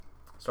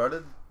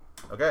Started?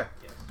 Okay.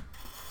 Yes.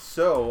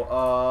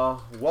 So,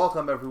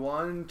 welcome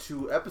everyone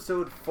to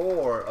episode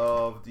 4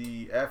 of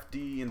the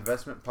FD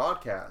Investment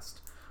Podcast.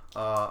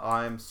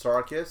 I'm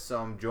Sarkis.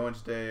 I'm joined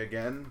today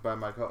again by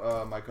my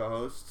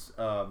co-hosts,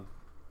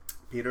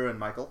 Peter and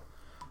Michael.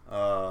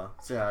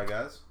 Say hi,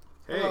 guys.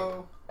 Hey.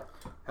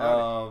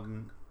 Hello.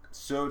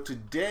 So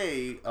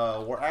today,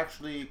 we're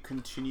actually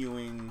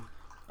continuing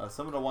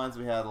some of the wines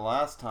we had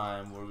last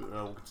time.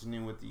 We're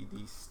continuing with the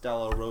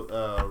Stella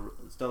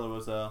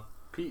Rosa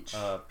Peach.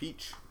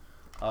 Peach.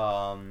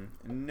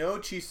 No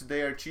cheese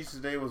today. Our cheese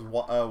today was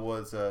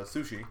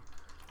sushi.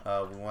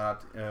 We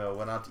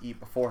went out to eat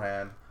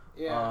beforehand.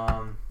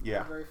 Yeah.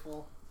 Yeah. I'm very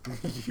full.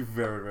 You're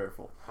very, very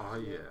full. Oh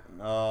yeah.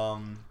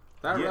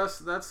 Yeah.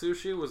 That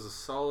sushi was a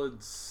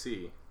solid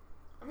C.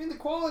 I mean, the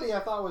quality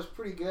I thought was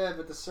pretty good,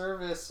 but the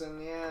service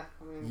and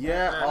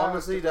Yeah,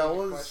 honestly, that the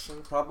was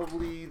question.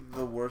 probably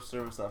the worst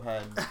service I've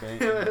had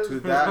been It was to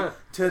that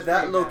pretty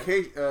bad.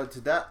 location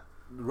to that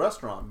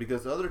restaurant,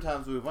 because other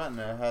times we went and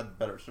it had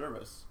better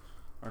service.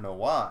 I don't know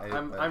why.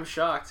 I'm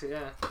shocked,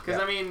 yeah, because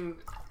Yeah. I mean,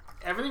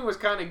 everything was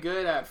kind of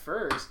good at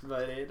first,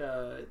 but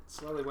it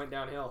slowly went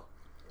downhill.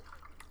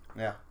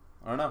 Yeah,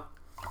 I don't know.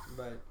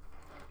 But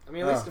I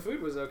mean, at least the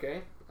food was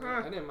okay.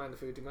 I didn't mind the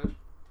food too much.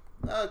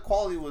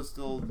 Quality was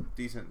still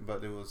decent,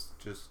 but it was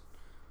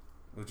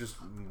just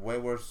way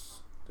worse.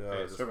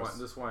 Hey, Service.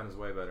 this wine is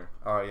way better.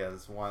 Oh yeah,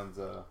 this one's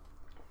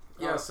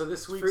Yeah. So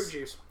this It's week's fruit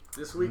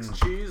juice,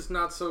 cheese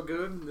not so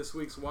good. This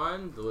week's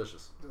wine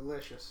delicious.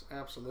 delicious,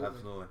 absolutely.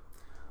 absolutely.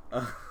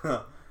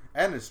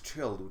 And it's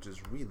chilled, which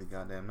is really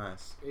goddamn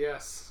nice.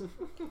 Yes.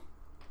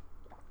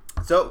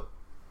 So,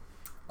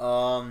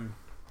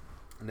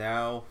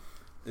 now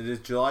it is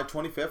July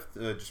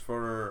 25th, just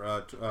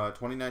for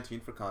 2019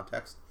 for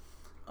context.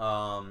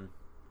 All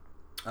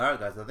right,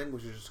 guys, I think we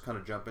should just kind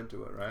of jump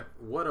into it, right?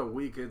 What a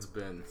week it's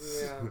been.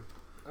 Yeah.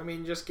 I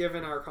mean, just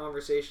given our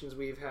conversations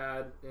we've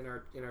had in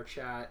our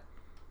chat,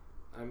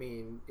 I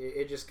mean,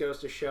 it just goes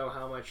to show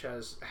how much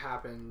has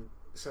happened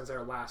since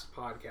our last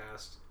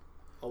podcast.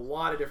 A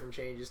lot of different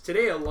changes.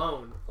 Today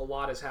alone, a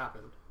lot has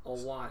happened. A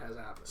lot has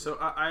happened. So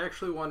I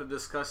actually want to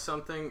discuss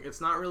something.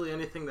 It's not really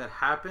anything that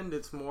happened.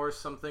 It's more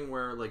something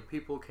where like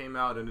people came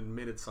out and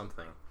admitted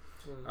something.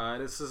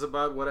 And this is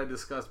about what I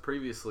discussed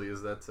previously.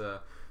 Is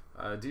that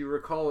do you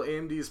recall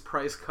AMD's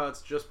price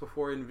cuts just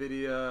before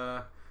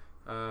Nvidia?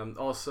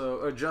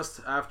 Also,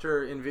 just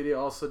after Nvidia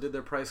also did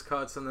their price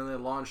cuts, and then they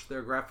launched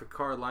their graphic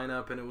card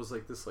lineup, and it was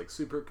like this like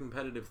super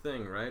competitive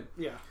thing, right?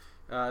 Yeah.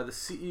 The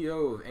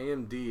CEO of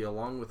AMD,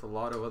 along with a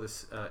lot of other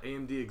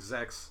AMD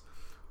execs,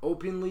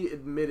 openly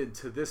admitted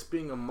to this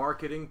being a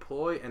marketing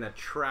ploy and a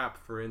trap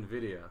for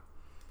Nvidia,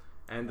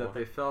 and that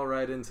they fell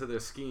right into their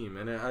scheme.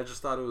 And I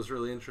just thought it was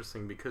really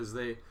interesting because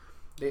they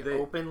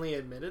openly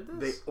admitted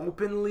this? They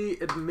openly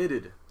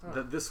admitted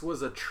that this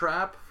was a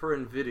trap for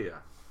Nvidia.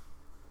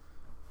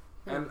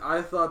 And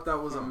I thought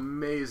that was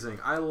amazing.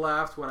 I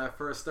laughed when I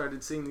first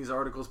started seeing these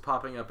articles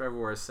popping up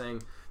everywhere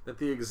saying that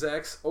the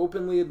execs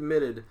openly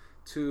admitted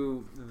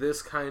to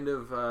this kind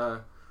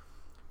of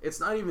it's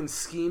not even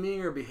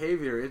scheming or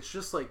behavior. It's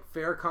just like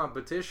fair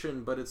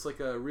competition, but it's like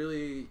a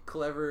really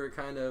clever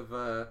kind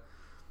of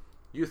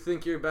you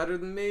think you're better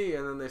than me,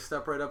 and then they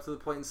step right up to the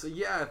plate and say,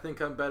 yeah, I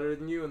think I'm better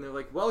than you, and they're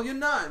like, well, you're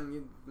not,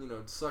 and you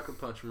know, sucker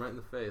punch them right in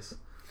the face.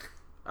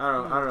 I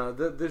don't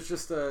know. There's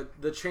just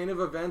the chain of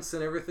events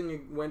and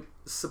everything went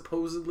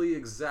supposedly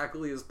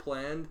exactly as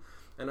planned,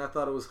 and I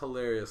thought it was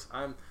hilarious.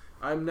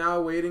 I'm now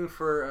waiting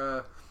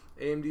for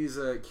AMD's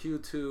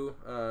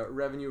Q2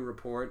 revenue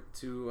report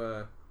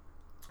to.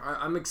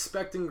 I'm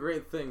expecting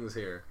great things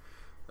here.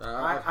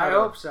 I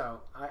hope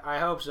so. I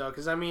hope so,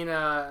 because I mean,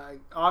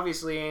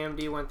 obviously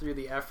AMD went through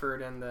the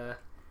effort and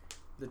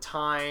the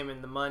time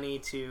and the money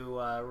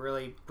to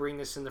really bring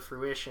this into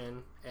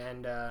fruition,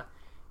 and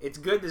it's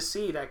good to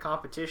see that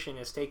competition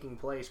is taking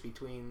place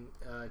between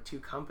two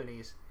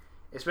companies,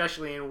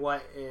 especially in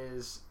what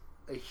is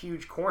a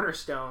huge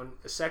cornerstone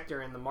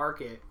sector in the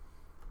market.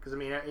 Because I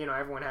mean, you know,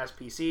 everyone has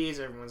PCs,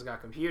 everyone's got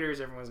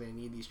computers, everyone's going to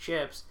need these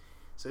chips.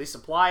 So these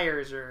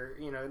suppliers are,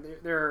 you know,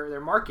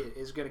 their market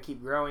is going to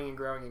keep growing and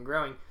growing and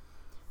growing.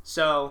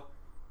 So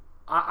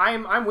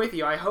I'm with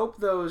you. I hope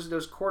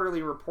those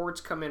quarterly reports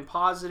come in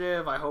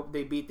positive. I hope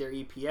they beat their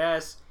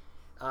EPS.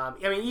 I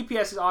mean,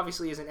 EPS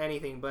obviously isn't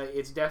anything, but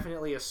it's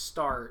definitely a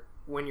start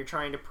when you're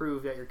trying to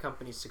prove that your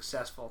company's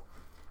successful.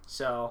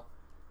 So,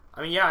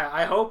 I mean, yeah,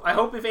 I hope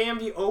if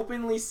AMD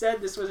openly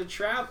said this was a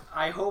trap,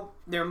 I hope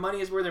their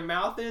money is where their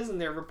mouth is and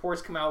their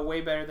reports come out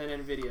way better than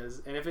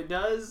Nvidia's. And if it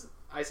does,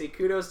 I say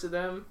kudos to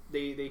them.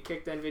 They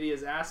kicked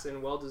Nvidia's ass,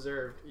 and well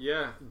deserved.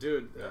 Yeah,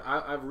 dude,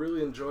 I've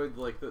really enjoyed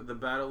like the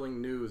battling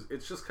news.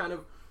 It's just kind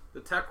of the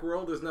tech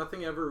world. There's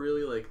nothing ever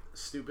really like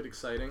stupid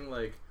exciting.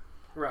 Like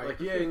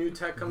new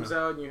tech comes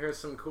out and you hear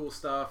some cool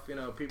stuff. You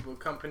know,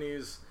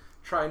 companies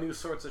try new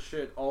sorts of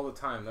shit all the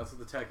time. That's what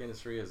the tech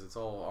industry is. It's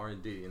all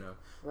R&D. You know,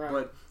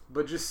 Right.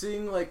 But just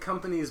seeing like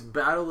companies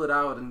battle it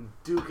out and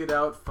duke it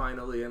out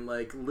finally, and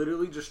like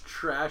literally just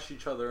trash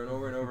each other and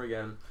over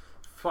again.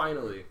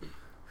 Finally.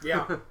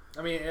 Yeah.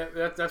 I mean,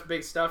 that's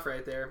big stuff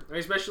right there. I mean,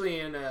 especially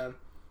in a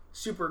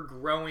super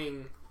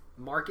growing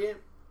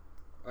market,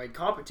 like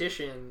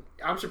competition.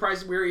 I'm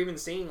surprised we're even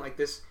seeing like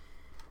this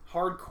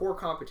hardcore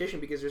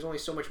competition because there's only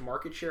so much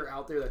market share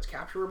out there that's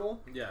capturable.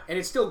 Yeah. And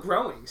it's still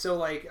growing. So,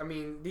 like, I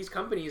mean, these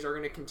companies are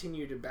going to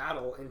continue to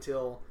battle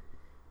until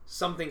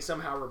something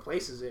somehow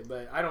replaces it.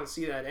 But I don't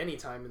see that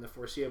anytime in the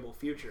foreseeable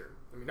future.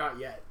 I mean, not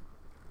yet.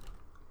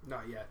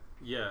 Not yet.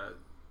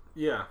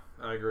 Yeah,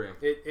 I agree.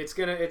 It's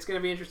gonna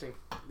be interesting.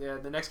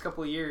 The next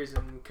couple of years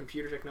in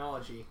computer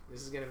technology,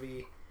 this is gonna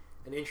be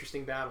an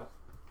interesting battle.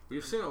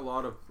 We've seen a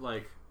lot of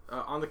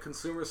on the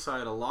consumer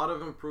side, a lot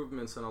of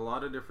improvements and a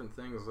lot of different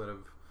things that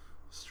have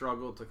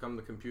struggled to come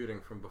to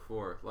computing from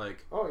before.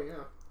 Like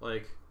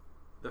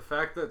the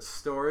fact that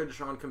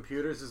storage on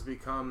computers has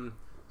become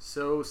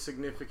so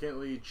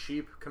significantly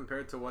cheap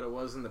compared to what it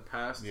was in the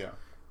past. Yeah.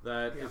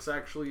 That it's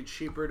actually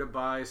cheaper to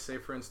buy, say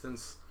for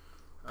instance,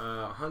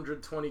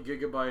 120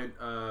 gigabyte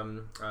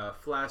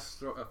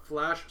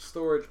flash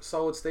storage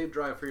solid state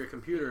drive for your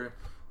computer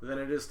than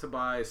it is to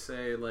buy,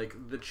 say, like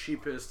the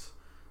cheapest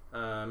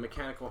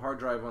mechanical hard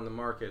drive on the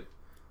market.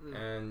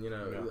 And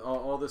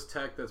all this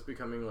tech that's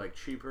becoming like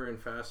cheaper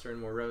and faster and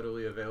more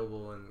readily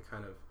available, and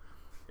kind of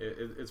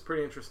it's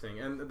pretty interesting.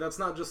 And that's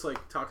not just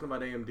like talking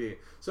about AMD.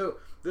 So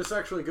this is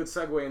actually a good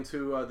segue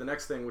into the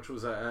next thing, which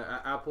was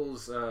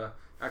Apple's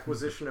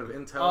acquisition of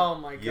Intel. Oh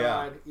my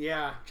god!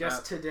 Yeah,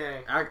 just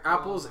today.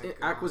 Apple's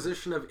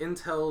acquisition of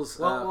Intel's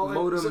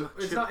modem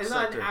it's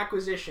not an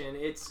acquisition.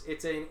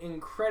 It's an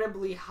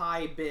incredibly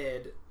high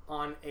bid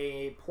on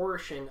a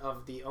portion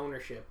of the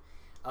ownership.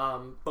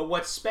 But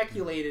what's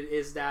speculated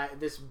is that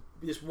this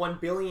 $1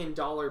 billion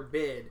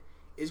bid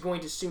is going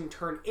to soon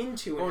turn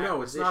into an acquisition.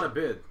 No, it's not a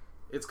bid.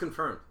 It's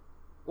confirmed.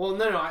 Well,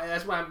 no,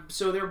 that's why.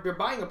 So they're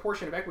buying a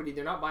portion of equity.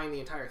 They're not buying the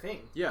entire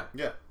thing. Yeah.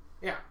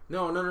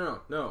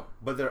 No.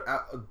 But they're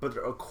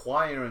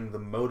acquiring the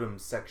modem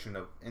section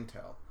of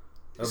Intel.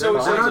 So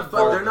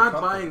they're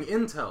not buying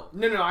Intel.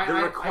 No, I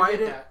get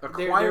that.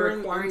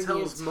 Acquiring they're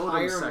Intel's the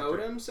modem entire sector.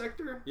 modem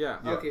sector. Yeah.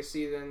 Okay,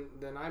 see, then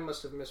I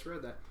must have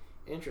misread that.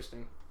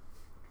 Interesting.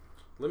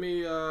 Let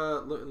me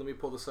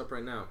pull this up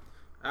right now.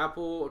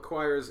 Apple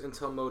acquires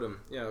Intel modem.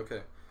 Yeah,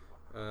 okay.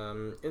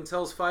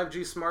 Intel's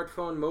 5G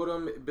smartphone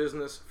modem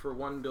business for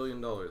 $1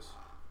 billion. So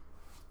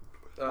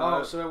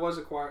it was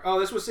acquired. Oh,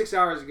 this was 6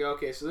 hours ago.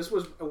 Okay, so this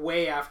was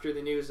way after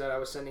the news that I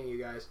was sending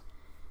you guys.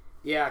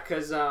 Yeah,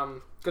 because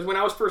when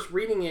I was first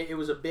reading it, it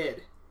was a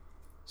bid.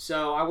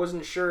 So I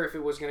wasn't sure if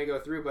it was going to go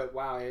through, but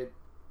wow, it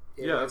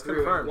it's through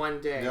confirmed. in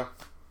one day. Yeah.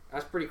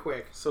 That's pretty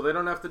quick. So they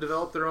don't have to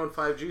develop their own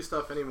 5G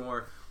stuff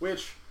anymore,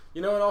 which,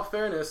 in all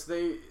fairness,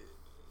 they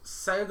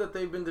said that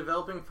they've been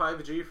developing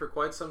 5G for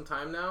quite some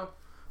time now,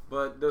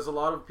 but there's a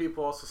lot of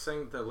people also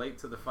saying that they're late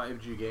to the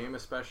 5G game,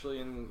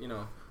 especially in,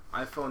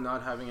 iPhone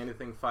not having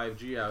anything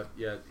 5G out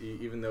yet,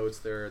 even though it's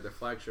their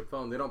flagship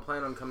phone. They don't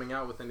plan on coming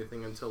out with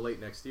anything until late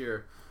next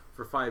year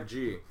for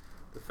 5G.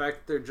 The fact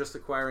that they're just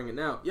acquiring it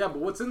now. Yeah, but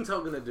what's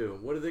Intel going to do?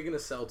 What are they going to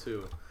sell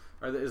to?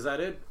 Is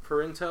that it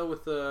for Intel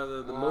with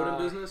the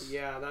modem business?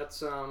 Yeah,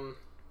 that's...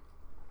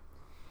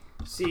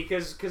 See,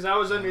 because I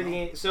was under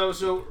the...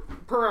 So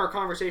per our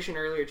conversation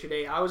earlier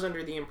today, I was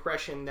under the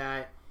impression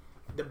that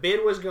the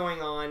bid was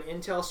going on.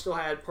 Intel still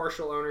had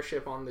partial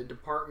ownership on the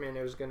department.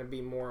 It was going to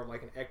be more of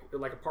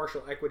like a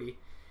partial equity.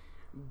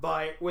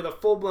 But with a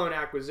full-blown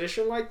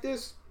acquisition like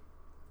this,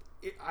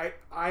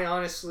 I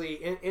honestly...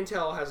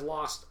 Intel has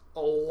lost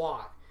a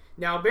lot.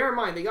 Now, bear in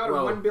mind, they got a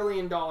 $1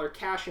 billion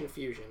cash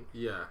infusion.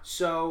 Yeah.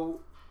 So...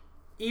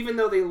 Even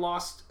though they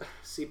lost,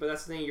 but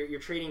that's the thing.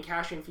 You're trading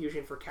cash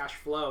infusion for cash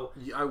flow.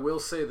 I will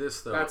say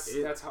this though.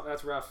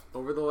 That's rough.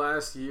 Over the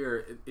last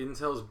year,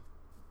 Intel's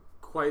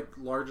quite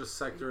largest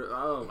sector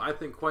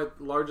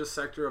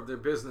of their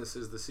business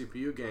is the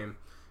CPU game,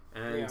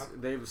 and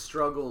they've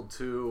struggled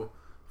to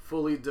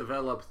fully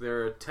develop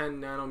their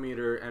 10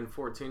 nanometer and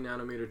 14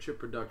 nanometer chip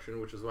production,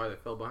 which is why they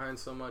fell behind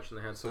so much and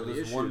they had so many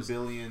issues. $1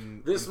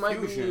 billion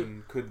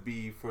infusion could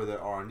be for the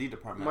R&D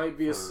department. Might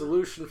be a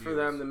solution for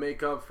them to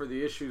make up for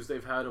the issues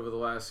they've had over the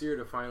last year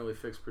to finally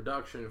fix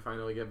production and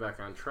finally get back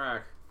on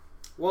track.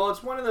 Well,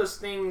 it's one of those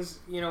things,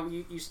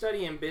 you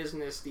study in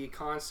business the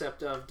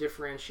concept of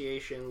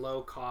differentiation,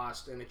 low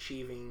cost, and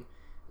achieving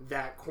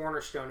that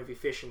cornerstone of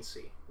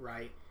efficiency,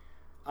 right?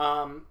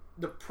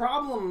 The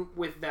problem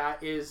with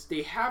that is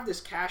they have this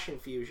cash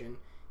infusion.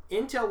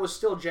 Intel was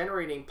still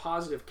generating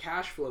positive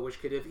cash flow, which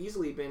could have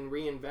easily been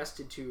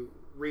reinvested to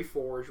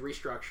reforge,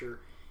 restructure,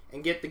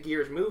 and get the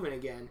gears moving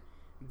again.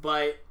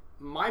 But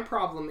my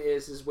problem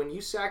is when you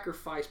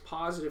sacrifice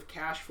positive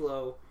cash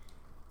flow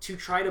to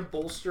try to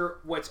bolster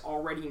what's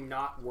already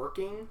not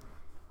working,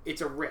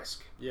 it's a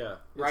risk. Yeah,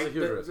 right. It's a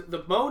huge risk.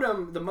 The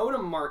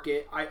modem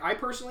market. I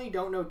personally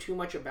don't know too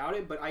much about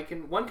it, but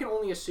one can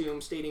only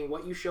assume, stating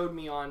what you showed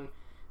me on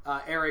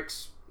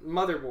Eric's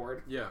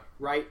motherboard. Yeah.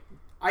 Right.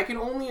 I can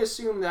only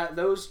assume that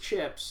those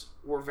chips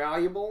were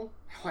valuable,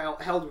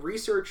 held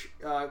research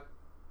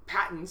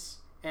patents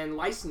and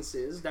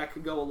licenses that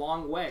could go a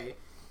long way,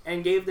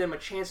 and gave them a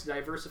chance to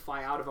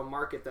diversify out of a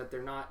market that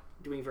they're not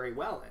doing very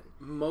well in.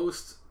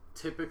 Most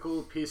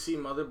typical PC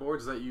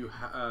motherboards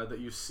that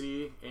you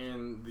see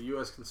in the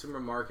U.S. consumer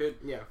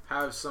market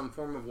have some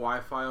form of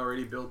Wi-Fi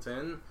already built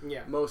in.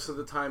 Yeah. Most of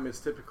the time, it's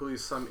typically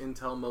some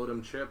Intel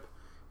modem chip.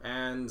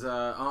 And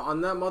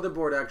on that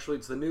motherboard, actually,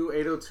 it's the new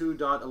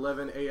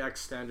 802.11ax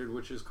standard,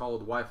 which is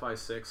called Wi-Fi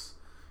 6.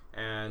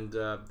 And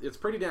it's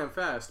pretty damn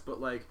fast, but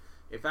like,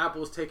 if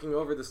Apple's taking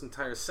over this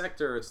entire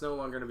sector, it's no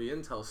longer going to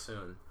be Intel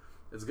soon.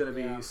 It's going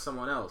to be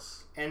someone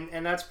else.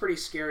 And that's pretty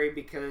scary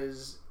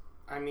because,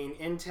 I mean,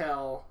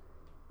 Intel,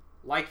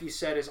 like you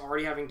said, is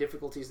already having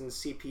difficulties in the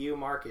CPU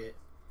market.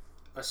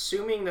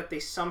 Assuming that they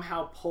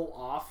somehow pull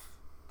off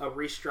a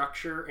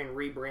restructure and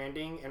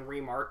rebranding and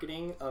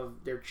remarketing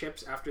of their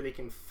chips after they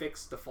can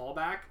fix the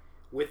fallback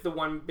with the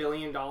 $1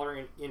 billion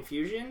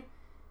infusion,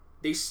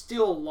 they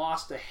still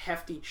lost a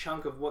hefty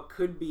chunk of what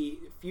could be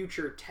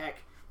future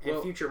tech and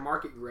future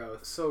market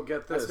growth. So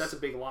get this. That's a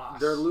big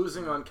loss. They're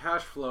losing on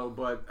cash flow,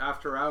 but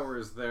after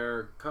hours,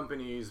 their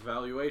company's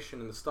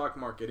valuation in the stock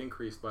market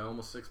increased by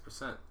almost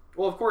 6%.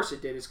 Well, of course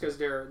it did. It's because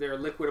their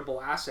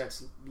liquidable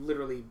assets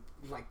literally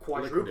like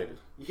quadrupled. Liquidated.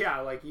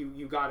 Yeah, like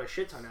you got a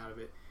shit ton out of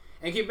it.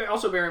 And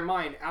also bear in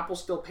mind, Apple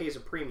still pays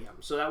a premium.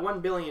 So that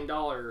 $1 billion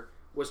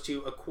was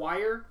to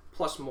acquire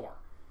plus more.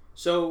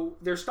 So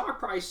their stock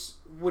price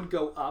would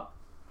go up,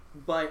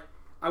 but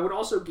I would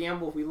also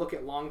gamble if we look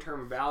at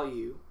long-term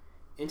value,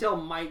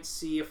 Intel might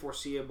see a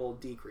foreseeable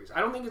decrease.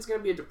 I don't think it's going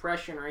to be a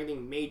depression or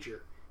anything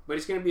major, but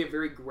it's going to be a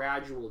very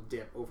gradual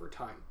dip over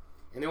time.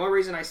 And the only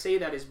reason I say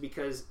that is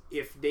because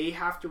if they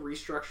have to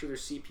restructure their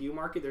CPU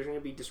market, there's going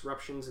to be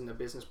disruptions in the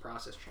business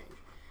process change.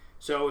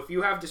 So if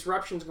you have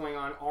disruptions going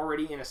on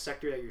already in a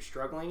sector that you're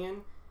struggling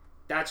in,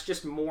 that's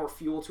just more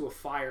fuel to a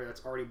fire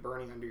that's already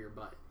burning under your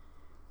butt.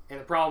 And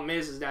the problem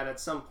is that at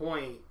some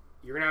point,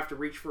 you're going to have to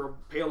reach for a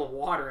pail of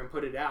water and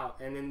put it out.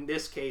 And in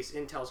this case,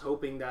 Intel's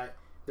hoping that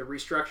the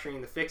restructuring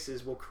and the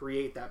fixes will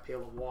create that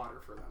pail of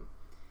water for them.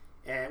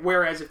 And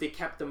whereas if they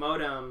kept the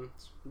modem,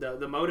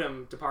 the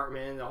modem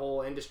department and the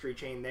whole industry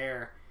chain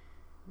there,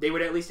 they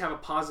would at least have a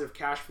positive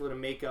cash flow to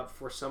make up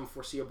for some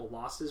foreseeable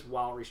losses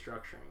while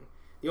restructuring.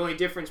 The only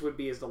difference would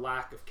be is the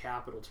lack of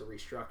capital to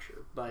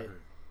restructure.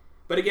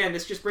 But again,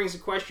 this just brings the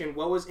question: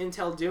 what was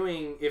Intel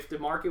doing if the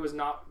market was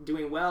not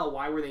doing well?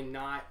 Why were they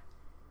not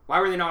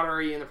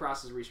already in the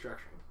process of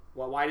restructuring?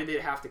 Well, why did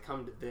it have to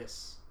come to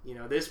this? You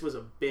know, this was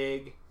a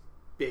big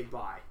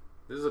buy.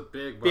 This is a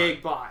big buy.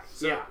 Big buy.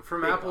 So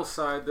from Apple's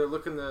side, they're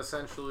looking to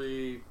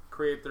essentially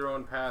create their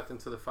own path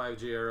into the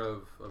 5G era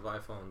of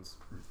iPhones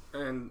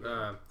and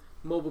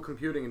mobile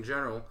computing in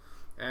general.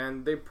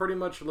 And they're pretty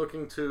much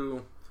looking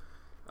to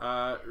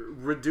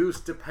reduce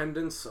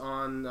dependence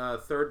on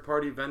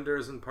third-party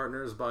vendors and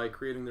partners by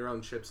creating their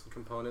own chips and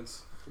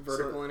components.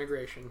 Vertical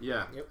integration.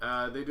 Yeah.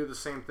 Yep. They do the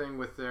same thing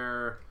with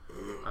their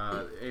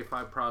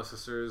A5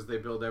 processors. They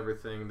build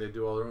everything. They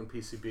do all their own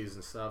PCBs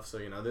and stuff. So,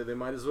 you know, they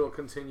might as well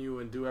continue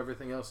and do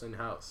everything else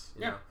in-house.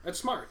 Yeah, that's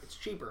smart. It's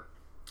cheaper.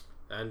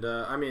 And,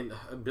 I mean,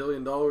 $1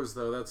 billion,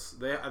 though, that's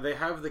they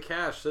have the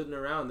cash sitting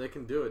around. They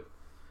can do it.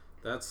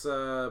 That's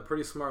a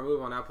pretty smart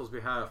move on Apple's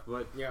behalf.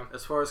 But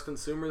as far as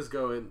consumers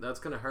go, that's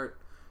going to hurt.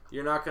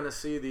 You're not going to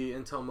see the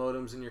Intel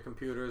modems in your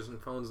computers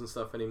and phones and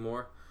stuff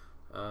anymore.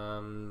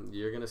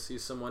 You're going to see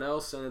someone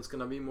else, and it's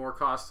going to be more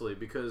costly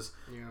because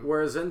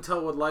whereas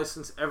Intel would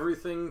license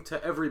everything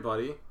to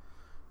everybody,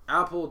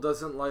 Apple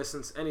doesn't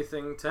license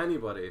anything to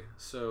anybody.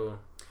 So,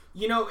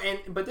 you know,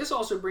 but this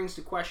also brings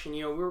to question,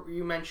 you know,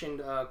 you mentioned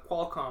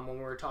Qualcomm when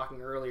we were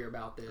talking earlier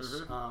about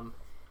this. Mm-hmm.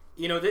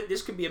 You know,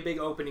 this could be a big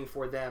opening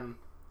for them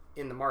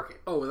in the market.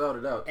 Oh, without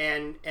a doubt.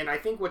 And I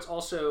think what's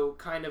also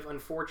kind of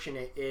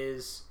unfortunate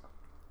is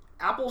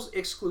Apple's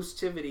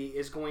exclusivity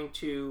is going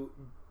to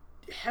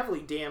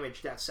heavily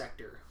damage that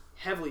sector.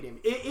 Heavily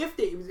damage. If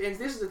they, and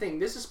this is the thing,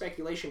 this is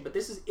speculation, but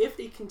this is if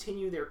they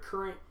continue their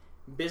current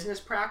business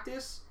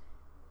practice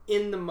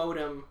in the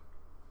modem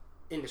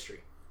industry.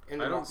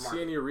 I don't see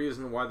any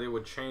reason why they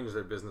would change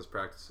their business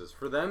practices.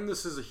 For them,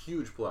 this is a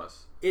huge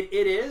plus. It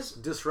is.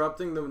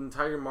 Disrupting the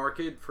entire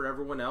market for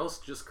everyone else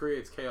just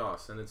creates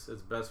chaos, and it's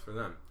best for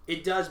them.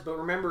 It does, but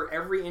remember,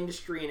 every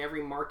industry and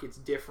every market's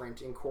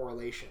different in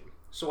correlation.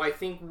 So I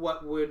think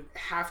what would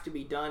have to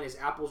be done is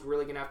Apple's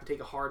really going to have to take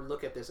a hard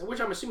look at this,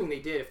 which I'm assuming they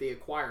did if they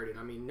acquired it.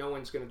 I mean, no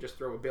one's going to just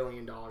throw $1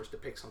 billion to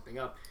pick something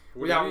up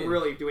without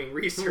really doing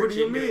research. What do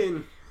you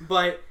mean?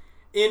 But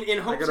in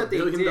hopes that they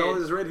did, $1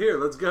 billion right here.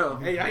 Let's go.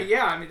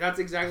 Yeah, I mean that's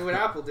exactly what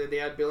Apple did. They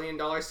had $1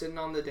 billion sitting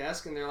on the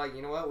desk, and they're like,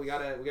 you know what, we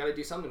gotta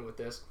do something with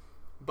this.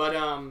 But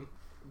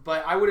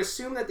I would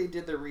assume that they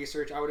did their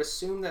research. I would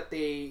assume that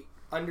they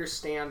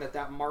understand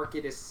that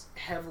market is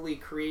heavily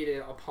created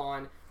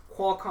upon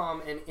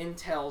Qualcomm and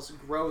Intel's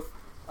growth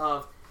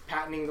of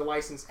patenting the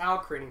license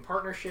out, creating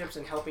partnerships,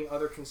 and helping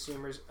other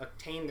consumers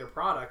obtain their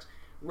products,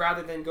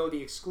 rather than go the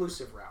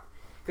exclusive route.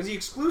 Because the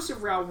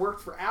exclusive route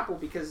worked for Apple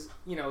because,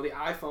 you know, the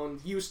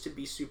iPhone used to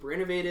be super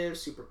innovative,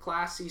 super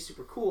classy,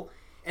 super cool,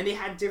 and they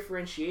had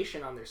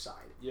differentiation on their side.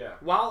 Yeah.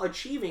 While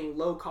achieving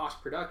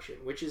low-cost production,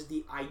 which is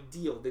the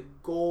ideal, the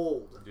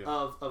gold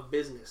of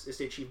business, is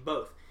to achieve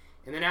both.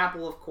 And then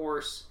Apple, of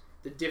course,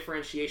 the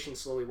differentiation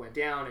slowly went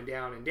down and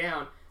down and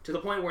down to the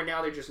point where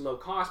now they're just low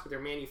cost, but they're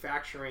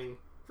manufacturing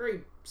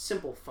very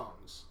simple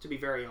phones, to be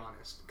very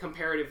honest,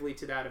 comparatively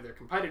to that of their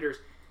competitors.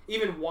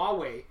 Even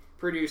Huawei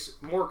produce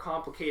more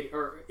complicated,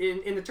 or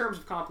in the terms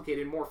of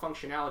complicated, more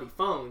functionality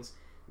phones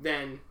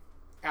than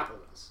Apple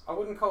does. I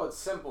wouldn't call it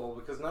simple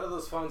because none of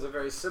those phones are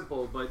very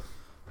simple, but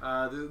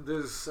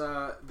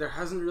there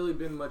hasn't really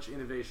been much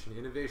innovation.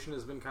 Innovation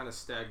has been kind of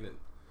stagnant.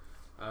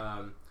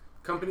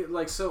 Company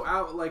like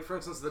for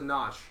instance the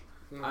Notch.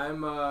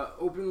 I'm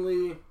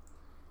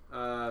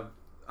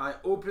I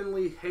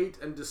openly hate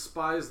and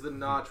despise the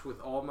Notch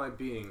with all my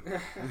being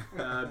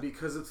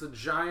because it's a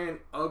giant,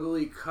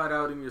 ugly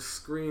cutout in your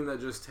screen that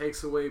just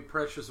takes away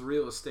precious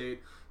real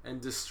estate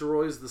and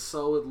destroys the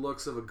solid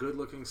looks of a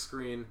good-looking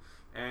screen,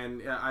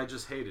 and I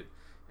just hate it.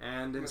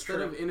 And instead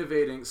of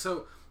innovating,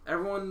 so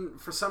everyone,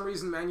 for some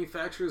reason,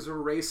 manufacturers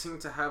are racing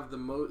to have the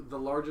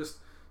largest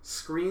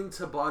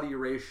screen-to-body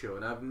ratio,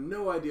 and I have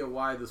no idea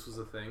why this was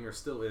a thing, or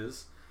still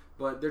is,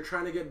 but they're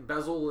trying to get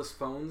bezel-less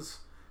phones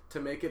to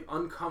make it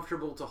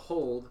uncomfortable to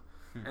hold,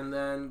 and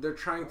then they're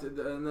trying to,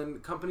 and then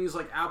companies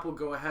like Apple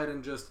go ahead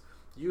and just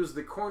use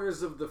the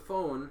corners of the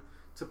phone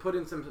to put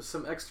in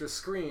some extra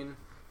screen,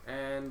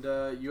 and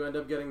you end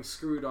up getting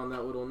screwed on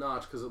that little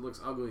notch because it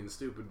looks ugly and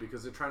stupid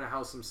because they're trying to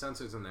house some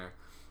sensors in there.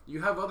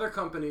 You have other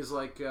companies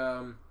like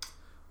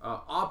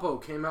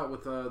Oppo came out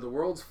with the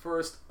world's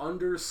first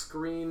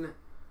under-screen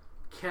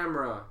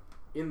camera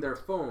in their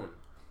phone.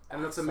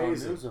 And that's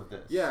amazing. News of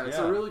this. Yeah, it's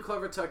a really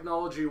clever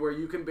technology where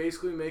you can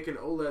basically make an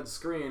OLED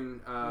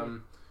screen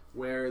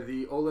where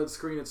the OLED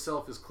screen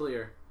itself is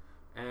clear,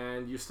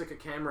 and you stick a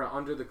camera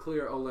under the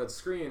clear OLED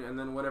screen, and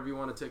then whenever you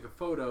want to take a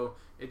photo,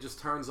 it just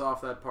turns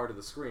off that part of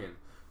the screen.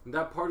 And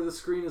that part of the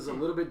screen is a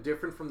little bit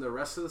different from the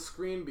rest of the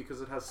screen because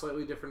it has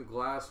slightly different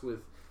glass with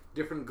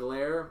different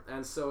glare,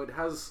 and so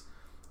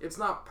it's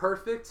not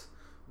perfect,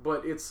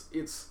 but it's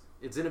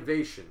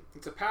innovation.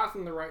 It's a path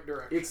in the right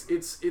direction.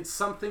 It's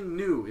something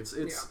new. It's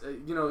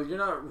you're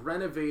not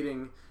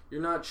renovating,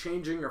 you're not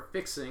changing or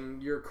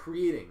fixing, you're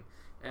creating,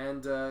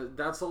 and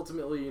that's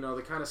ultimately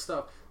the kind of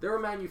stuff. There were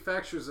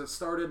manufacturers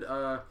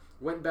that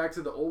went back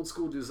to the old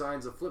school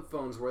designs of flip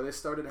phones where they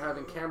started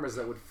having cameras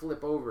that would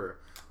flip over,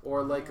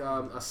 or like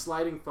a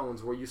sliding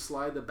phones where you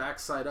slide the back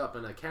side up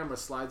and a camera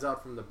slides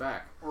out from the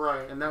back.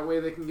 Right. And that way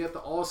they can get the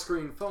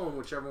all-screen phone,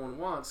 which everyone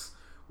wants,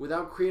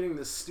 without creating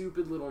this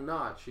stupid little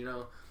notch.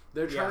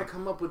 They're trying to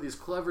come up with these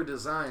clever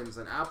designs,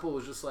 and Apple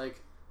was just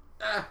like,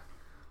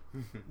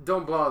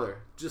 don't bother.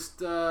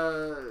 Just add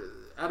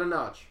a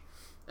notch.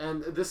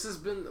 And this has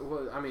been,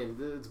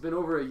 it's been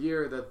over a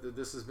year that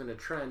this has been a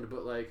trend,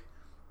 but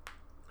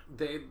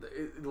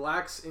it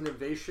lacks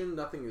innovation.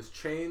 Nothing has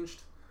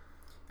changed.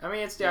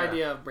 It's the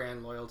idea of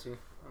brand loyalty.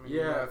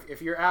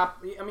 If you're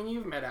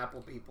you've met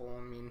Apple people.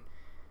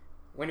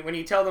 When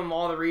you tell them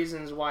all the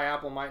reasons why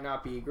Apple might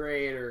not be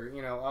great, or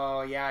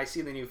I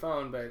see the new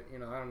phone, but I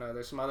don't know,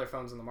 there's some other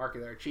phones in the market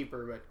that are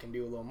cheaper but can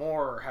do a little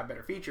more or have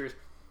better features.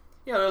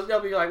 They'll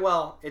be like,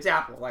 well, it's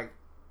Apple. Like,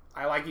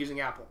 I like using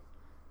Apple.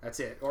 That's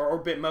it.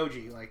 Or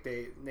Bitmoji. Like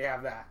they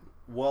have that.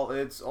 Well,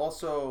 it's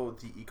also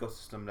the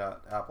ecosystem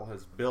that Apple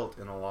has built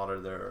in a lot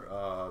of their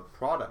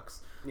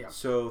products. Yeah.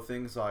 So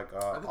things like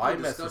I think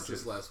we discussed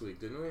this last week,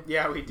 didn't we?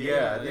 Yeah, we did.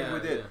 Yeah, I think we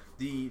did. Yeah.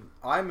 The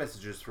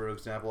iMessages, for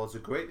example, is a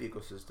great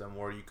ecosystem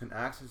where you can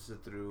access it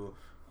through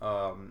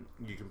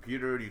your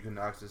computer, you can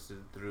access it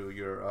through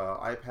your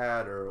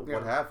iPad or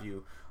what have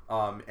you.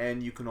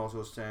 And you can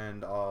also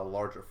send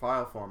larger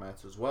file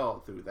formats as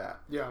well through that.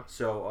 Yeah.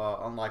 So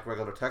unlike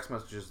regular text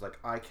messages, like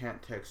I can't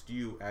text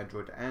you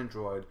Android to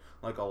Android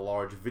like a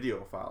large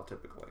video file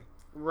typically.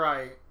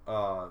 Right.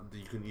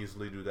 You can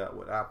easily do that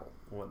with Apple,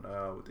 with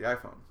the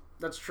iPhone.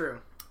 That's true.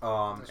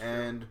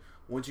 And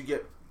once you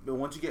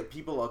get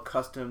people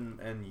accustomed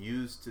and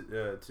used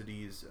to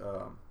these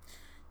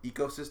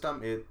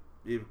ecosystem, it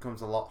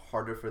becomes a lot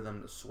harder for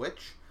them to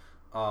switch.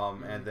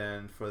 And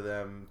then for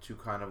them to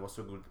kind of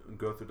also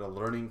go through the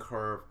learning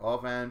curve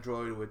of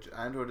Android, which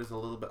Android is a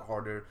little bit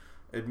harder,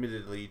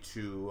 admittedly,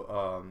 to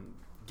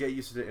get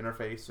used to the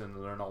interface and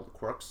learn all the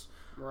quirks.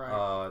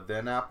 Right.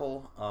 Than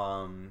Apple.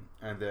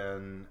 And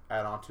then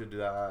add on to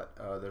that,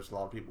 there's a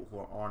lot of people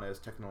who aren't as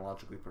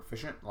technologically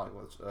proficient, like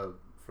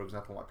for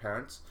example, my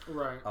parents.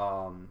 Right.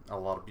 A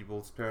lot of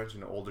people's parents,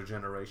 older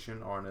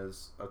generation, aren't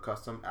as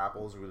accustomed.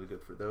 Apple is really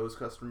good for those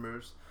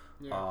customers.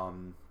 Yeah.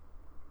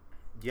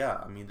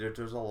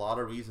 There's a lot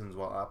of reasons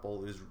why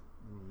Apple is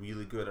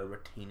really good at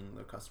retaining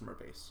their customer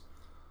base.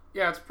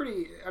 Yeah, it's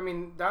pretty.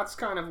 That's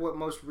kind of what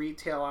most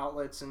retail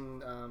outlets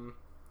and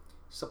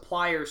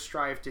suppliers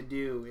strive to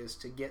do, is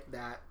to get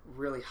that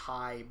really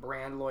high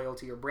brand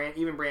loyalty or brand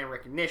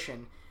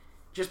recognition.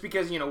 Just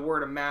because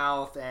word of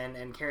mouth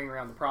and carrying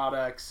around the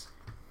products,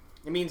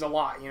 it means a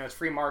lot. It's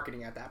free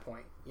marketing at that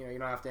point. You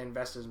don't have to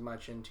invest as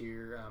much into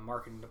your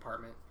marketing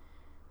department.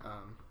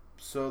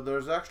 So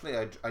there's actually,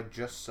 I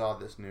just saw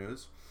this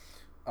news.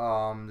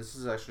 This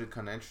is actually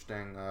kind of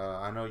interesting.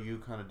 I know you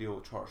kind of deal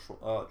with Charles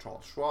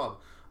Schwab.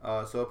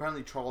 So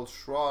apparently Charles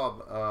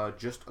Schwab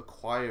just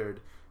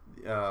acquired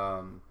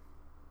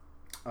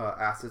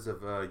assets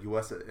of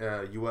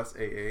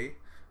USAA,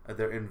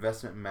 their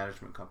investment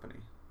management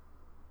company.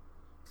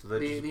 So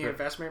the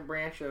investment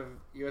branch of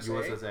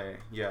USAA? USAA,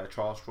 yeah.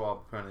 Charles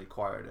Schwab apparently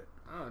acquired it.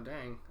 Oh,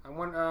 dang. I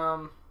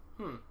want,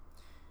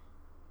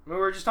 We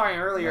were just talking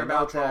earlier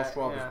about Charles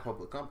Schwab is a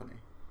public company.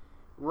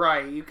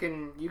 Right. You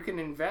can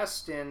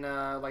invest in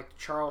like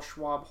Charles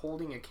Schwab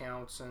holding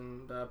accounts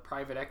and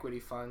private equity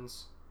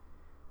funds.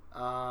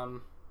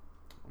 1.8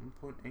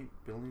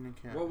 billion in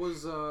cash. What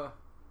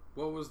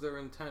was their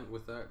intent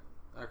with that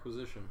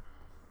acquisition?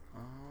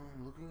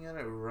 Looking at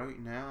it right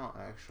now,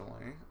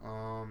 actually.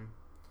 I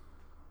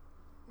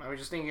was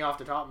just thinking off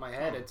the top of my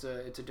head, it's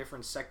a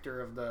different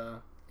sector of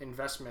the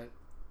investment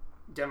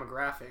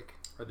demographic.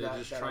 Are they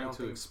just trying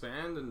to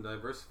expand and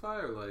diversify,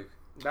 or like?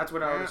 That's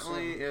what I was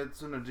saying. Apparently,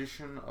 it's an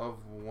addition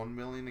of 1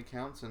 million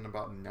accounts and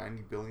about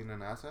 90 billion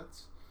in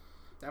assets.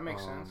 That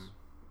makes sense.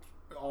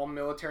 All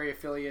military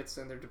affiliates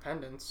and their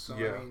dependents. So,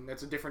 yeah. I mean,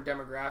 that's a different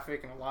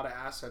demographic and a lot of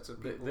assets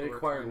of people. They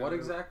acquired what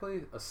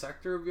exactly? A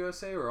sector of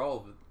USA or all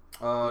of it?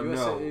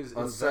 USA's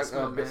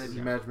investment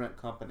management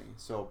company.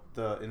 So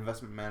the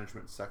investment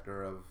management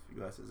sector of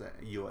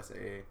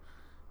USAA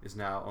is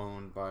now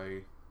owned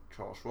by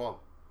Charles Schwab.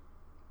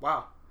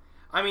 Wow.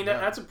 I mean,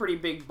 that's a pretty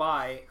big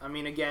buy. I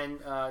mean, again,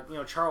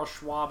 Charles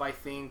Schwab, I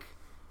think,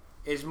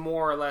 is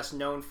more or less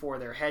known for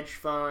their hedge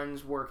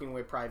funds, working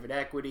with private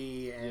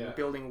equity, and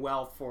building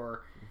wealth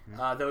for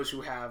those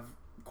who have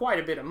quite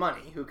a bit of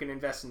money, who can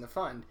invest in the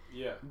fund.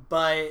 Yeah.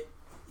 But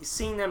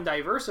seeing them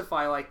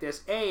diversify like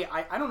this,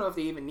 I don't know if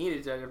they even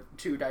needed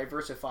to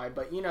diversify,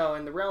 but,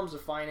 in the realms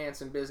of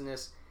finance and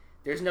business,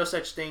 there's no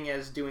such thing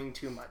as doing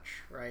too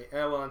much, right?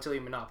 Well, until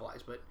you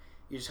monopolize, but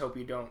you just hope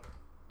you don't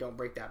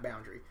break that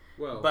boundary.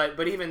 Well,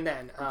 but even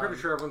then, I'm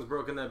pretty sure everyone's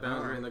broken that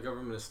boundary, and the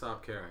government has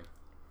stopped caring.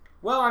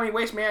 Well, I mean,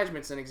 waste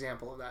management's an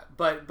example of that,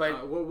 but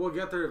we'll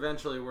get there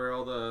eventually, where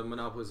all the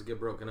monopolies get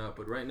broken up.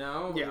 But right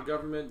now, the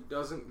government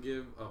doesn't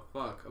give a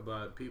fuck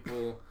about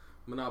people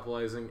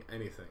monopolizing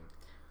anything.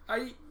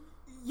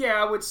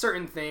 With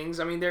certain things.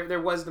 I mean, there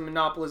was the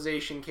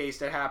monopolization case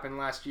that happened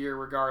last year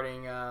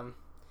regarding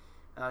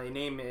the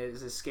name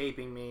is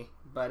escaping me,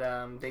 but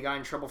they got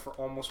in trouble for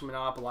almost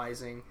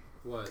monopolizing.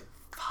 What?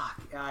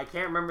 Fuck, I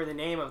can't remember the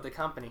name of the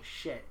company.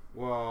 Shit.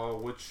 Well,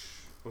 which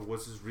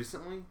was this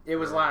recently? It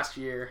was last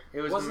year.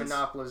 It was the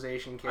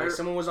monopolization case.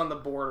 Someone was on the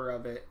border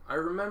of it. I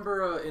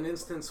remember an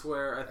instance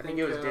where I think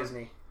it was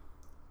Disney.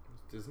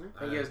 Disney?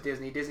 I think it was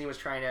Disney. Disney was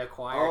trying to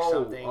acquire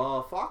something.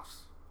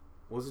 Fox?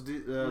 Was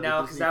it?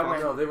 No, because that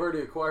went. No, they've already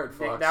acquired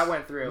Fox. That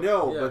went through.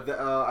 No, but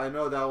I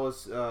know that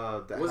was.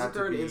 Wasn't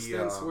there an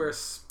instance where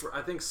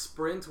I think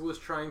Sprint was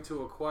trying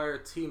to acquire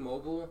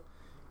T-Mobile?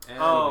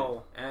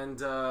 And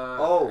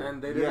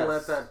they didn't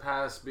let that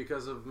pass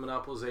because of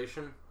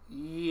monopolization.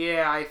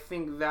 Yeah, I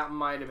think that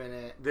might have been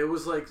it. It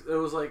was like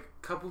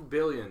couple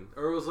billion,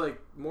 or it was like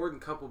more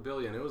than couple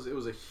billion. It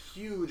was a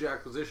huge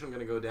acquisition going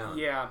to go down.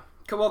 Yeah.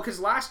 Well,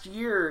 because last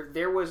year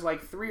there was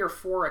like 3 or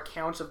 4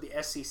 accounts of the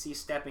SEC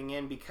stepping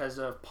in because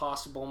of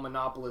possible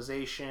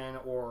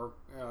monopolization or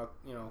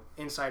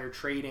insider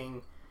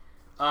trading.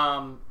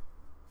 Yeah,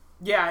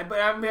 but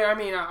I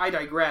mean, I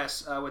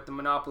digress with the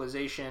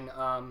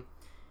monopolization.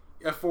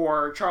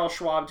 For Charles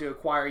Schwab to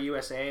acquire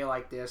USAA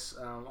like this,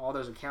 all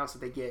those accounts that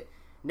they get,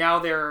 now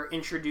they're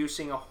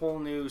introducing a whole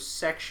new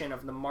section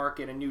of the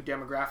market, a new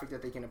demographic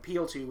that they can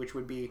appeal to, which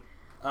would be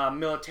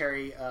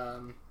military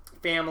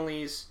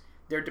families,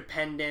 their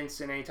dependents,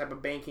 and any type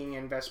of banking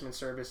investment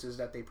services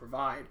that they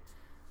provide.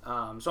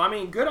 So I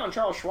mean, good on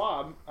Charles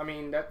Schwab. I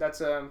mean, that's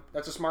a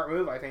smart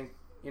move. I think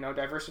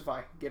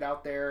diversify, get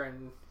out there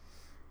and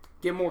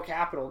get more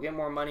capital, get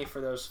more money for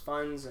those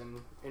funds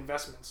and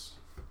investments.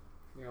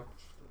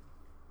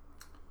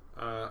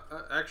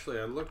 Actually,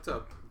 I looked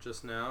up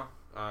just now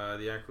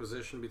the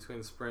acquisition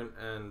between Sprint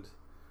and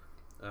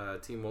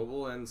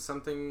T-Mobile, and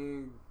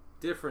something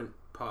different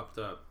popped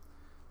up.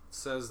 It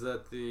says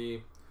that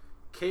the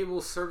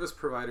cable service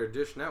provider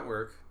Dish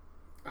Network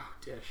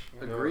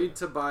agreed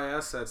to buy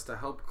assets to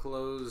help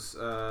close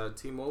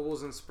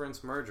T-Mobile's and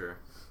Sprint's merger.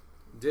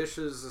 Dish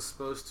is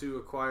supposed to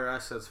acquire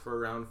assets for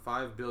around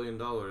 $5 billion,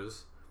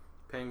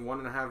 paying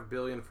 $1.5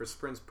 billion for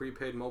Sprint's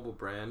prepaid mobile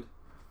brand,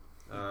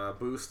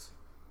 Boost,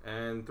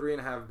 and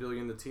 $3.5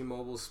 billion to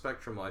T-Mobile's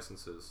Spectrum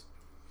licenses.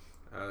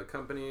 The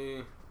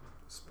company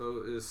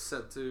is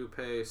set to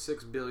pay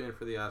 $6 billion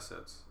for the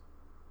assets.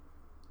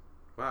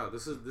 Wow,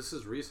 this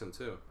is recent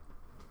too.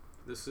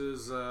 This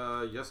is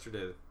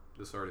yesterday.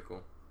 This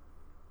article.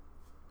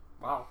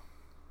 Wow,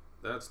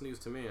 that's news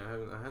to me.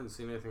 I hadn't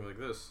seen anything like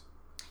this.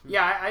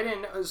 Yeah, I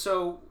didn't.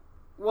 So,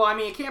 well, I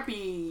mean, it can't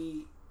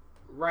be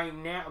right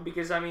now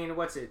because I mean,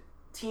 what's it?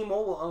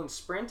 T-Mobile owns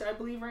Sprint, I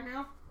believe, right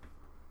now.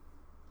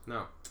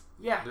 No.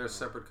 Yeah. They're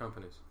separate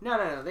companies.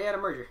 No. They had a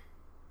merger.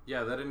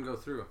 Yeah, that didn't go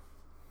through.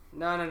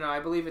 No. I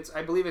believe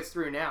it's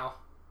through now.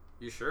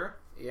 You sure?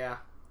 Yeah.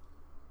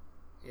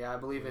 Yeah, I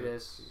believe it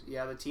is.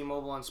 Yeah, the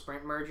T-Mobile and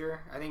Sprint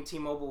merger. I think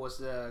T-Mobile was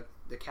the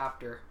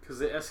captor. Because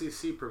the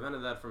SEC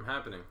prevented that from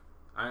happening.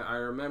 I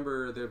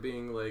remember there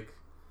being like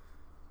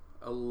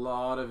a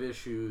lot of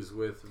issues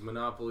with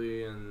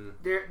monopoly and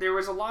there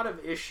was a lot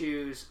of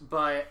issues,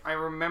 but I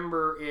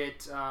remember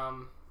it.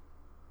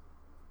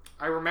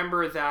 I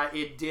remember that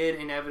it did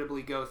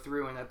inevitably go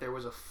through, and that there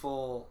was a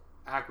full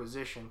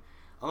acquisition.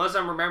 Unless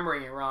I'm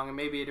remembering it wrong, it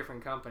may be a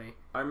different company.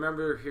 I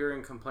remember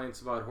hearing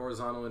complaints about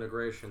horizontal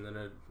integration, and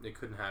it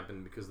couldn't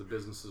happen because the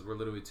businesses were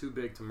literally too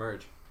big to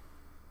merge.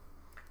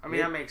 I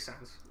mean, that makes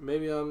sense.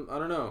 Maybe I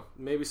don't know.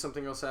 Maybe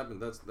something else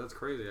happened. That's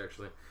crazy,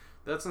 actually.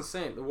 That's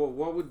insane. Well,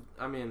 what would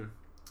I mean?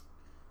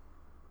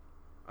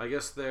 I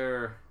guess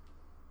it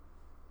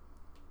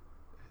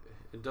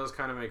does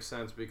kind of make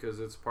sense because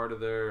it's part of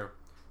their.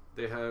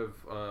 They have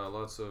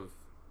lots of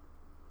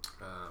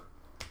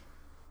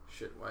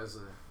shit. Why is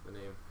the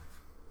name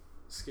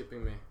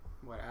skipping me?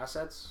 What,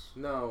 assets?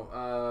 No,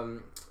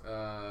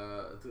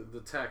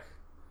 the tech.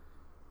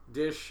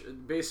 Dish,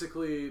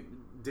 basically,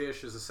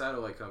 Dish is a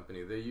satellite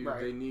company. They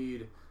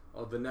need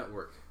the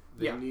network.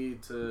 They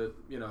need to,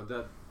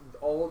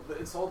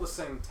 it's all the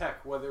same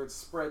tech, whether it's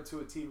spread to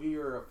a TV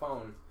or a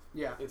phone.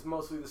 Yeah, it's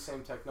mostly the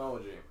same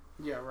technology.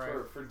 Yeah,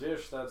 right. For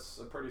Dish, that's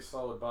a pretty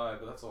solid buy,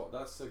 but that's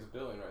 $6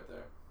 billion right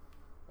there.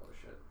 Holy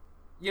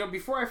shit.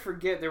 Before I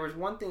forget, there was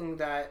one thing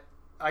that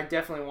I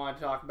definitely wanted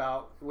to talk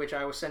about, which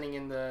I was sending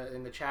in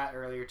the chat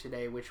earlier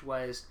today, which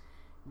was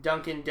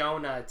Dunkin'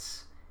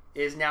 Donuts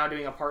is now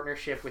doing a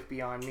partnership with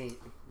Beyond Meat.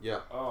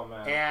 Yeah. Oh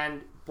man.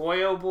 And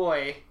boy, oh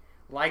boy,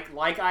 like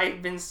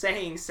I've been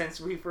saying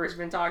since we first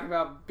been talking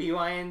about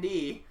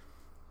BYND,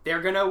 they're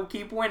gonna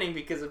keep winning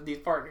because of these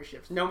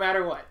partnerships. No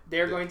matter what,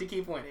 they're going to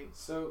keep winning.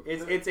 So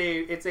it's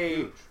a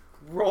huge.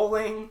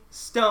 rolling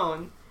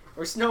stone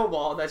or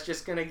snowball that's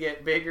just gonna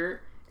get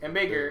bigger and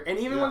bigger. And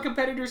even when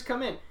competitors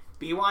come in,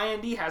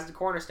 BYND has the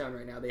cornerstone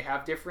right now. They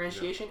have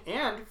differentiation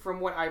and, from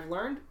what I've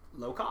learned,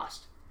 low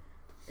cost.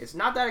 It's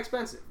not that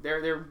expensive.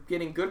 They're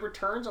getting good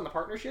returns on the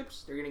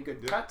partnerships. They're getting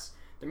good cuts.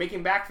 They're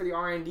making back for the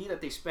R&D that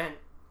they spent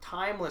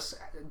timeless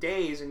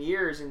days and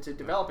years into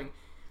developing.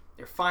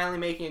 They're finally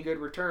making a good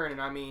return.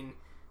 And I mean,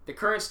 the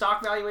current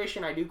stock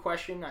valuation, I do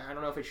question. I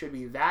don't know if it should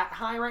be that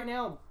high right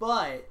now,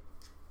 but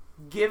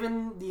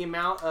given the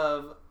amount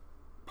of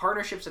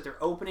partnerships that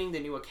they're opening, the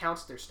new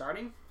accounts that they're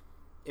starting,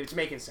 it's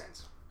making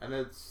sense. And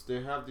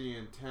they have the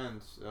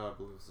intent. I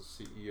believe it's the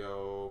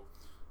CEO.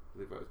 I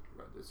believe I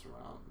read this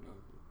around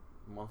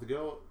a month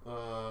ago.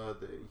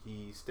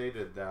 He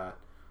stated that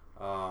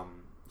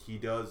they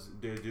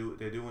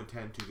do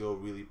intend to go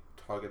really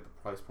target the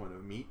price point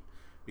of meat,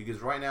 because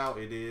right now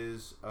it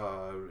is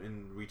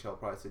in retail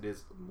price it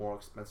is more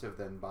expensive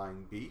than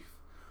buying beef.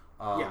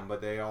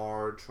 But they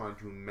are trying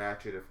to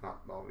match it, if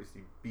not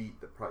obviously beat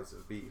the price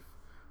of beef.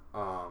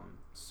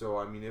 So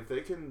I mean, if they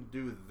can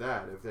do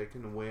that, if they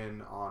can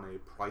win on a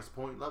price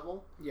point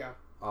level, we're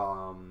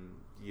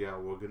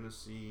gonna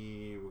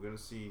see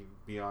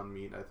Beyond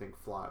Meat, I think,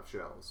 fly off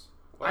shelves.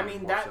 I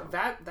mean,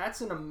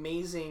 that's an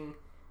amazing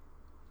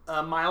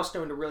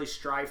milestone to really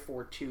strive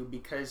for too,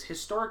 because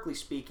historically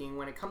speaking,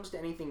 when it comes to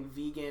anything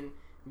vegan,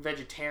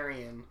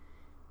 vegetarian,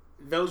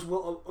 those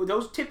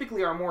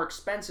typically are more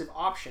expensive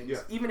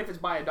options, even if it's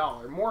by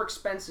 $1, more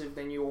expensive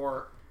than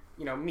your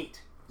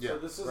meat. So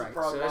this is a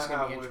problem I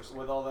have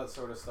with all that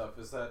sort of stuff,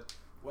 is that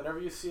whenever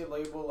you see a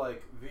label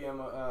like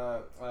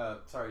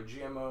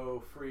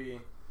GMO-free,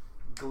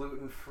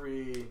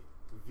 gluten-free,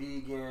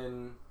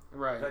 vegan,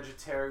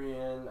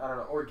 vegetarian, I don't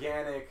know,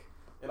 organic,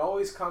 it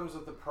always comes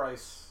with a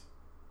price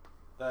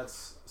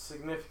that's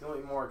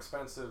significantly more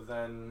expensive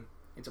than...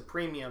 It's a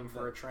premium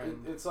for a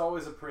trend. It's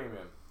always a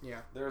premium.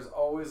 Yeah. There's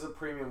always a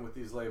premium with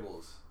these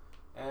labels.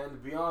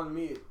 And Beyond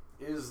Meat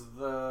is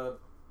that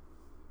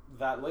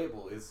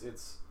label.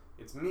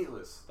 It's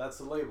meatless. That's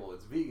the label.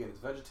 It's vegan. It's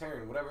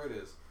vegetarian. Whatever it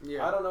is.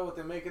 Yeah. I don't know what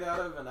they make it out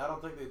of, and I don't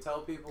think they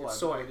tell people. It's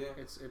soy.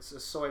 It's a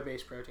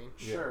soy-based protein.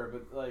 Sure,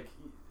 but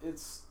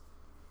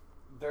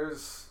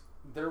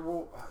there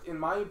will, in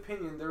my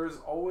opinion, there is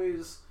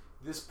always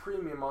this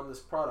premium on this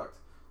product.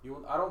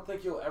 I don't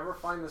think you'll ever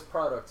find this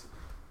product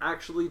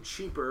actually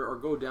cheaper or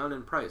go down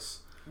in price.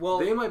 Well,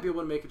 they might be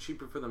able to make it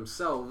cheaper for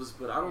themselves,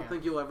 but I don't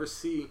think you'll ever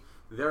see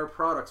their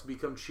products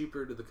become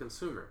cheaper to the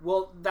consumer.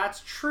 Well,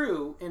 that's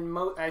true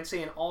I'd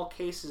say in all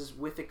cases,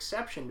 with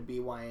exception to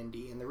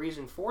BYND, and the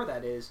reason for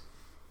that is,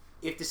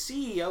 if the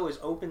CEO is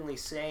openly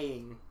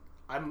saying,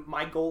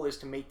 my goal is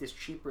to make this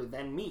cheaper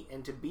than meat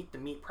and to beat the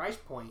meat price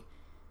point,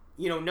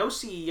 no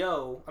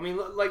CEO, I mean,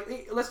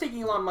 like, let's take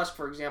Elon Musk,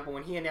 for example,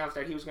 when he announced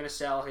that he was going to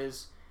sell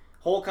his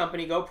whole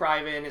company, go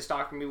private, and his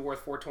stock can be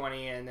worth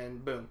 $420, and then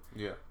boom.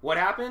 Yeah. What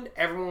happened?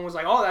 Everyone was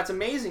like, "Oh, that's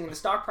amazing," and the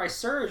stock price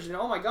surged, and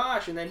oh my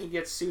gosh, and then he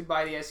gets sued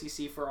by the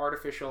SEC for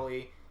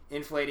artificially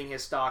inflating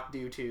his stock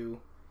due to,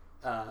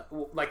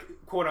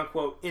 quote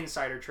unquote,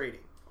 insider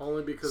trading.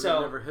 Only because they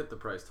never hit the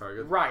price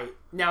target. Right.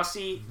 Now,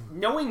 see,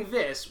 knowing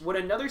this, would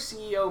another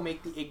CEO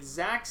make the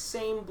exact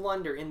same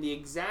blunder in the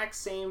exact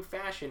same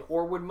fashion,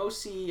 or would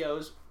most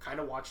CEOs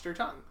kind of watch their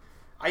tongue?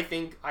 I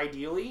think,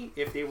 ideally,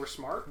 if they were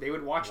smart, they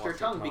would watch their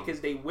tongue, because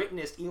they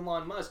witnessed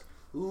Elon Musk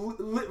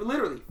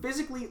literally,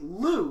 physically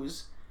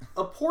lose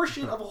a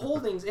portion of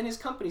holdings in his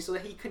company so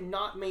that he could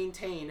not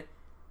maintain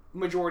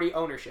majority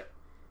ownership.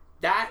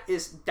 That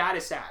is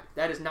sad.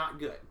 That is not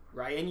good,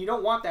 right? And you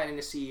don't want that in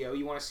a CEO.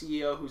 You want a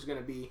CEO who's going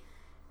to be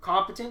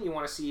competent. You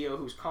want a CEO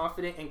who's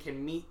confident and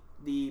can meet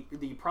the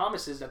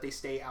promises that they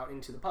stay out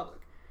into the public,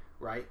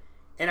 right?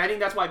 And I think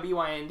that's why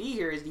BYND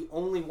here is the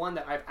only one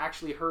that I've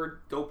actually heard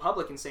go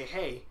public and say,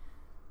 hey,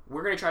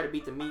 we're going to try to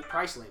beat the meat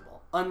price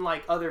label.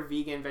 Unlike other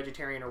vegan,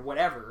 vegetarian, or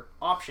whatever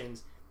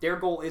options, their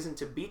goal isn't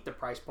to beat the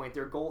price point.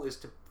 Their goal is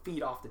to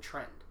feed off the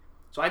trend.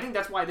 So I think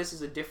that's why this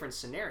is a different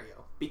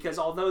scenario. Because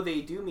although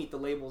they do meet the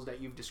labels that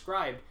you've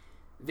described,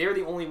 they're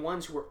the only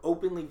ones who are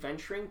openly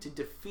venturing to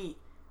defeat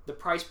the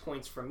price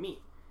points from meat.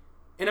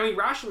 And I mean,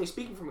 rationally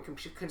speaking, from a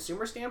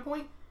consumer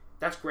standpoint,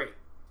 that's great.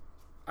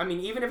 I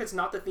mean, even if it's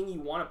not the thing you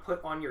want to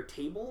put on your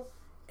table,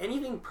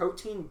 anything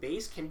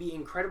protein-based can be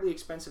incredibly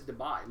expensive to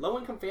buy.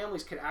 Low-income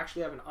families could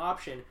actually have an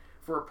option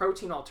for a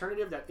protein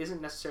alternative that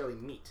isn't necessarily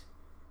meat,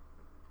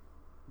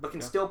 but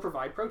can still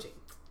provide protein.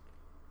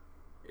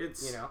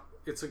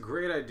 It's a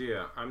great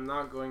idea. I'm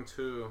not going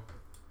to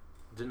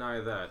deny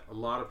that. A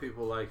lot of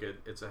people like it.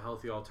 It's a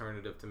healthy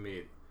alternative to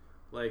meat.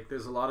 Like,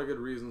 there's a lot of good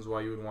reasons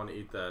why you would want to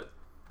eat that.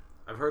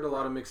 I've heard a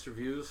lot of mixed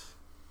reviews.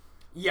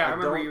 Yeah, I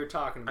remember you were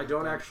talking about I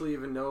don't actually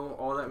even know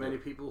all that many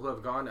people who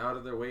have gone out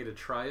of their way to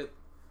try it.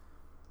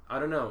 I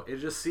don't know. It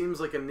just seems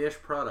like a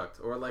niche product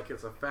or like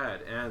it's a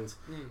fad. And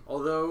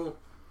although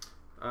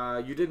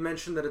you did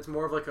mention that it's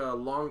more of like a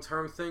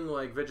long-term thing,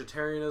 like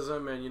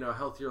vegetarianism and,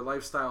 healthier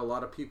lifestyle, a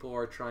lot of people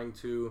are trying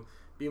to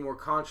be more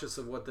conscious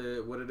of what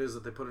it is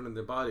that they put into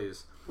their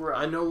bodies. Right.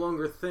 I no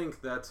longer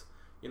think that,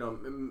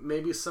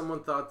 maybe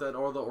someone thought that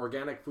all the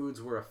organic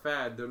foods were a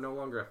fad. They're no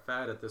longer a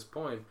fad at this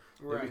point.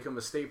 Right. They become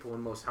a staple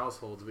in most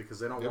households because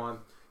they don't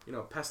want,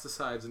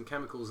 pesticides and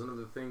chemicals and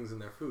other things in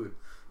their food.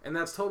 And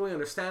that's totally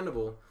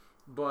understandable.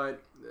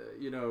 But,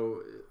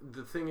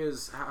 the thing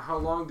is, how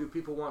long do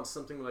people want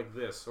something like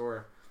this?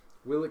 Or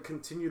will it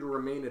continue to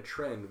remain a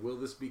trend? Will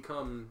this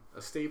become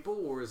a staple?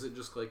 Or is it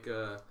just like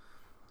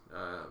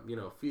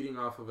feeding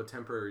off of a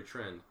temporary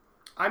trend?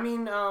 I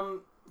mean,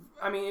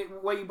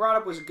 what you brought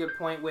up was a good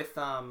point with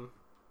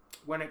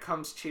when it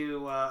comes to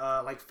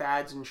like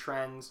fads and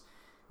trends.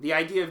 The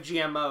idea of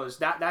GMOs,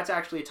 that's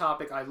actually a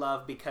topic I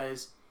love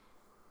because,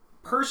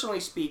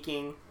 personally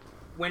speaking,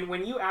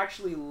 when you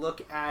actually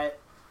look at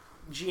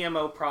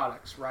GMO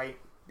products, right?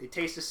 They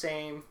taste the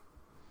same.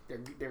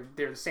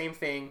 They're the same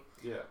thing.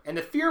 Yeah. And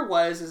the fear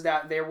is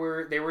that there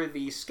were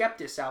the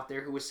skeptics out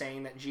there who was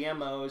saying that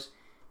GMOs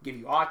give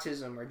you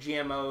autism, or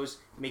GMOs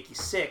make you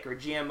sick, or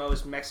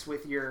GMOs mess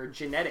with your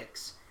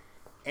genetics.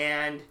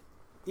 And,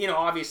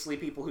 obviously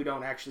people who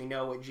don't actually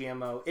know what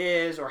GMO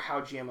is or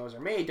how GMOs are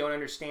made don't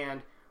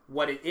understand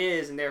what it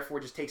is and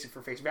therefore just takes it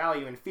for face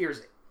value and fears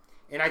it.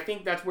 And I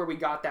think that's where we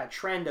got that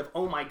trend of,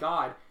 oh my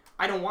God,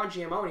 I don't want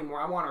GMO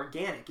anymore, I want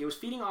organic. It was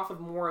feeding off of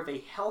more of a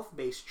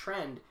health-based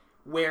trend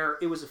where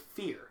it was a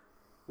fear,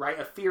 right?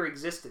 A fear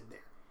existed there.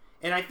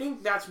 And I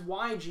think that's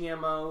why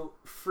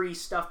GMO-free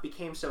stuff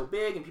became so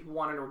big and people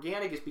wanted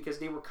organic, is because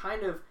they were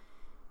kind of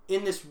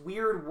in this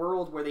weird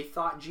world where they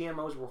thought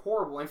GMOs were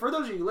horrible. And for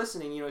those of you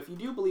listening, if you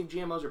do believe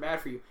GMOs are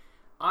bad for you,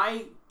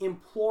 I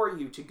implore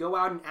you to go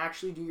out and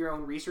actually do your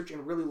own research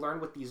and really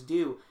learn what these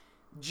do.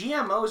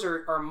 GMOs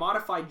are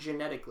modified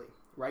genetically,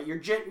 right?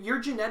 Your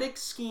genetic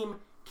scheme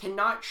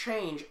cannot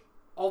change.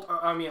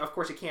 I mean, of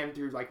course it can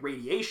through like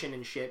radiation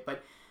and shit,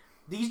 but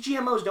these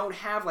GMOs don't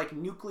have like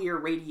nuclear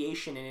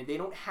radiation in it. They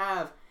don't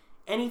have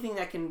anything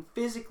that can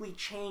physically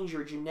change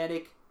your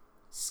genetic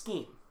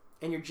scheme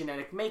and your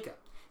genetic makeup.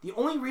 The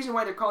only reason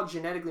why they're called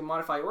genetically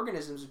modified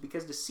organisms is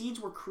because the seeds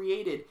were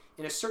created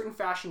in a certain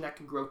fashion that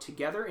can grow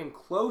together in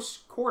close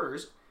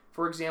quarters.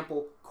 For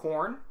example,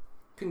 corn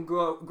can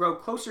grow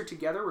closer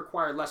together,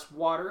 require less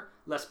water,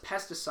 less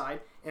pesticide,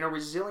 and are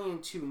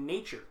resilient to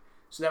nature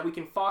so that we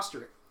can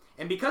foster it.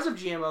 And because of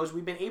GMOs,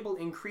 we've been able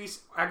to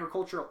increase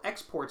agricultural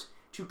exports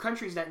to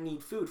countries that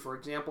need food. For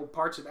example,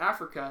 parts of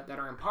Africa that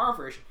are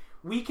impoverished,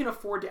 we can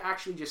afford to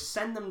actually just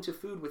send them to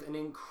food with an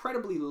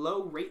incredibly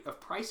low rate of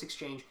price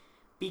exchange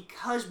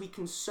because we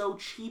can so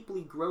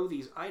cheaply grow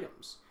these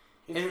items.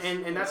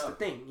 And that's the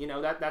thing,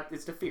 that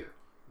it's the fear.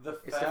 The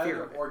fad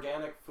of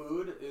organic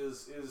food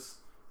is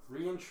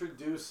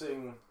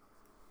reintroducing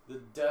the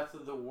death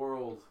of the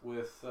world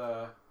with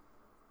the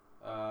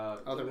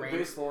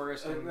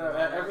rainforest and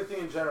everything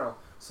in general.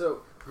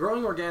 So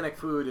growing organic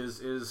food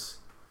is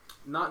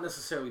not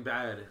necessarily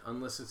bad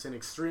unless it's an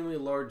extremely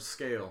large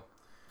scale.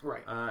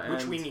 Right.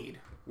 Which we need.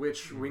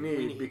 Which we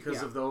need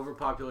because of the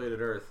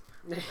overpopulated Earth.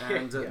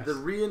 And yes. The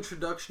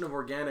reintroduction of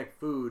organic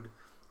food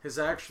has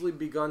actually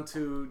begun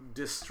to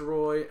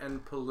destroy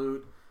and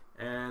pollute,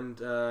 and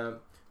the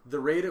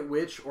rate at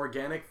which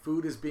organic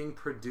food is being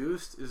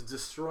produced is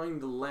destroying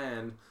the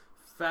land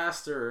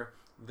faster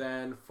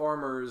than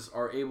farmers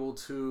are able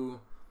to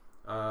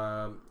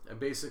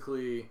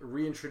basically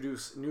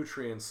reintroduce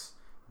nutrients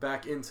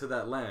back into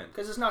that land.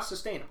 Because it's not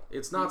sustainable.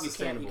 It's not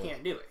sustainable. You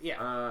can't do it,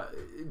 yeah.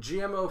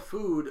 GMO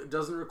food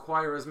doesn't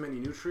require as many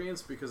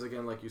nutrients because,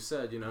 again, like you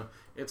said,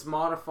 it's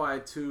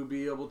modified to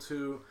be able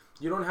to...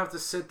 You don't have to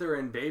sit there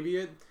and baby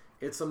it.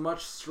 it's a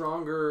much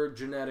stronger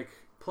genetic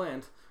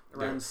plant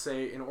than, Right.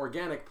 say, an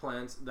organic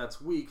plant that's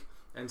weak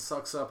and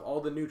sucks up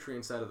all the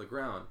nutrients out of the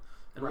ground.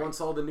 And Right.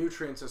 once all the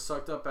nutrients are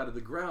sucked up out of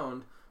the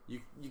ground,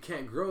 you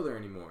can't grow there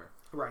anymore.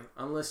 Right.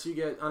 Unless you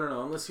get, I don't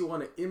know, unless you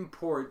want to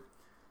import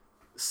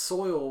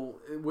soil,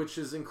 which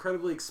is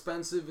incredibly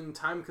expensive and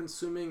time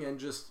consuming and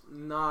just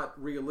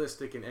not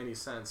realistic in any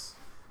sense.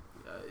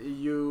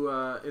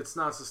 It's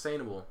not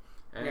sustainable.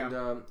 And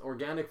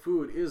organic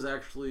food is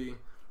actually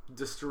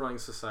destroying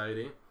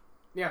society.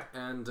 Yeah.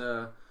 And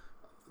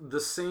the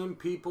same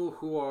people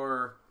who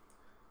are,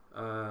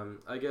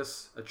 I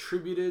guess,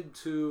 attributed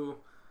to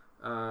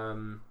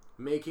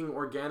making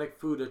organic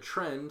food a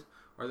trend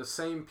are the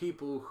same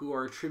people who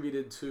are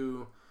attributed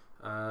to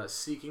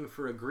seeking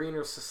for a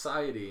greener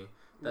society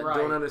that Right.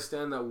 don't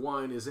understand that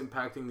one is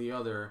impacting the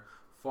other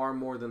far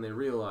more than they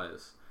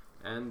realize.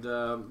 And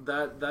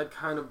that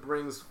kind of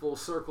brings full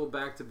circle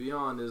back to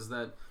Beyond, is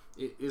that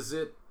is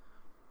it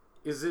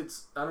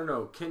I don't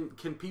know, can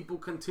people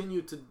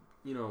continue to,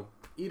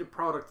 eat a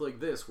product like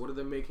this? What are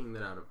they making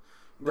that out of?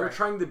 They're Right.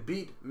 trying to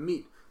beat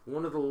meat,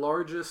 one of the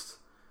largest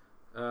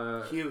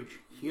Huge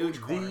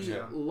corners.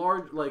 Yeah.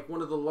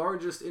 one of the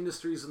largest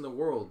industries in the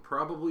world,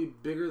 probably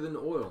bigger than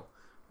oil.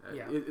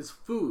 Yeah. It's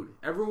food.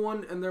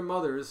 Everyone and their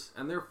mothers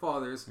and their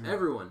fathers,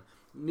 everyone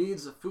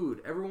needs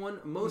food.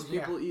 Most Yeah.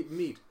 people eat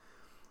meat.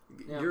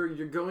 Yeah.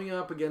 You're going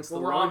up against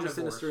Well, the we're largest omnivores.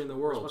 industry in the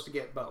We're world. supposed to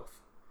get both.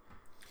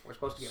 We're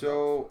supposed to get both.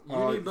 So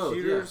You need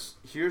both,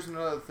 here's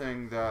another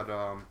thing that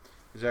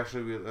is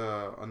actually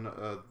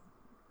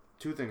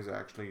two things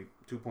actually,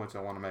 2 points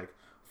I want to make.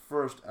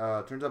 First,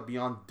 turns out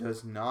Beyond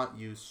does not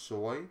use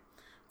soy.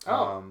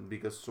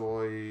 Because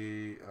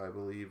soy, I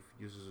believe,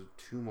 uses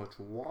too much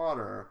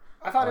water.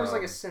 I thought it was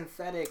like a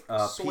synthetic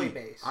soy pea.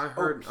 base. I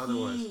heard pea.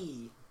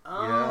 otherwise.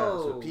 Oh. Yeah,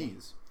 so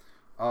peas.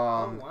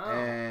 wow.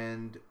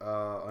 And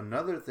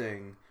another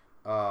thing,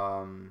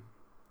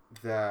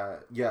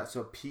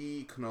 so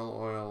pea, canola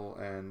oil,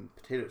 and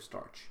potato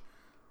starch.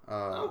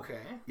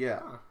 Okay. Yeah.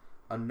 Huh.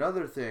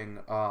 Another thing,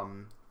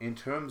 in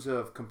terms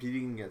of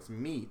competing against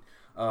meat,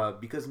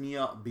 because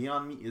Beyond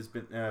Meat has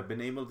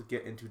been able to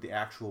get into the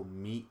actual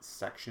meat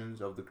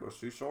sections of the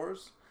grocery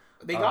stores.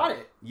 They got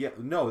it. Yeah,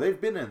 no, they've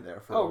been in there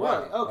for a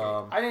while.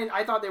 Really? Okay.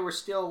 I thought they were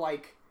still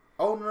like.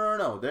 Oh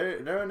no!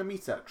 They're in the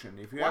meat section.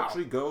 If you Wow.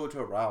 actually go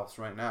to Ralph's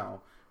right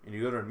now and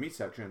you go to the meat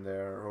section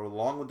there, or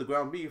along with the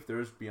ground beef,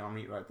 there's Beyond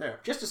Meat right there.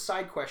 Just a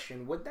side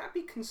question: would that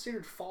be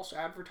considered false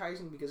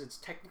advertising because it's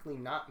technically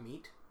not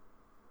meat,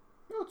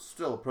 No, it's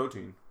still a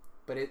protein.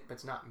 but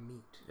it's not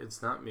meat?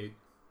 It's not meat.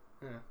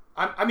 Yeah.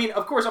 I mean,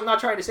 of course, I'm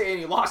not trying to say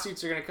any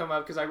lawsuits are going to come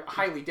up because I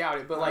highly doubt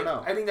it. But I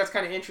know. I think that's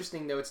kind of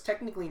interesting, though. It's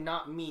technically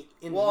not meat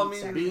in the Well, I meat mean,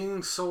 section.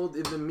 Being sold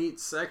in the meat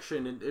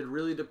section, it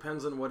really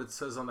depends on what it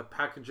says on the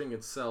packaging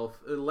itself.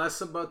 Less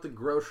about the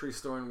grocery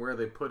store and where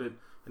they put it,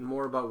 and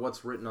more about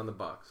what's written on the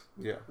box.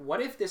 Yeah.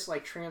 What if this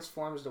like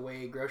transforms the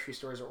way grocery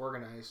stores are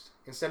organized?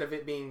 Instead of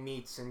it being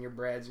meats and your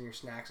breads and your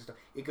snacks and stuff,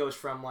 it goes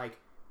from like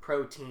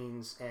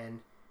proteins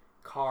and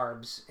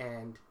carbs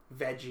and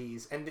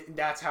veggies, and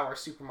that's how our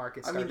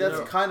supermarkets. I mean, started.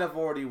 that's kind of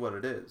already what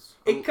it is.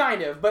 It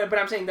kind of, but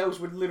I'm saying those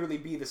would literally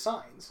be the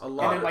signs, A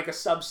lot and then of- like a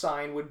sub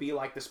sign would be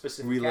like the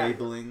specific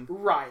Relabeling. category.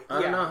 Right? I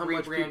don't know how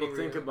much rebranding, people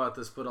think about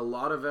this, but a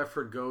lot of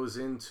effort goes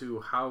into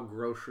how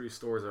grocery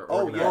stores are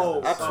Oh organized. yeah,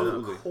 and set up.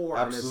 absolutely, Of course.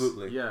 And it's-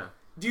 absolutely. Yeah.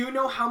 Do you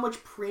know how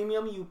much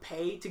premium you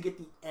pay to get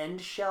the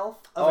end shelf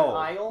of an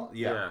aisle?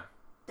 Yeah.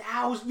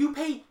 You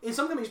pay, and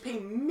some companies pay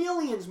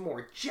millions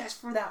more just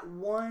for that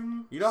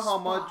one. You know how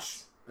spot.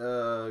 much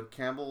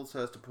Campbell's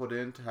has to put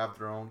in to have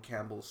their own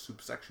Campbell's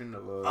soup section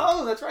of a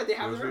Oh, that's right. They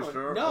have their grocery own.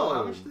 store? No,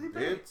 how Oh, much do they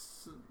pay?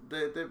 It's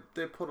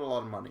they put a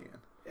lot of money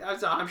in.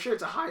 I'm sure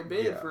it's a high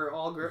bid Yeah. for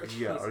all groceries.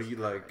 Yeah, are you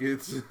like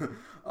it's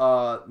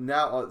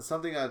now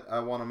something I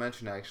want to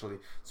mention actually.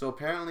 So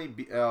apparently,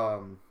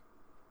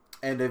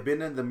 and they've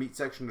been in the meat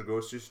section of the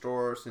grocery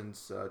store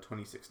since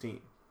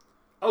 2016.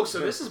 Oh, so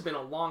this has been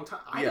a long time.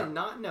 I Yeah. did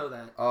not know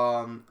that.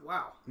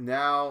 Wow.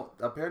 Now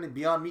apparently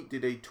Beyond Meat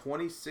did a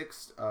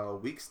 26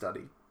 week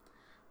study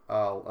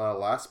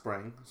last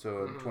spring,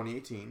 so in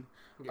 2018,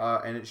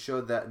 Yeah. and it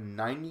showed that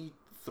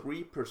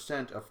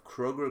 93% of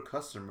Kroger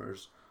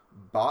customers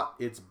bought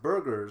its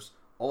burgers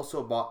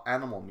also bought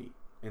animal meat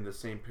in the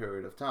same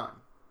period of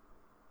time.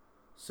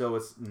 So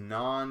it's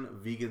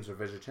non-vegans or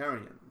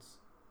vegetarians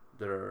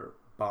that are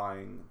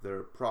buying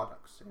their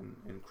products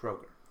in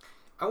Kroger.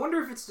 I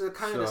wonder if it's the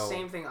kind of the So-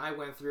 same thing I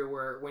went through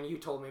where when you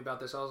told me about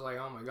this, I was like,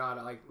 oh my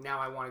god, like now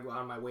I want to go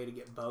out of my way to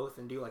get both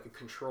and do like a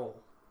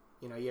control.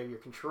 You know, you have your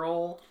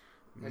control,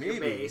 that's your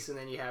base, and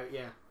then you have,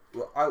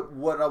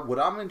 What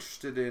I'm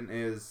interested in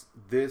is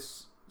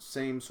this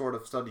same sort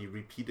of study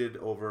repeated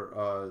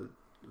over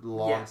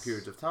long Yes.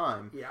 periods of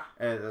time, Yeah.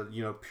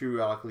 and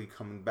periodically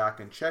coming back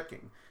and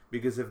checking.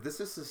 Because if this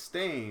is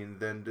sustained,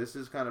 then this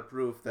is kind of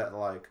proof that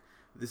like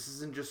this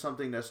isn't just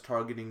something that's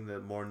targeting the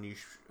more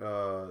niche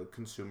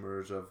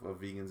consumers of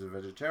vegans and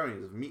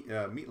vegetarians,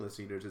 meatless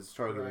eaters. It's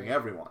targeting Right.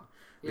 everyone.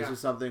 This Yeah. is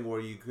something where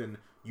you can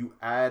you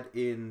add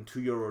in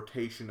to your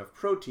rotation of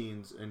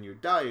proteins in your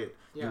diet,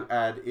 you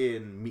add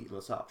in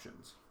meatless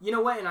options. You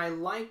know what? And I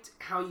liked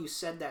how you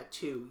said that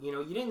too. You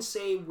know, you didn't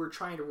say we're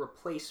trying to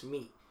replace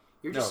meat.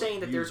 You're just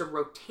saying that there's a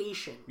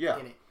rotation in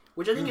it,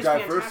 which I think is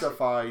fantastic.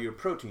 Diversify your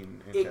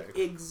protein intake.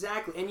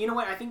 Exactly. And you know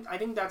what? I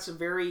think that's a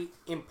very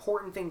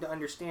important thing to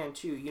understand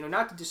too. You know,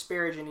 not to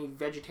disparage any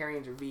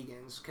vegetarians or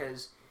vegans,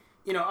 because,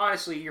 you know,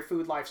 honestly, your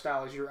food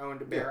lifestyle is your own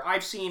to bear. Yeah.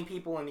 I've seen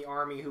people in the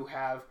Army who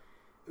have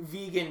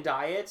vegan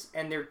diets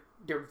and they're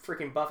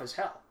freaking buff as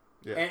hell.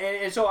 Yeah.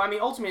 And so, I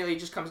mean, ultimately, it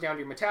just comes down to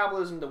your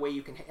metabolism, the way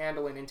you can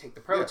handle and intake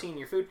the protein in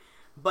your food.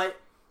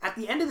 But at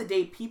the end of the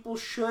day, people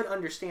should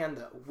understand,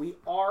 though, we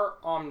are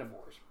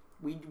omnivores.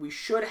 We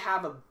should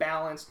have a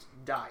balanced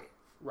diet,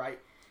 right?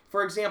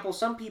 For example,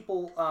 some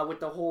people with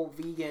the whole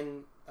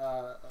vegan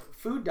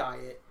food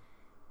diet,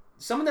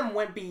 some of them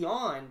went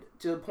beyond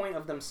to the point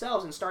of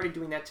themselves and started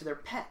doing that to their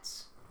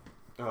pets,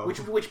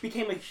 which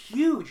became a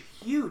huge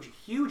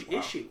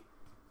issue.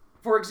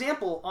 For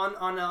example,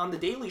 on the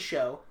Daily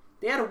Show,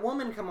 they had a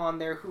woman come on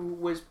there who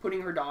was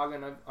putting her dog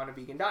on a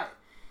vegan diet.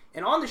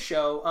 And on the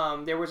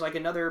show, there was like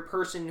another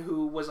person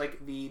who was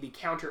like the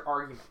counter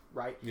argument,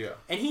 right? Yeah.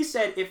 And he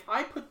said, if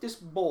I put this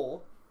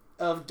bowl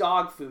of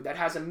dog food that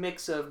has a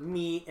mix of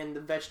meat and the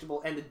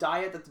vegetable and the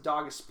diet that the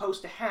dog is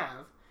supposed to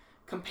have,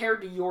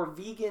 compared to your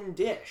vegan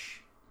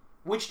dish,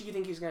 which do you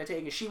think he's going to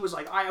take? And she was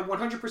like,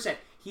 100%.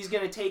 He's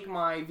going to take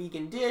my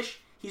vegan dish.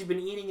 He's been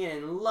eating it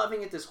and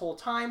loving it this whole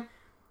time.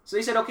 So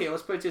they said, okay,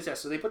 let's put it to the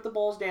test. So they put the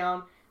bowls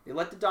down, they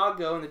let the dog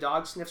go, and the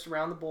dog sniffs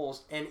around the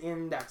bowls, and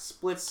in that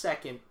split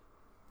second,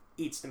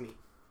 eats the meat.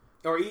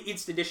 Or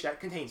eats the dish that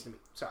contains the meat.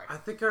 Sorry. I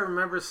think I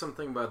remember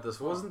something about this.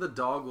 Wasn't the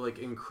dog, like,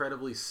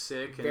 incredibly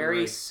sick? And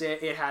very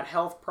sick. It had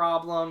health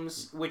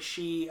problems, which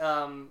she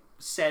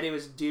said it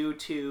was due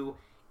to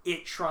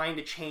it trying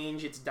to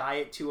change its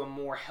diet to a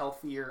more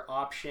healthier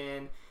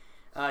option.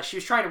 She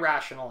was trying to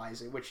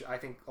rationalize it, which I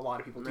think a lot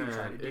of people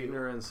try to do.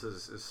 Ignorance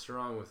is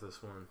strong with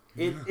this one.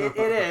 It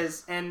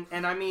is. And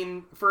I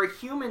mean, for a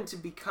human to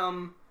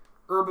become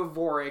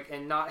herbivoric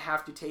and not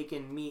have to take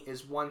in meat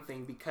is one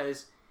thing,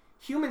 because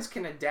humans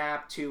can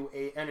adapt to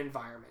an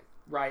environment,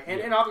 right?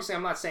 And obviously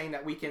I'm not saying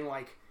that we can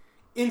like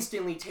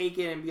instantly take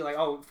it and be like,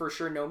 oh, for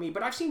sure no meat,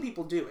 but I've seen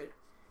people do it.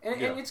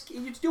 And it's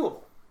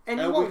doable. And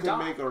you won't die.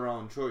 We can make our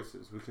own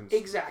choices. We can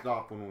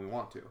stop when we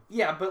want to.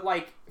 Yeah, but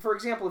like, for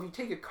example, if you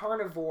take a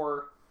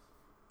carnivore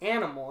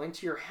animal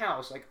into your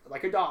house,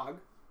 like a dog,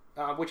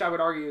 which I would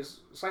argue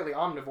is slightly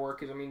omnivore,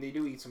 because I mean they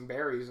do eat some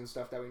berries and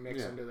stuff that we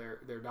mix into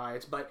their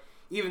diets, but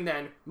even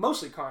then,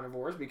 mostly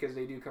carnivores, because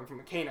they do come from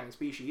a canine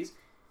species,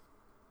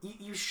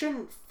 you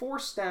shouldn't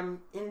force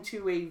them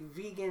into a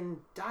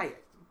vegan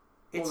diet.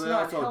 It's they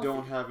also healthy.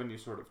 Don't have any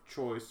sort of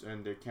choice,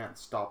 and they can't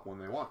stop when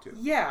they want to.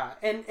 Yeah,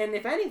 and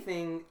if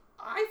anything,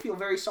 I feel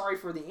very sorry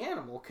for the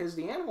animal, because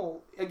the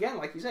animal, again,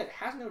 like you said,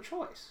 has no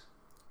choice.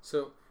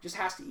 So just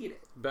has to eat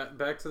it.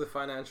 Back to the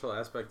financial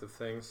aspect of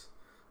things.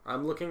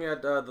 I'm looking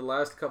at the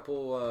last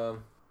couple.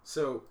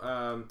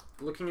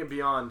 Looking at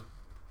Beyond,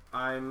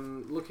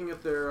 I'm looking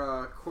at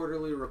their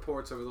quarterly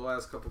reports over the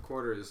last couple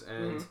quarters,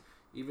 and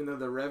even though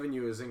the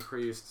revenue has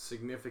increased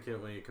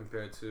significantly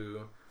compared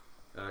to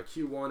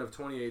Q1 of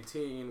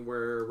 2018,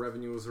 where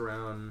revenue was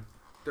around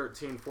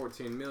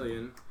 14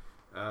 million.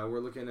 We're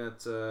looking at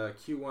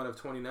Q1 of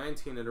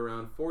 2019 at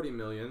around 40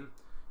 million,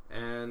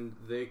 and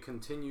they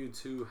continue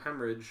to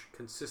hemorrhage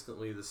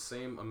consistently the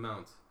same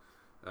amount.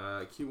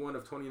 Q1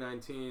 of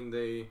 2019,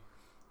 they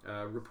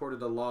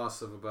reported a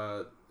loss of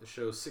about, it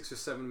shows $6 or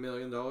 $7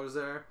 million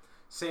there.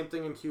 Same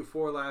thing in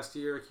Q4 last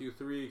year,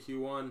 Q3,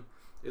 Q1.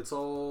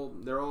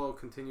 They're all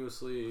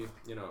continuously,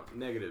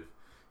 negative.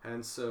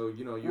 And so,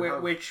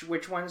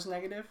 which one's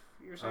negative,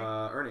 you're saying?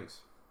 Earnings.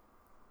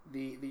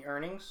 The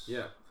earnings?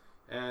 Yeah.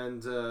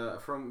 And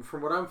from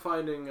what I'm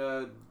finding,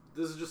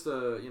 this is just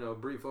a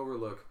brief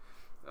overlook.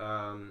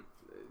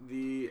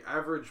 The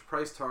average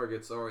price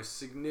targets are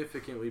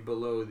significantly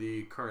below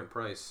the current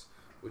price,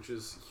 which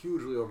is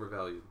hugely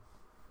overvalued.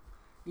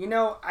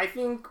 I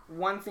think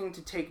one thing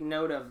to take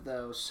note of,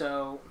 though,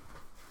 so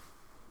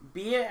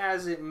be it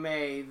as it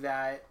may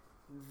that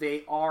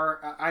they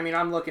are, I mean,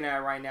 I'm looking at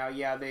it right now,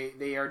 yeah,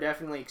 they are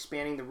definitely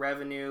expanding the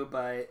revenue,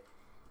 but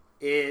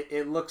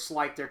it looks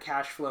like their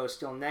cash flow is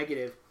still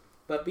negative.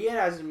 But be it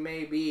as it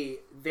may be,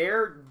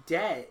 their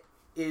debt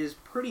is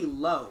pretty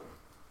low.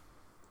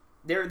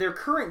 Their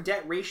current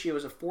debt ratio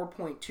is a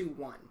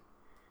 4.21.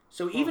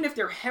 So even if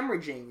they're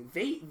hemorrhaging,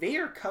 they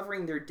are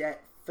covering their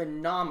debt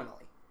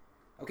phenomenally.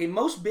 Okay,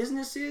 most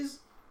businesses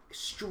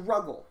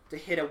struggle to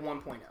hit a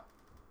 1.0,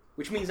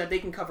 which means that they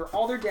can cover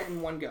all their debt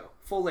in one go,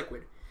 full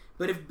liquid.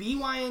 But if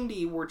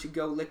BYND were to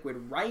go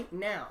liquid right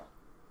now,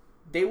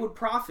 they would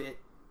profit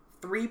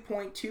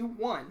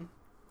 3.21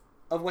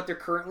 of what they're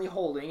currently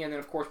holding, and then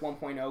of course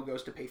 1.0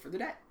 goes to pay for the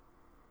debt.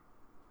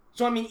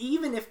 So I mean,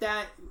 even if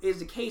that is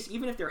the case,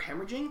 even if they're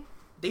hemorrhaging,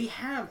 they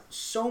have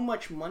so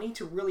much money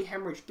to really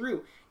hemorrhage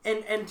through.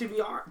 And to be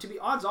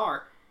odds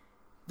are,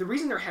 the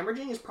reason they're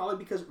hemorrhaging is probably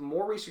because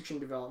more research and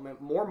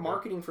development, more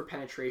marketing for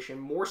penetration,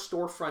 more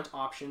storefront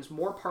options,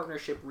 more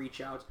partnership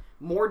reach outs,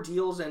 more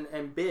deals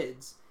and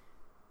bids.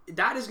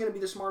 That is going to be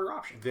the smarter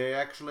option. They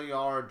actually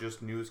are,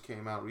 just news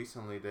came out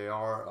recently, they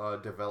are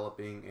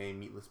developing a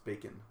meatless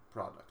bacon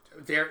product.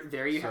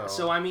 There you have.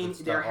 So I mean,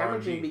 they're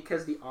hemorrhaging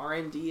because the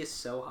R&D is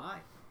so high.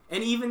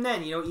 And even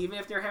then, even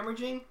if they're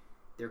hemorrhaging,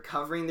 they're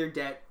covering their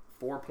debt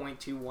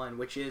 4.21,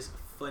 which is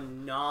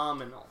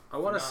phenomenal. I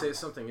want to say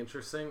something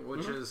interesting,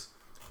 which is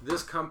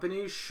this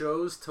company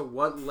shows to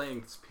what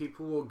lengths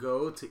people will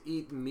go to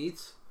eat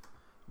meat,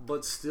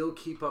 but still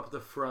keep up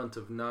the front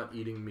of not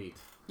eating meat.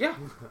 Yeah,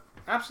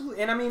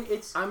 absolutely. And I mean,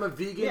 I'm a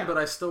vegan, but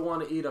I still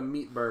want to eat a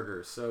meat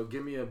burger, so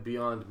give me a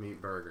Beyond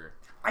Meat burger.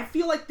 I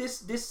feel like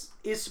this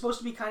is supposed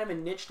to be kind of a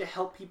niche to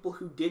help people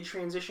who did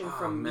transition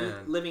from meat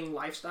living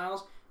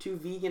lifestyles to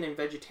vegan and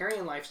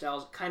vegetarian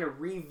lifestyles kind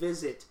of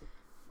revisit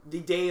the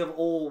day of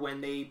old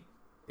when they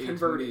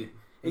converted.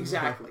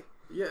 Exactly.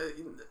 Yeah.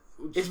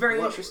 It's very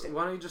interesting.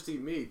 Why don't you just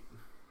eat meat?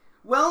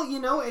 Well,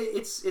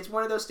 it's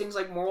one of those things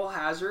like moral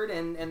hazard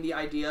and the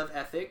idea of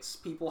ethics.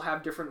 People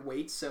have different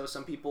weights, so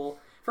some people...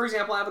 For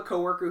example, I have a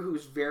coworker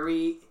who's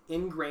very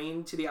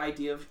ingrained to the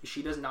idea of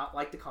she does not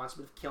like the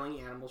concept of killing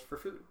animals for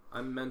food.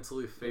 I'm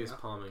mentally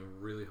face-palming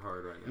really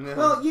hard right now.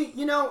 Well,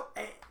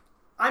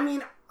 I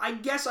mean, I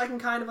guess I can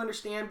kind of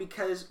understand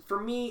because for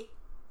me,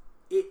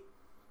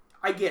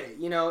 I get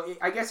it.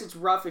 I guess it's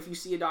rough if you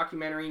see a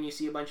documentary and you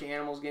see a bunch of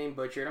animals getting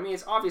butchered. I mean,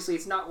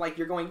 it's not like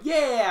you're going,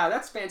 yeah,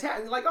 that's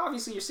fantastic. Like,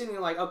 obviously, you're sitting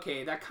there like,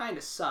 okay, that kind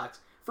of sucks.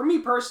 For me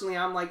personally,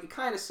 I'm like, it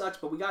kind of sucks,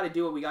 but we got to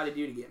do what we got to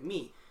do to get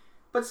meat.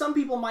 But some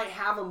people might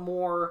have a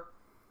more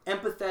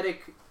empathetic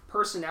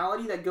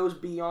personality that goes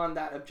beyond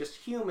that of just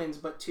humans,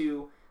 but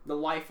to the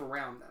life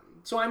around them.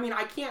 So, I mean,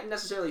 I can't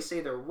necessarily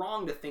say they're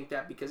wrong to think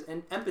that because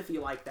an empathy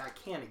like that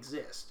can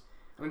exist.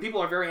 I mean, people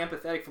are very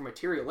empathetic for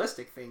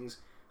materialistic things.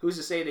 Who's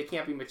to say they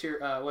can't be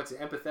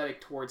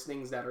empathetic towards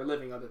things that are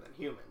living other than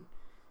human?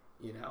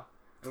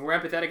 And we're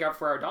empathetic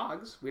for our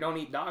dogs. We don't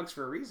eat dogs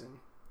for a reason,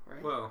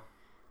 right? Well,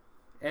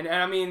 and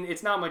I mean,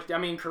 it's not much. I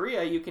mean,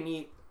 Korea, you can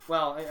eat.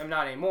 Well, I'm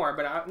not anymore,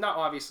 but I'm not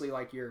obviously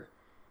like your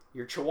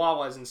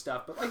chihuahuas and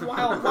stuff, but like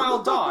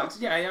wild dogs.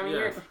 Yeah, I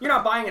mean, you're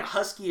not buying a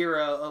husky or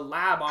a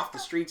lab off the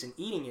streets and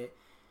eating it.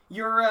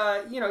 You're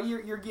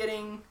you're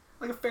getting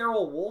like a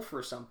feral wolf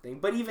or something.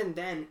 But even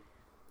then,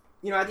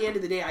 at the end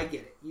of the day, I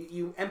get it.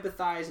 You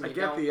empathize and I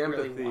get the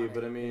empathy,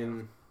 but I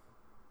mean,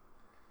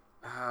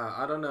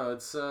 I don't know.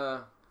 It's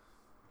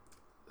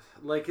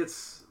like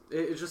it's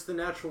just the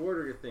natural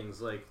order of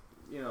things. Like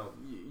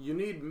you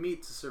need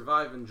meat to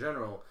survive in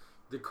general.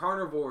 The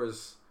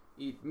carnivores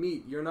eat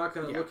meat. You're not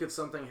going to look at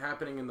something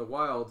happening in the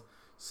wild.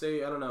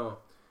 Say, I don't know,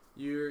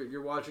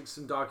 you're watching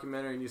some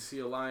documentary and you see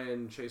a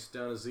lion chase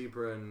down a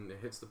zebra and it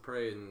hits the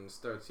prey and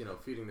starts,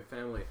 feeding the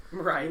family.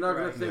 Right. You're not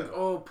going to think,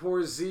 oh,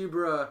 poor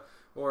zebra,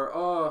 or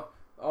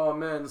oh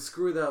man,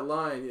 screw that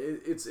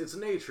lion. It's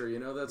nature,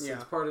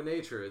 it's part of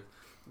nature.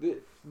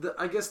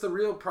 I guess the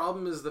real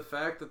problem is the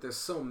fact that there's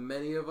so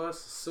many of us,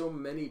 so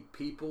many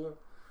people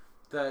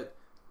that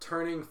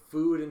turning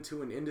food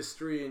into an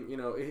industry, and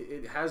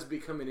it has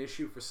become an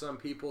issue for some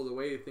people the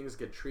way things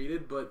get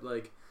treated, but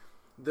like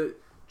the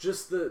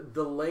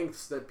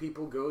lengths that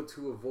people go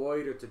to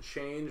avoid or to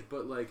change,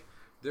 but like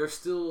they're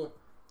still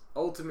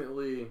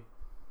ultimately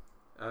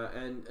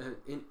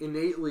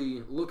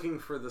innately looking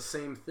for the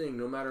same thing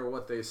no matter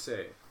what they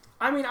say.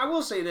 I mean, I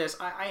will say this,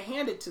 I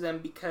hand it to them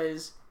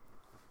because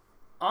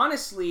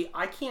honestly,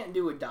 I can't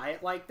do a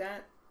diet like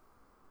that.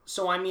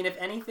 So, I mean, if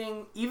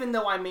anything, even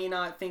though I may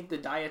not think the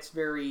diet's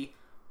very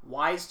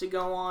wise to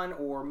go on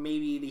or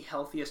maybe the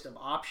healthiest of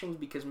options,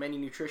 because many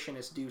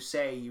nutritionists do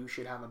say you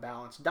should have a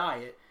balanced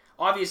diet,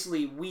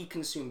 obviously we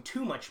consume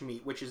too much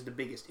meat, which is the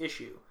biggest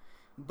issue.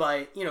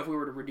 But, if we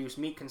were to reduce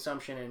meat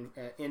consumption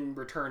and in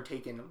return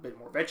take in a bit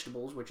more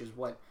vegetables, which is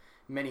what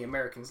many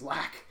Americans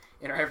lack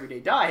in our everyday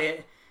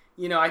diet,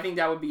 I think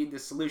that would be the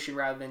solution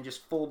rather than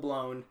just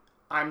full-blown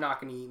I'm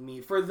not going to eat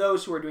meat for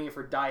those who are doing it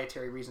for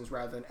dietary reasons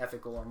rather than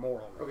ethical or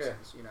moral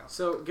reasons.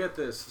 So get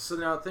this. So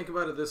now think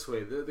about it this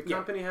way: the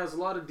company has a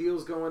lot of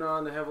deals going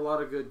on. They have a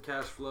lot of good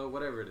cash flow,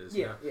 whatever it is.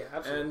 Yeah,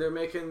 absolutely. And they're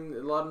making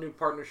a lot of new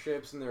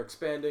partnerships, and they're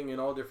expanding in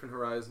all different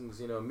horizons.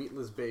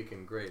 Meatless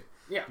bacon, great.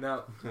 Yeah.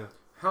 Now,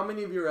 how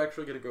many of you are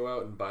actually going to go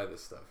out and buy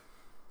this stuff?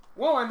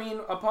 Well, I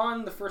mean,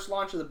 upon the first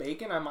launch of the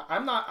bacon,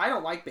 I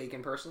don't like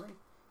bacon personally.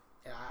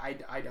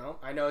 I don't.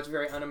 I know it's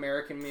very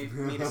un-American me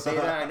to say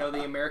that. I know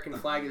the American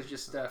flag is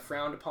just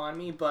frowned upon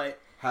me, but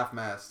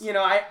half-mast.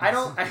 I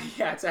don't.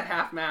 It's a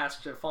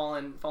half-mast,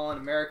 fallen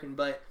American,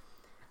 but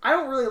I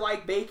don't really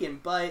like bacon.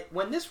 But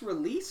when this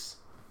releases,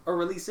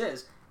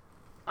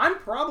 I'm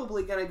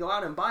probably gonna go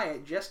out and buy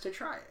it just to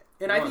try it.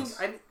 And once.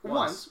 I think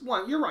once.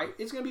 You're right.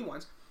 It's gonna be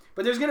once,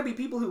 but there's gonna be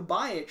people who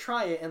buy it,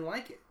 try it, and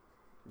like it.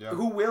 Yeah.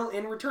 Who will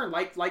in return,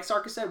 like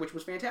Sarkis said, which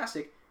was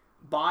fantastic,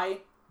 buy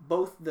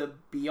both the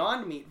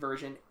Beyond Meat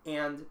version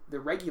and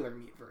the regular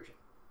meat version,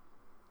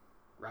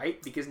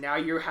 right? Because now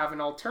you have an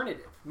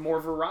alternative, more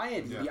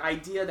variety. Yeah. The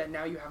idea that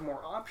now you have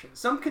more options.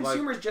 Some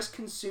consumers just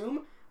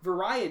consume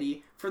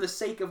variety for the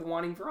sake of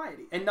wanting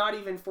variety, and not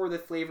even for the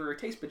flavor or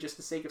taste, but just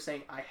the sake of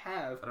saying I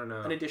have I don't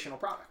know. an additional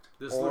product.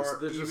 This Or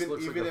looks even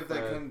like if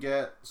they can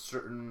get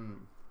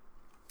certain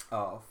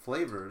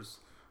flavors.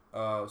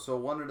 So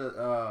one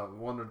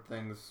of the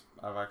things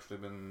I've actually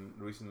been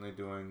recently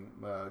doing,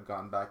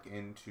 gotten back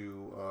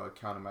into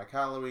counting my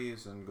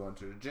calories and going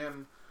to the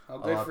gym. Oh,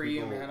 good for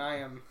you, man.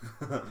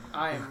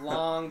 I am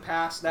long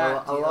past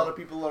that. A lot of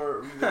people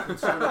are really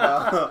concerned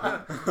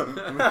about.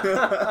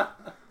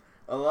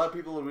 A lot of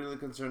people are really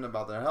concerned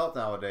about their health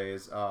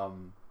nowadays.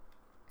 And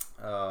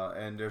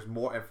there's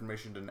more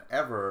information than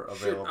ever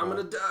available. Shit, I'm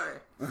gonna die.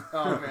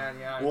 Oh man,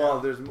 yeah. I Well, know.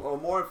 there's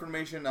more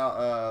information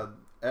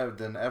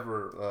than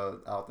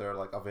ever out there,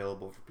 like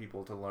available for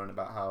people to learn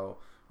about how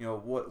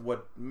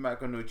what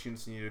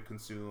macronutrients you need to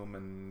consume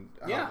and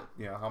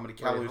how many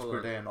calories hold per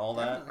on. day and all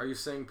that. Are you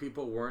saying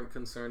people weren't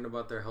concerned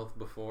about their health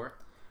before?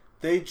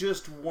 They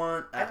just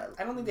weren't. I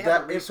don't think they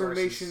have that the resources.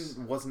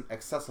 information wasn't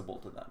accessible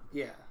to them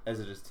Yeah. as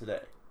it is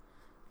today.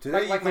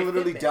 Today Like you can my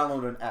literally Fitbit.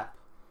 download an app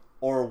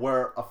or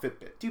wear a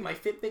Fitbit. Dude, my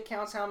Fitbit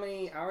counts how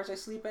many hours I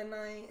sleep at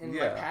night and my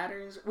Yeah.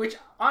 patterns, which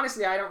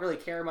honestly I don't really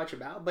care much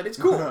about, but it's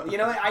cool. I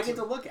get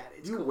to look at it.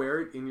 It's You cool.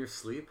 wear it in your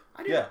sleep?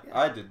 I do. Yeah,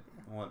 I did.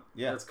 One.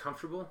 Yeah. That's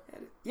comfortable?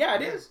 Yeah,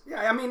 it is.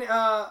 Yeah, I mean,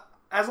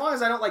 as long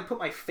as I don't like put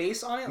my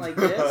face on it like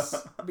this,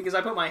 because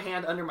I put my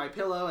hand under my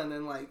pillow and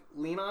then like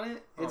lean on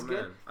it, it's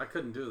good. Man, I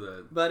couldn't do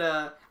that. But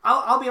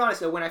I'll be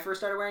honest though, when I first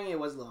started wearing it, it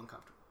was a little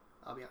uncomfortable.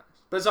 I'll be honest.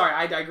 But sorry,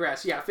 I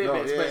digress. Yeah,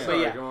 Fitbits, but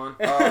Sorry, yeah. go on.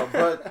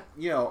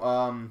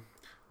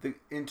 But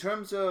in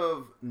terms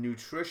of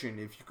nutrition,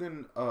 if you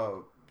can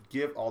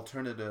give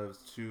alternatives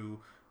to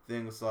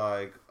things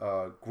like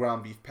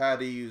ground beef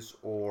patties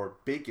or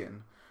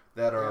bacon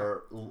that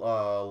are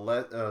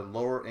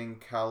lower in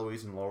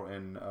calories and lower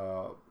in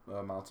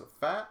amounts of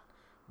fat,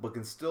 but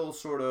can still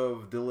sort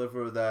of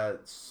deliver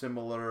that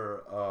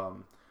similar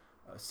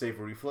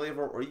savory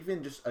flavor, or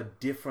even just a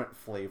different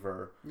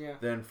flavor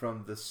than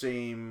from the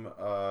same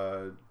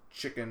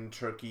chicken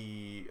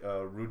turkey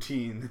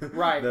routine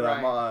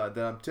that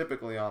I'm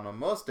typically on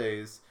most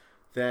days,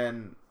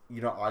 then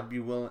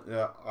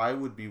I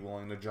would be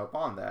willing to jump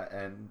on that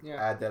and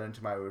add that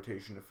into my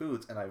rotation of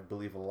foods, and I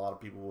believe a lot of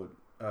people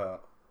would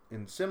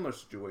in similar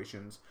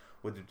situations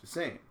would do the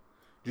same,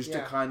 just to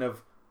kind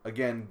of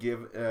again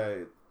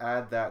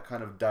add that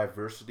kind of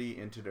diversity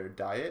into their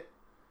diet,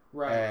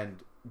 and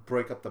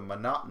break up the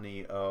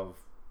monotony of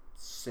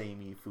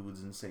samey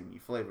foods and samey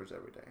flavors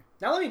every day.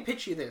 Now let me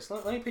pitch you this.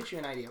 Let me pitch you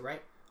an idea,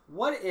 right?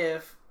 What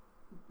if,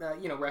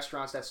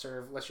 restaurants that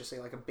serve, let's just say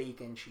like a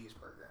bacon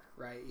cheeseburger,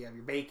 right? You have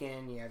your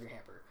bacon, you have your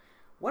hamburger.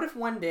 What if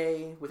one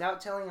day, without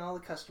telling all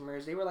the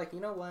customers, they were like, you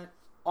know what?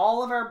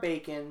 All of our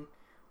bacon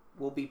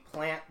will be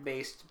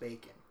plant-based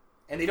bacon,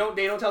 and they don't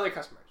tell their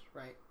customers,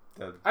 right?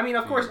 I mean,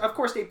 of course,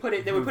 they would put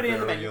it in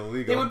the menu.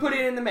 Illegal. They would put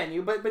it in the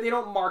menu, but they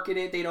don't market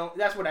it. They don't.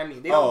 That's what I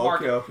mean. They don't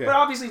market it. Okay. But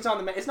obviously, it's on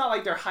the menu. It's not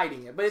like they're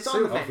hiding it, but it's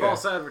on the menu.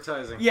 False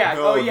advertising. Yeah.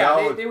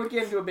 No, They would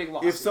get into a big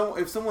lawsuit.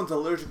 If someone's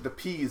allergic to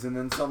peas and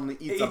then someone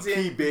eats Eats a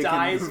pea it, bacon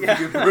dies,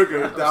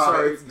 burger, I'm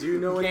sorry, dies. do you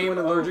know Game anyone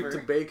allergic over.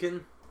 to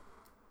bacon?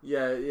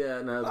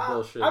 Yeah, no, it's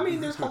bullshit. I mean,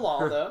 there's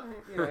halal though.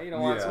 You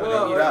don't want Yeah, someone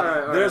well, to eat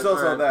that- it. there's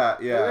also alright.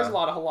 that. Yeah, There's a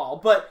lot of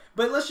halal, but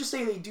let's just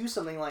say they do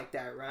something like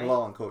that, right?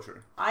 halal and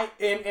kosher.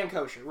 And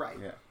kosher, right?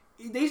 Yeah.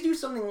 They do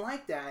something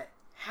like that.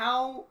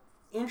 How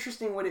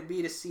interesting would it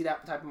be to see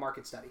that type of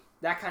market study,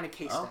 that kind of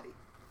case study?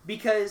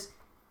 Because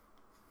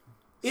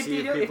if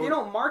they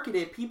don't market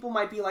it, people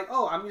might be like,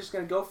 "Oh, I'm just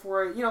gonna go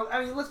for it."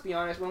 I mean, let's be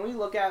honest. When we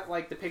look at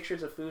like the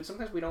pictures of food,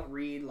 sometimes we don't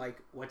read like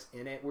what's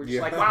in it. We're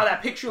just like, "Wow,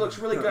 that picture looks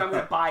really good. I'm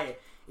gonna buy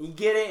it." And you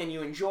get it and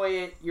you enjoy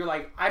it. You're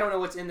like, "I don't know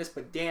what's in this,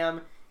 but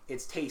damn,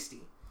 it's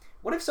tasty."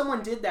 What if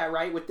someone did that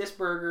right with this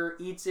burger,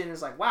 eats it, and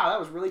is like, "Wow, that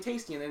was really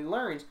tasty," and then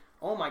learns,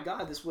 "Oh my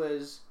God, this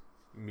was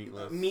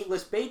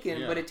meatless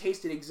bacon, but it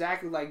tasted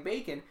exactly like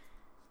bacon."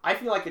 I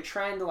feel like a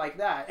trend like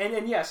that,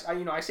 and yes,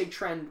 I say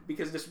trend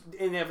because this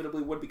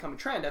inevitably would become a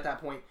trend at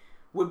that point,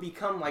 would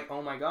become like,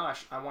 oh my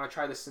gosh, I want to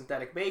try this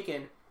synthetic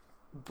bacon,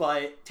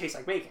 but it tastes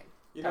like bacon.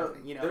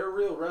 There are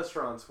real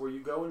restaurants where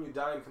you go and you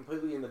dine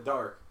completely in the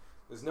dark.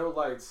 There's no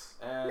lights.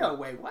 And No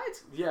way,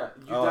 what? Yeah,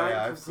 you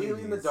dine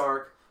completely in the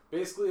dark.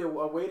 Basically, a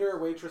waiter or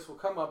waitress will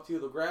come up to you,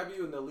 they'll grab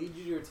you, and they'll lead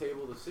you to your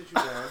table to sit you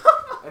down,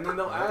 and then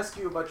they'll ask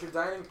you about your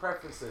dining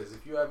preferences.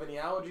 If you have any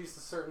allergies to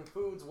certain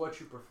foods, what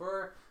you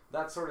prefer,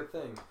 that sort of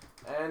thing.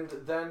 And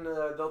then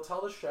they'll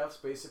tell the chefs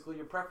basically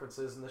your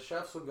preferences, and the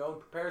chefs will go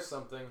and prepare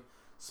something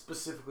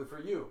specifically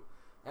for you.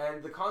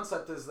 And the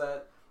concept is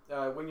that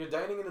when you're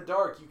dining in the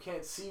dark, you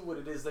can't see what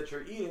it is that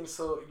you're eating,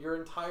 so your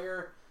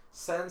entire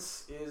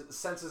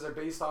senses are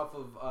based off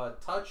of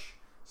touch,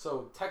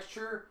 so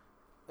texture,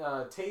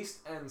 taste,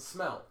 and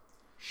smell.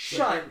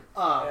 Shut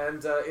up.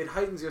 And it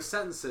heightens your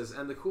sentences.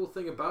 And the cool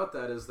thing about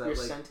that is that Your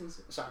like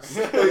sentences? Sorry.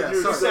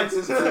 Your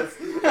sentences.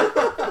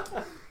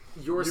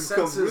 your You've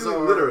senses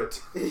become are really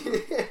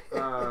literate.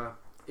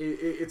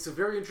 it's a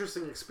very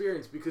interesting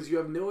experience because you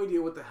have no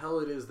idea what the hell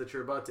it is that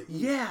you're about to eat.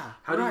 Yeah.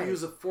 How do you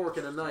use a fork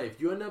and a knife?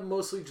 You end up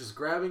mostly just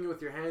grabbing it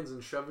with your hands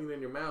and shoving it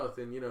in your mouth,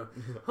 and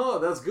oh,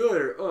 that's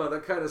good, or oh,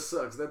 that kind of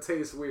sucks. That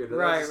tastes weird. That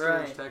has a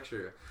strange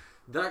texture.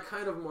 That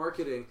kind of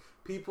marketing,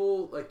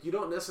 people you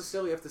don't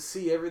necessarily have to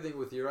see everything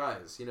with your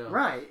eyes.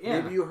 Right.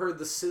 Yeah. Maybe you heard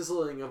the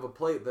sizzling of a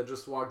plate that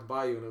just walked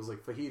by you, and it was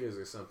like fajitas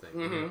or something.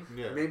 Mm-hmm.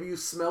 Yeah. Maybe you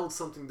smelled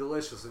something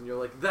delicious, and you're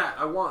like, that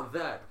I want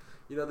that.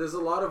 There's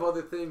a lot of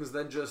other things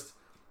than just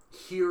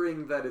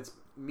hearing that it's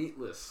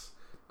meatless.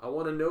 I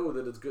want to know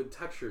that it's good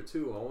texture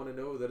too. I want to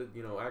know that it,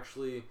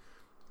 actually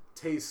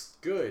tastes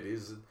good.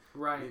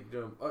 Right.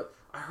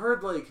 I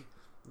heard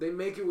they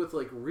make it with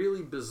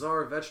really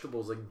bizarre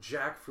vegetables like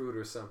jackfruit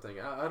or something.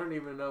 I don't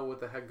even know what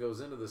the heck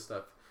goes into this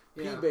stuff.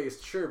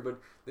 Pea-based, sure,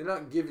 but they're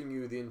not giving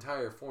you the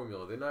entire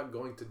formula. They're not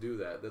going to do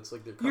that. That's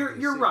like their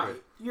company You're secret. right.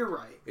 You're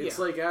right. It's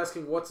like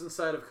asking what's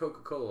inside of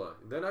Coca-Cola.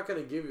 They're not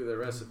going to give you the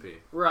recipe.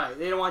 Right.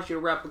 They don't want you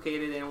to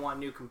replicate it. They don't want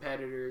new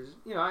competitors.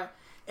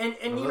 And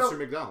Unless you're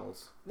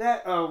McDonald's.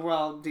 That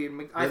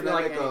dude, I feel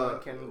like anyone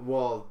can.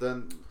 Well,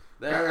 then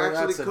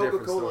That's a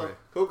different story.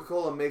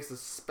 Coca-Cola makes a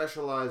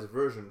specialized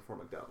version for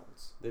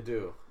McDonald's. They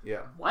do.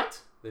 Yeah.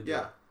 What? They do.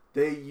 Yeah.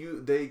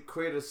 They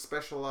create a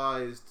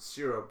specialized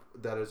syrup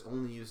that is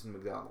only used in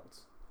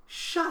McDonald's.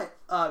 Shut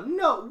up!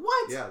 No,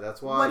 what? Yeah,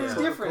 that's why. What is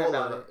different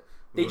about it?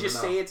 They just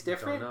say it's Don't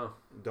different.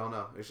 Don't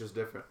know. It's just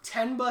different.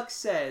 $10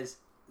 says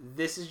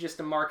this is just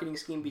a marketing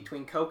scheme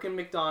between Coke and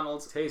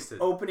McDonald's. Taste it.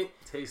 Open it.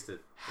 Taste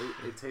it.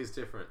 It tastes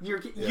different.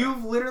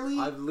 You've literally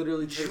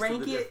tasted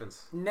drank the it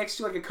difference. next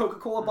to a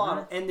Coca-Cola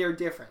bottle, and they're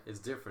different. It's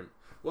different.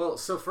 Well,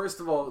 so first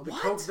of all, the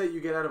Coke that you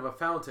get out of a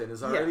fountain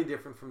is already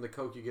different from the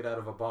Coke you get out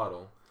of a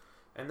bottle.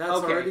 And that's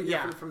already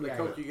different from the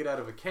Coke you get out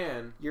of a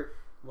can.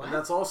 And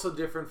that's also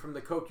different from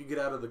the Coke you get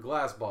out of the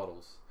glass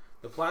bottles.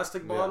 The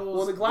plastic bottles...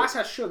 Well, the glass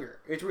has sugar.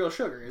 It's real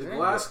sugar, isn't it? The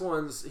glass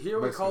ones, here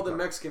we call them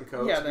Mexican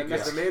Cokes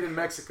because they're made in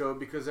Mexico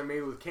because they're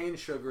made with cane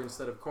sugar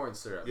instead of corn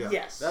syrup. Yeah.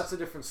 Yes. That's a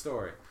different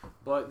story.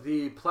 But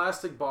the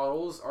plastic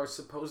bottles are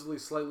supposedly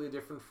slightly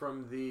different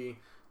from the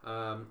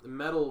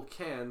metal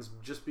cans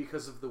just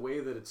because of the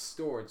way that it's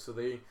stored. So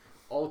they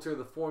alter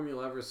the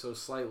formula ever so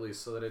slightly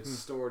so that it's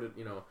stored at,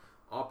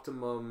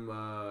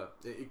 optimum,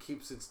 it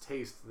keeps its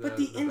taste But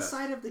the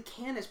inside of the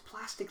can is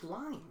plastic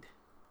lined.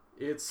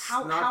 It's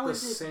not the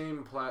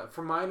same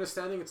from my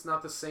understanding, it's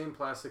not the same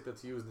plastic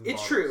that's used in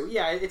bottles. It's true,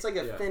 yeah. It's like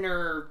a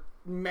thinner,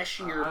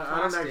 meshier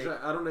plastic.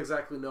 I don't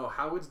exactly know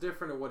how it's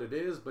different or what it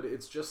is, but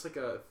it's just like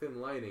a thin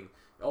lining.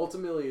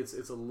 Ultimately,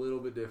 it's a little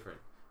bit different.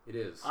 It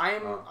is.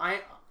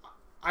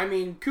 I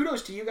mean,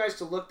 kudos to you guys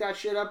to look that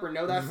shit up or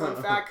know that fun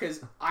fact,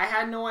 because I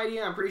had no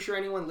idea. I'm pretty sure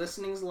anyone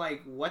listening's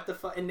like, what the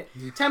fuck? And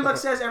 $10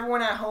 says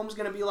everyone at home's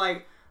going to be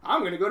like,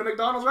 I'm going to go to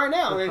McDonald's right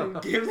now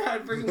and give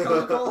that freaking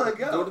Coca-Cola a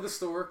go. Go to the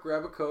store,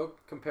 grab a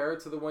Coke, compare it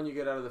to the one you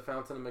get out of the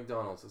fountain at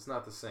McDonald's. It's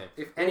not the same.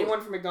 If anyone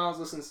from McDonald's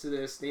listens to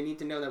this, they need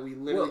to know that we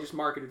literally just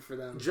marketed for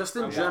them. Just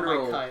in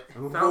general,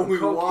 Fountain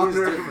Coke is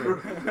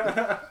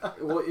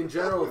different. Well, in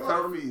general,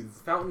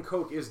 Fountain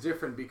Coke is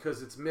different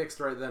because it's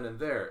mixed right then and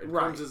there. It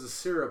comes as a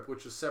syrup,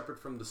 which is separate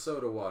from the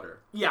soda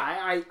water. Yeah,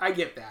 I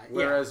get that.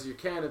 Whereas your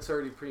can, it's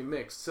already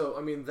pre-mixed. So,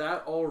 I mean,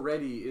 that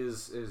already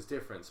is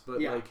difference. But,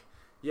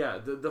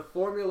 the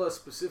formula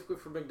specifically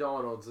for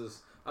McDonald's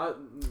is...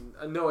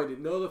 no, I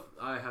didn't know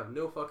I have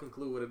no fucking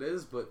clue what it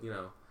is, but,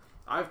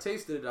 I've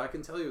tasted it. I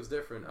can tell you it's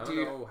different. I don't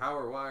know how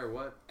or why or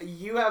what.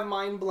 You have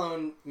mind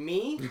blown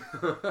me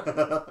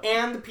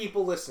and the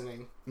people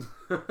listening.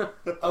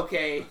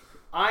 Okay,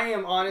 I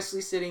am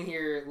honestly sitting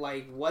here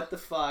like, what the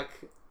fuck?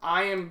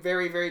 I am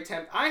very, very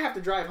tempted. I have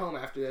to drive home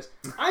after this.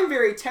 I'm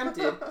very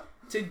tempted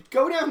to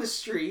go down the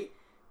street,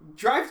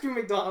 drive through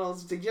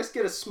McDonald's to just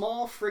get a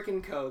small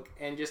freaking Coke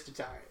and just to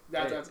tire it.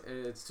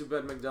 It's too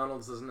bad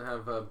McDonald's doesn't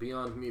have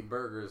Beyond Meat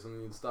burgers,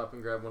 and you'd stop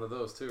and grab one of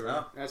those too,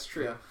 right? That's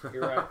true. Yeah.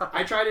 You're right.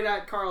 I tried it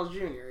at Carl's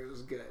Jr. It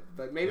was good,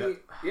 but maybe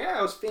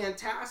it was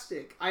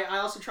fantastic. I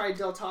also tried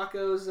Del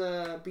Taco's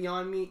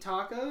Beyond Meat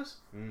tacos.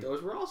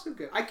 Those were also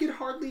good. I could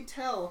hardly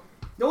tell.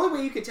 The only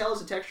way you could tell is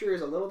the texture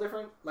is a little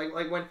different. Like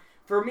when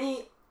for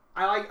me,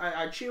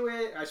 I chew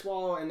it, I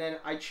swallow, and then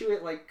I chew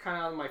it like kind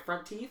of on my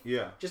front teeth.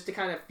 Yeah. Just to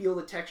kind of feel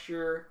the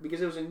texture because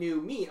it was a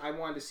new meat. I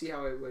wanted to see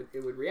how it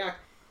would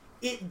react.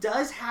 It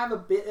does have a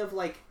bit of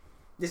like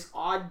this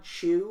odd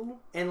chew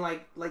and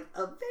like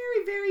a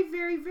very, very,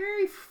 very,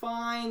 very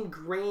fine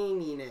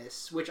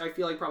graininess, which I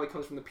feel like probably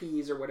comes from the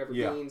peas or whatever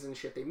beans and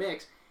shit they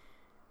mix.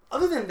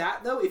 Other than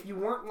that, though, if you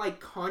weren't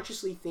like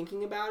consciously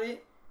thinking about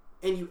it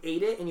and you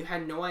ate it and you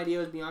had no idea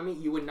it was Beyond Meat,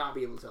 you would not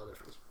be able to tell the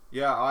difference.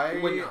 Yeah,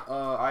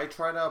 I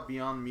tried out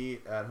Beyond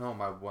Meat at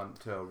home. I went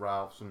to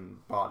Ralph's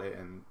and bought it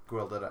and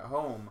grilled it at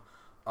home.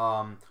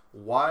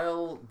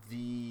 While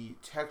the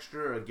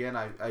texture, again,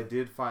 I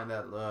did find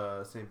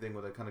that same thing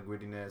with a kind of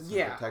grittiness.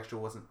 Yeah. And the texture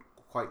wasn't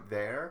quite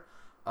there.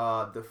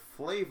 The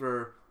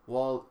flavor,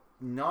 while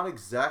not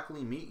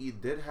exactly meaty,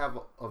 did have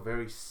a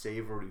very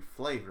savory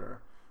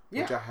flavor,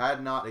 which I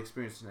had not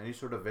experienced in any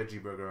sort of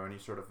veggie burger or any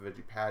sort of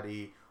veggie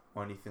patty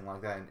or anything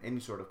like that in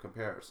any sort of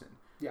comparison.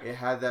 Yeah. It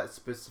had that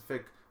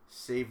specific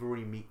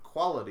savory meat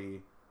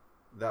quality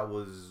that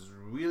was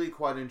really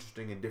quite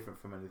interesting and different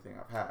from anything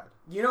I've had.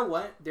 You know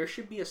what? There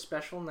should be a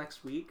special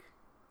next week,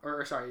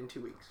 or sorry, in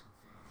 2 weeks.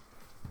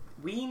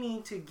 We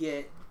need to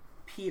get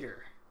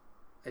Peter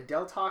a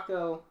Del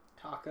Taco,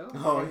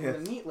 and yes.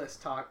 the meatless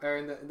taco,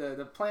 or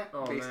the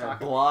plant-based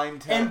taco,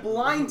 Blind test. and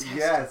blind test.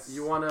 Yes.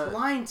 You want to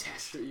blind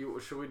test?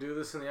 Should we do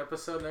this in the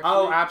episode next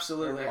Oh, week?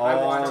 absolutely. Oh, I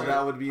want to.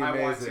 that would be I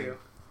want amazing. to.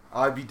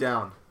 I'd be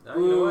down. You know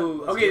what?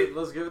 Ooh, Let's okay.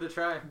 let's give it a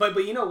try. But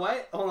you know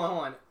what? Hold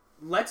on.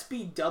 Let's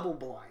be double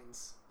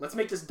blinds. Let's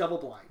make this double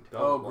blind.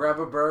 Grab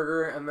a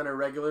burger and then a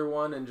regular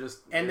one and just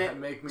And then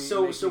make me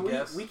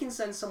guess. we can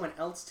send someone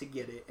else to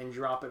get it and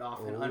drop it off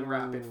and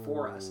unwrap it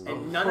for us, Ooh.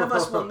 and none of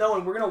us will know,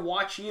 and we're gonna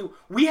watch you.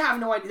 We have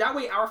no idea. That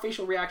way, our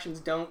facial reactions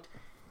don't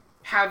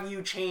have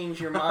you change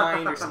your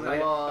mind or something like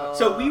that.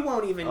 So we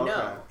won't even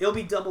know. It'll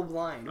be double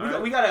blind.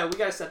 We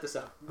gotta set this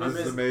up. This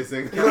is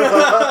amazing.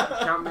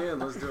 Count me in.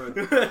 Let's do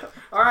it.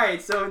 All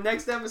right. So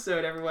next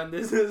episode, everyone.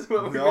 This is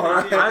what we're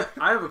gonna do.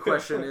 I have a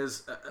question.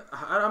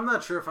 I'm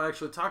not sure if I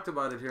actually talked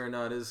about it here or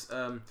not.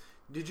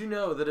 Did you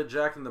know that at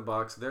Jack in the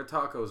Box, their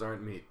tacos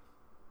aren't meat?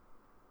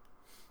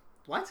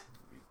 What?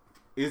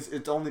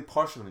 It's only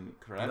partially meat,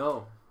 correct?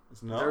 No.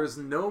 No? There's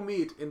no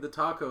meat in the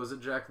tacos at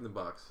Jack in the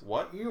Box.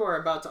 What? You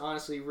are about to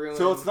honestly ruin.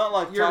 So it's not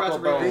like You're about Taco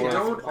to Bell. ruin They Yeah,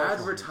 don't it's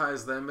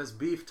advertise them as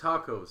beef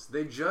tacos.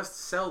 They just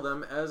sell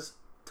them as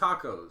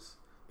tacos.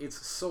 It's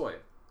soy.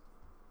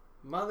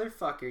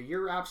 Motherfucker,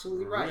 you're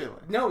absolutely right. Really?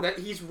 No, that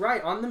he's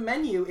right. On the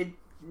menu, it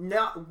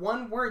not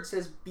one word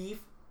says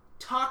beef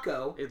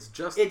taco. It's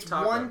just It's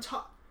taco. one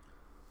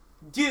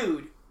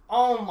Dude,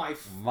 oh my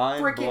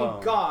Mind freaking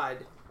blown. god.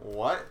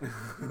 What?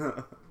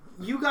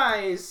 You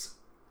guys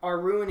are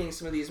ruining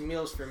some of these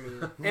meals for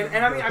me.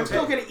 And I mean, I'm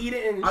still going to eat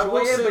it and I enjoy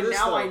will it, say but this,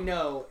 now though. I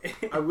know.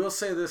 I will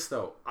say this,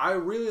 though. I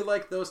really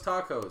like those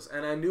tacos,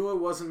 and I knew it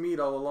wasn't meat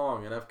all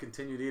along, and I've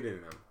continued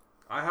eating them.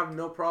 I have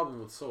no problem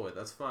with soy.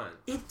 That's fine.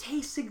 It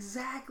tastes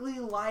exactly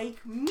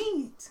like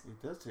meat. It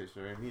does taste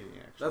very meaty,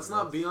 actually. That's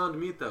not Beyond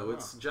Meat, though.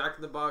 It's Jack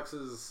in the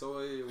Box's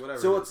soy, whatever.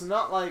 So it's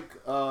not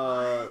like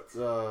Taco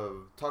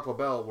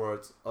Bell where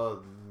it's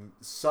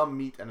some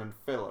meat and then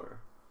filler.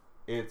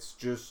 It's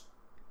just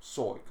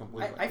soy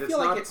completely. I it's feel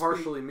not like it's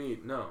partially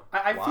meat, no.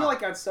 I Wow. feel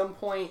like at some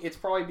point it's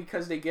probably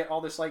because they get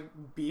all this like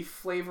beef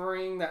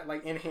flavoring that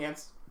like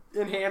enhances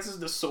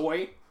the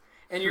soy,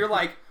 and you're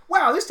like,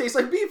 wow, this tastes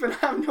like beef, and I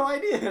have no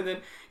idea. And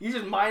then you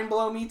just mind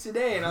blow me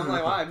today, and I'm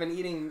like, wow, I've been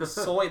eating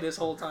soy this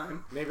whole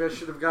time. Maybe I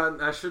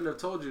shouldn't have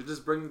told you.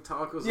 Just bring the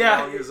tacos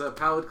Yeah. along as a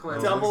palate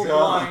cleanser. Double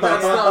God. blind.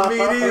 That's not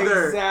meat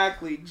either.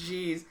 Exactly.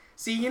 Jeez.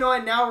 See, you know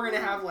what? Now we're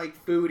gonna have like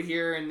food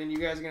here, and then you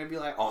guys are gonna be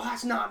like, "Oh,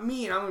 that's not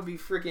me," and I'm gonna be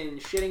freaking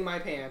shitting my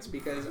pants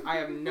because I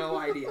have no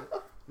idea.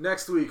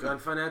 Next week on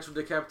Financial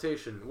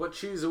Decapitation, what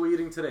cheese are we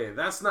eating today?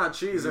 That's not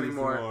cheese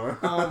anymore.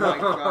 Oh my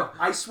god!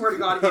 I swear to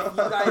God, if you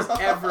guys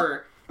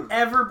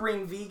ever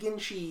bring vegan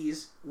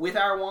cheese with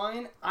our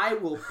wine, I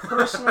will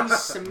personally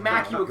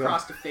smack you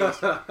across the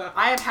face.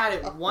 I have had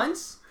it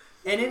once,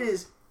 and it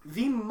is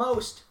the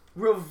most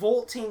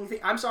revolting thing.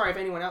 I'm sorry if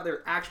anyone out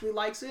there actually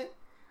likes it.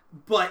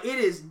 But it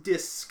is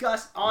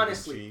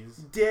honestly,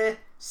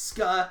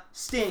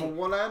 disgusting. From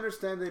what I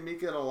understand, they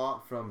make it a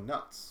lot from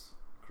nuts.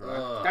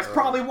 Correct? That's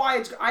probably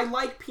why I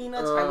like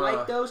peanuts. I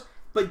like those.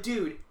 But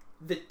dude,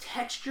 the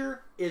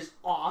texture is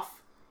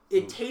off.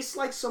 It tastes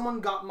like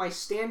someone got my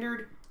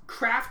standard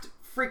Kraft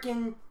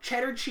freaking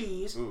cheddar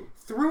cheese,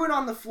 threw it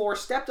on the floor,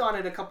 stepped on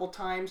it a couple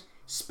times,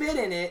 spit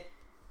in it,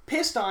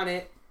 pissed on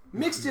it,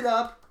 mixed it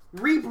up,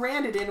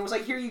 rebranded it, and was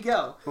like, here you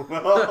go.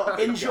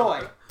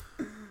 Enjoy.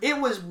 It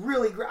was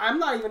really great. I'm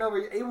not even over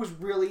it. It was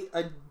really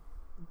a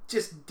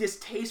just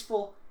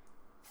distasteful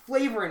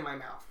flavor in my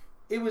mouth.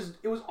 It was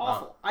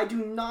awful. Wow. I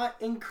do not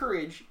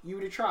encourage you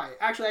to try it.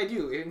 Actually, I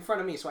do in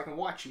front of me so I can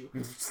watch you.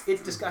 It's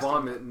disgusting.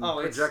 Vomit and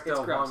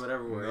projectile vomit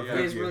everywhere. Yeah.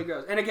 It is really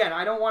gross. And again,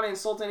 I don't want to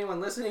insult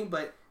anyone listening,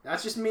 but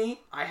that's just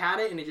me. I had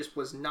it and it just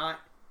was not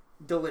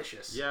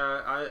delicious. Yeah,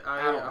 I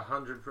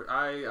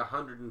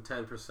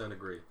 110%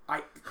 agree.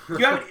 Have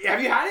you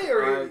had it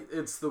or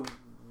it's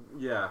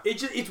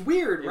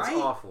weird, right?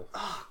 It's awful.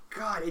 Oh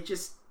god, it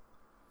just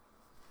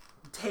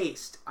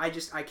taste. I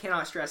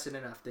cannot stress it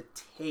enough. The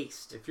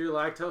taste. If you're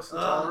lactose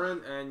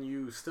intolerant and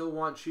you still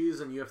want cheese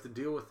and you have to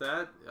deal with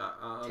that,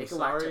 I'm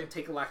sorry.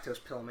 Take a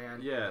lactose pill, man.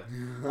 Yeah.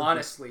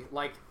 Honestly,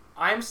 like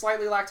I'm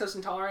slightly lactose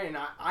intolerant and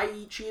I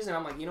eat cheese and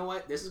I'm like, you know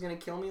what? This is gonna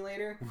kill me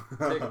later.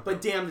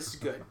 But damn, this is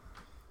good.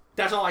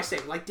 That's all I say.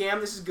 Like,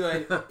 damn, this is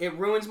good. It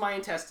ruins my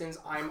intestines.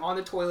 I'm on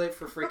the toilet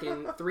for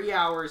freaking 3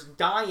 hours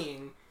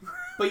dying.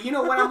 But you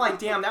know what? I'm like,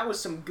 damn, that was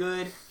some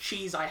good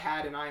cheese I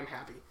had and I am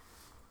happy.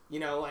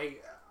 You know,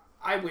 like,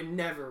 I would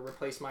never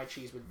replace my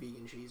cheese with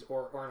vegan cheese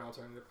or an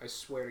alternative. I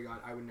swear to God,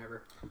 I would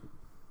never.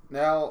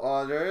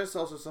 Now, there is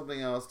also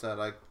something else that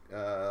I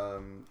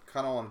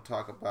kind of want to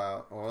talk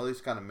about, or at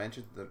least kind of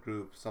mention to the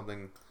group.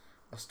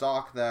 A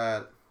stock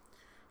that,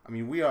 I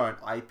mean, we are an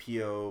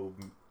IPO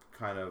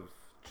kind of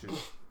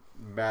just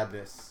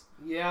madness.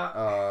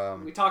 Yeah.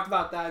 We talked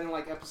about that in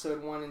like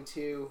episode 1 and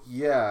 2.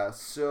 Yeah.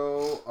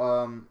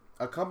 So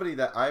a company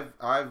that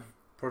I've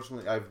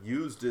personally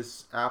used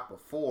this app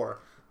before.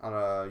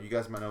 You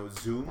guys might know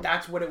Zoom.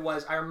 That's what it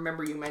was. I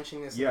remember you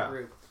mentioning this in the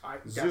group.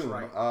 That's Zoom.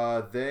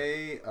 right.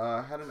 They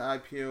had an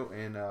IPO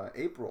in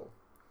April.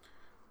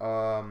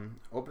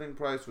 Opening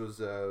price was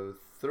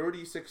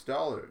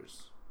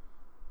 $36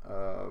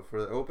 for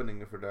the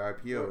opening for their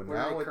IPO. Where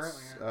now are they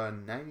it's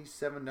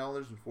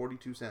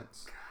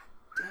 $97.42.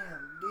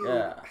 Damn, dude.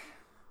 Yeah.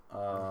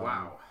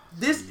 Wow.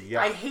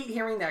 I hate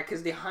hearing that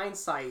because the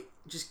hindsight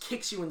just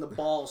kicks you in the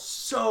balls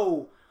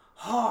so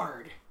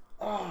hard.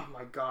 Oh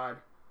my god.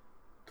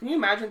 Can you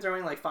imagine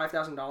throwing like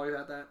 $5,000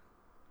 at that?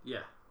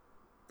 Yeah.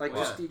 Like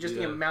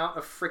the amount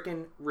of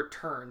freaking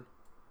return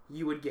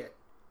you would get.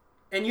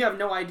 And you have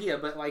no idea,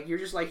 but like you're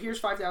just like,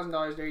 here's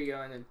 $5,000, there you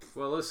go, and then.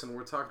 Well, listen,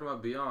 we're talking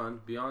about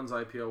Beyond. Beyond's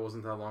IPO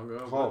wasn't that long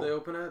ago. What did they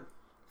open at?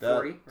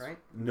 40, right?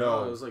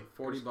 No, it was like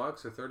 $40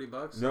 or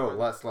 $30. No,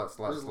 less. Was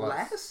it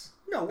less?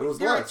 No, it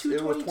was less.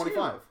 It was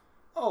 25.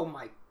 Oh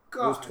my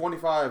god. It was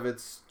 25.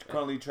 It's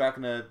currently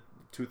tracking at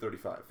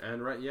 235.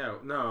 And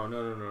no.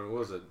 What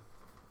was it?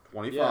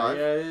 25.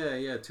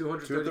 Yeah.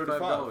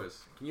 $235.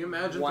 Can you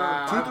imagine?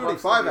 Wow. throwing $5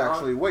 $235 at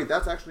actually. Wait,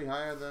 that's actually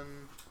higher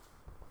than.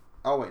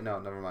 Oh wait, no,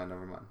 never mind.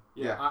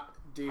 Yeah.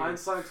 Dude,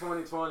 Hindsight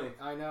 2020.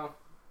 I know.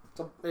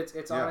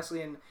 It's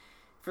honestly, and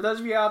for those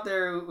of you out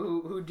there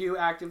who do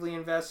actively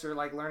invest or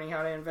like learning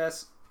how to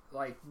invest,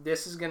 like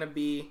this is gonna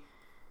be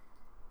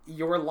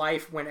your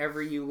life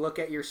whenever you look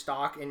at your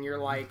stock and you're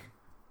like,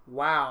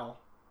 wow,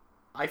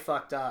 I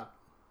fucked up.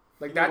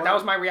 Like that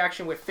was my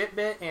reaction with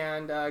Fitbit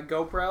and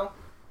GoPro.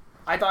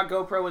 I thought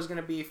GoPro was going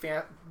to be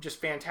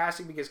just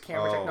fantastic because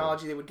camera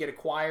technology, they would get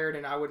acquired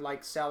and I would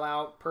like sell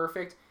out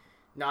perfect.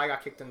 Now I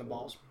got kicked in the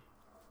balls.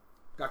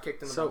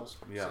 Balls.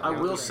 Yeah. I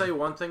will say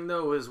one thing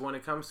though is when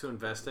it comes to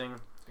investing,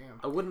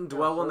 I wouldn't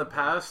dwell on the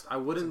past. I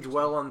wouldn't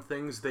dwell on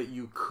things that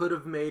you could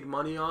have made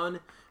money on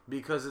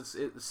because it's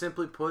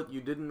simply put,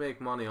 you didn't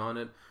make money on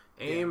it.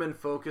 Aim and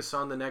focus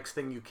on the next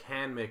thing you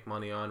can make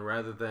money on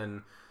rather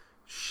than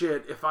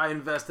shit, if I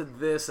invested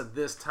this at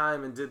this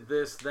time and did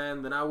this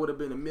then I would have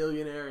been a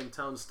millionaire and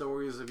telling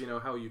stories of,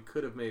 how you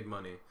could have made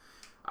money.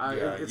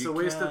 It's a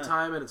waste of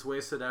time and it's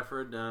wasted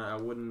effort. I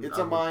wouldn't. It's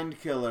a mind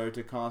killer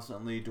to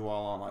constantly dwell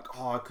on like,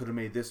 I could have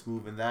made this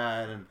move and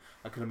that, and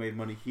I could have made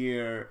money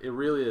here. It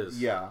really is.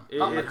 Yeah.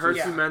 It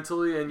hurts you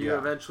mentally, and you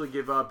eventually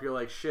give up. You're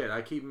like, shit,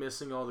 I keep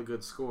missing all the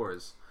good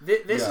scores.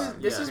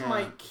 This is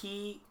my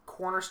key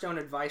cornerstone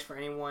advice for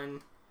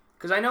anyone.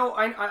 Because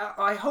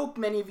I hope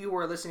many of you who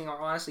are listening are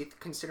honestly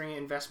considering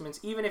investments,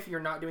 even if you're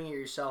not doing it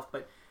yourself,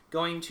 but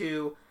going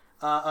to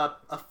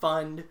a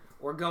fund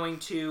or going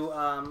to,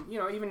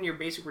 even your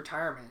basic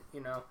retirement,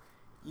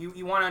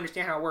 you want to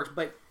understand how it works,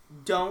 but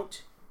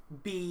don't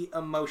be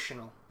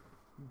emotional.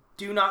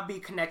 Do not be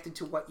connected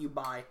to what you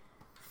buy.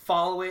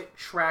 Follow it,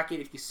 track it.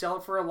 If you sell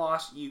it for a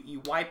loss,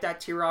 you wipe that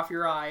tear off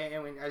your eye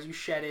and as you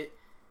shed it,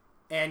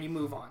 and you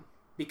move on.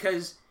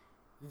 Because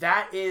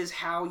that is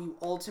how you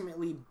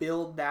ultimately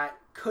build that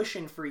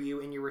cushion for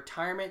you in your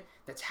retirement.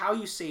 That's how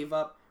you save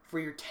up for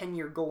your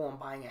 10-year goal on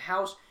buying a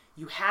house.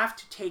 You have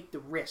to take the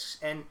risks.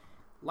 And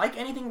like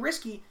anything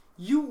risky,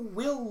 you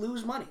will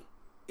lose money.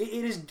 It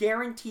is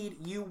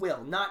guaranteed you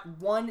will. Not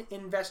one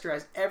investor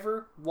has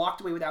ever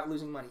walked away without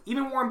losing money.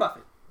 Even Warren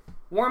Buffett.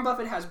 Warren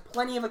Buffett has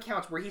plenty of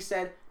accounts where he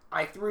said,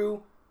 I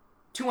threw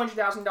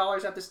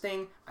 $200,000 at this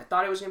thing. I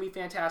thought it was going to be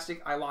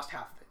fantastic. I lost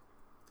half of it.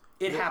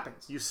 It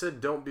happens. You said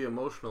don't be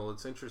emotional.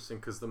 It's interesting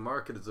because the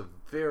market is a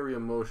very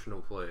emotional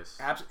place.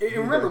 Absolutely.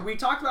 And remember, we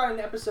talked about it in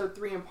episode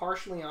 3 and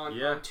partially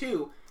on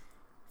 2.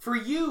 For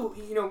you,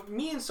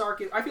 me and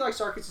Sarkis, I feel like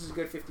Sarkis is a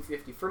good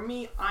 50-50. For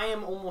me, I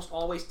am almost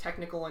always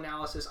technical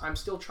analysis. I'm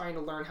still trying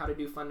to learn how to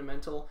do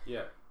fundamental.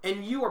 Yeah.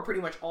 And you are pretty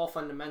much all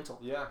fundamental.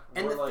 Yeah.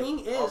 And the thing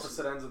is,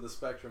 opposite ends of the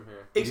spectrum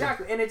here.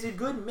 Exactly. And it's a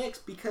good mix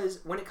because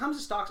when it comes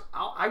to stocks,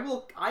 I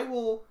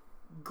will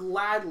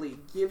gladly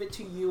give it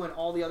to you and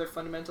all the other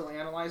fundamental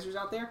analyzers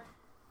out there.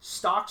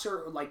 Stocks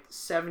are like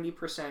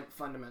 70%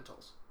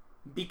 fundamentals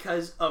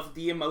because of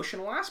the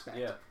emotional aspect.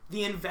 Yeah.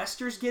 The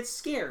investors get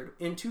scared.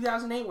 In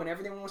 2008, when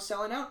everyone was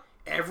selling out,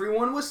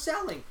 everyone was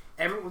selling.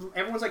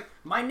 Everyone's like,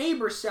 my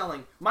neighbor's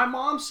selling, my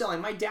mom's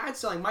selling, my dad's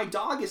selling, my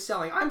dog is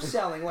selling, I'm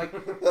selling. Like,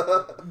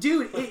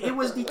 dude, it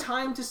was the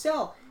time to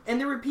sell. And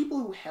there were people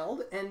who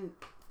held and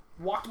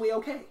walked away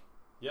okay.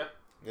 Yeah.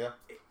 Yeah.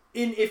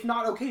 If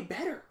not okay,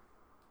 better.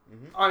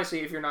 Mm-hmm.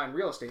 Honestly, if you're not in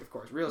real estate, of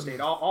course. Real estate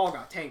all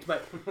got tanked.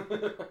 But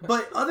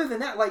other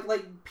than that,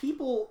 like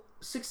people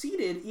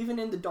succeeded even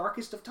in the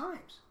darkest of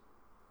times.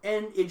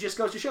 And it just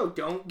goes to show,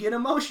 don't get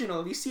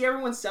emotional. If you see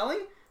everyone selling,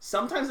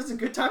 sometimes it's a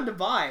good time to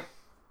buy.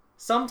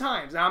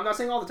 Sometimes. Now, I'm not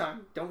saying all the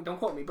time. Don't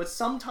quote me. But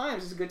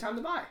sometimes it's a good time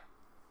to buy.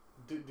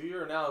 Do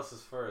your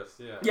analysis first,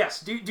 yeah.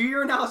 Yes, do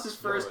your analysis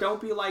first. Don't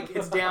be like,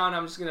 it's down,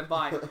 I'm just going to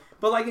buy.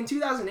 But like in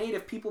 2008,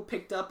 if people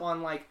picked up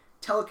on like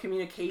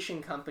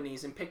telecommunication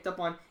companies and picked up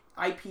on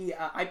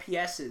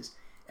IPSs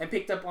and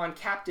picked up on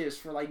captives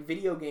for like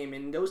video game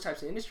and those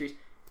types of industries,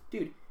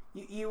 dude,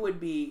 you would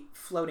be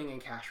floating in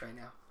cash right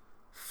now.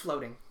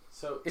 Floating.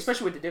 So,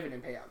 especially with the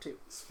dividend payout too.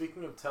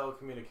 speaking of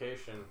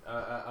telecommunication,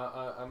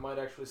 I might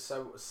actually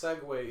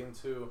segue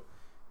into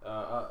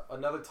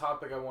another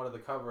topic I wanted to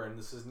cover, and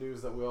this is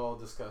news that we all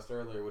discussed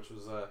earlier, which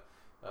was the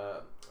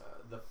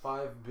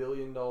 $5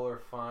 billion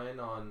fine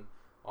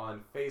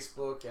on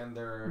Facebook and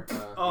their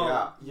and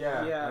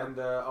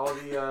all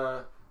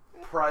the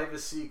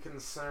privacy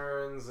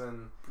concerns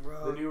and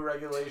the new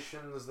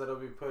regulations that'll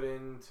be put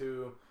in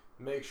to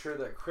make sure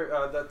that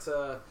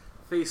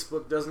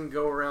Facebook doesn't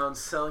go around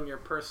selling your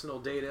personal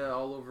data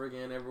all over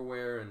again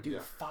everywhere. And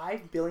dude,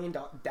 $5 billion.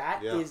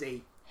 That is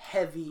a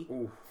heavy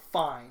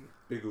fine.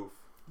 Big oof.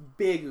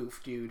 Big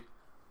oof, dude.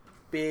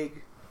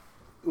 Big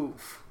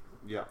oof.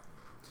 Yeah.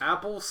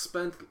 Apple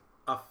spent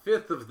a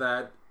fifth of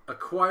that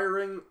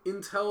acquiring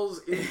Intel's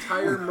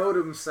entire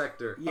modem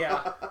sector.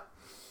 Yeah.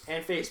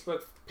 And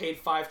Facebook paid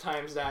 5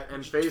 times that.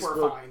 And for a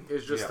Facebook fine.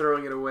 is just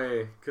throwing it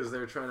away because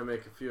they're trying to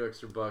make a few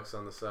extra bucks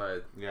on the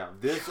side. Yeah.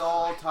 This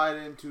all tied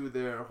into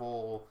their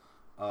whole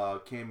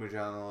Cambridge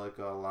Analytica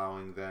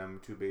allowing them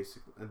to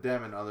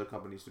them and other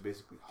companies to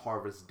basically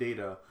harvest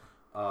data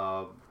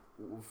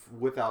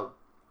without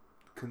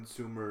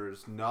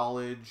consumers'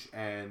 knowledge,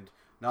 and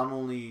not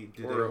only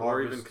did they harvest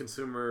or even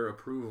consumer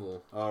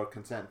approval or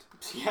consent.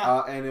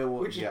 Yeah. And it will,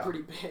 which is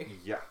pretty big.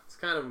 Yeah. It's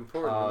kind of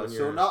important.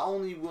 So not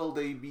only will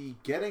they be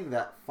getting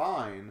that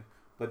fine,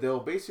 but there will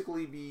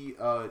basically be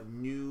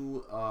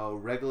new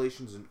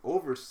regulations and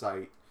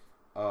oversight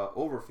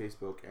over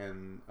Facebook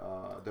and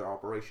their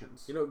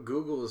operations. You know,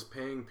 Google is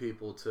paying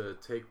people to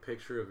take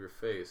picture of your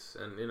face,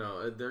 and you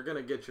know they're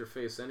gonna get your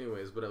face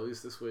anyways. But at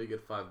least this way you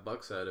get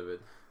 $5 out of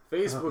it.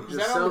 Facebook Is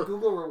just that on the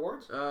Google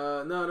rewards?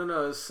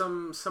 No. It's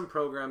some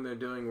program they're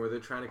doing where they're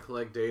trying to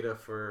collect data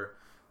for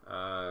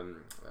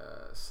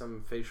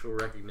some facial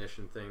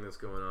recognition thing that's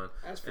going on.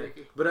 That's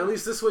freaky. But at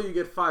least this way you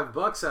get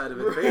 $5 out of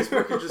it.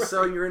 Facebook is just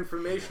selling your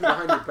information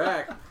behind your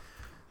back.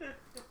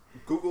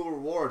 Google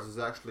Rewards is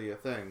actually a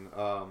thing.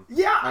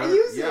 I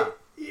use it.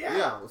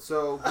 Yeah.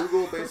 So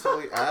Google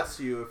basically asks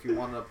you if you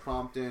want to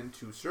prompt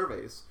into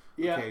surveys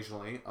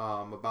occasionally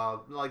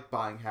about like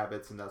buying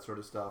habits and that sort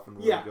of stuff, and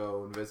where to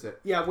go and visit.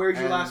 Yeah, where'd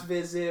you last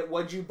visit?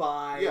 What'd you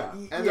buy? Yeah,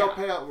 and they'll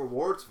pay out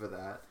rewards for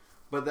that.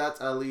 But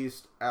that's at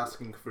least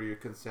asking for your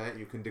consent.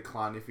 You can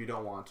decline if you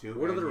don't want to.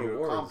 What are the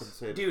rewards?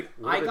 Compensated. Dude,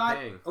 what I got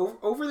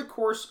over the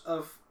course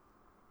of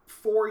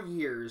 4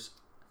 years,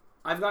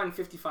 I've gotten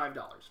 $55.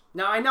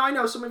 Now I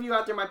know some of you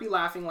out there might be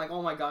laughing like,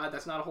 "Oh my God,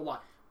 that's not a whole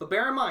lot." But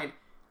bear in mind,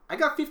 I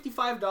got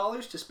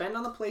 $55 to spend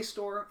on the Play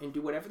Store and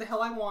do whatever the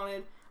hell I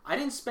wanted. I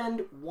didn't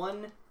spend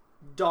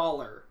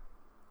 $1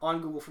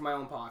 on Google from my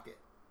own pocket.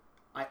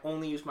 I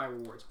only used my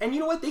rewards. And you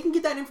know what? They can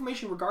get that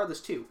information regardless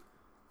too.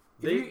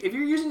 If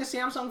you're using a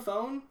Samsung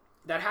phone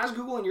that has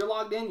Google and you're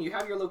logged in, you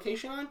have your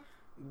location on,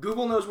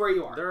 Google knows where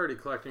you are. They're already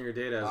collecting your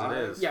data as it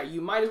is. Yeah, you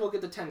might as well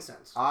get the 10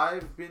 cents.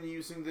 I've been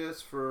using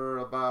this for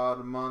about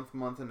a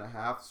month and a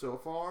half so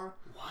far.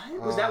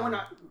 What? Was that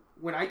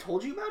when I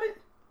told you about it?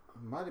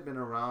 Might have been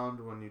around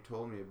when you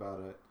told me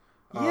about it.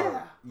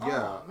 Yeah.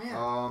 Yeah.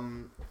 Oh,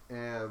 man.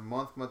 A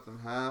month and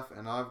a half,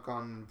 and I've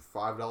gone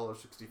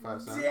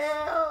 $5.65.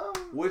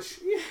 Damn. Which,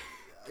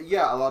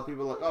 yeah, a lot of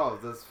people are like, oh,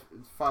 that's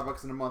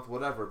 $5 in a month,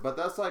 whatever. But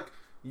that's like,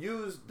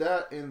 use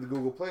that in the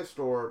Google Play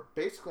Store.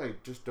 Basically, I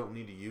just don't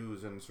need to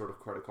use any sort of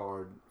credit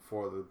card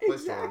for the Play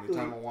Store.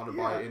 Anytime I want to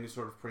buy any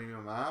sort of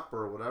premium app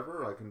or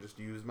whatever, I can just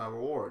use my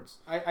rewards.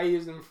 I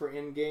use them for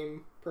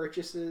in-game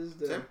purchases.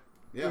 Same.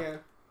 Yeah.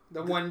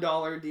 The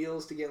 $1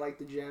 deals to get like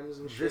the gems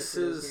and shit for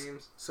those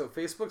games. So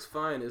Facebook's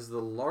fine is the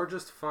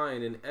largest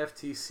fine in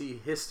FTC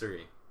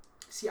history.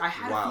 See, I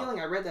had a feeling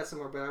I read that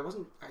somewhere, but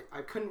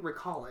I couldn't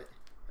recall it.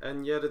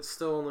 And yet it's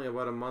still only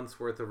about a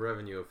month's worth of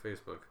revenue of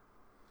Facebook.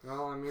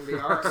 Well, I mean,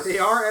 they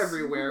are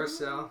everywhere,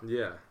 so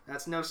yeah,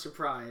 that's no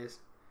surprise.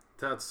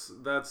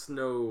 That's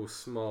no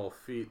small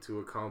feat to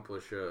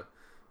accomplish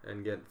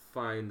and get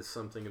fined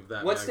something of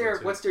that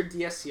magnitude. What's their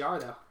DSCR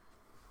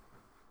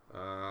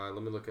though?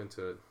 Let me look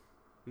into it.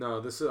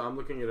 No, I'm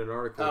looking at an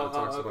article that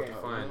talks about the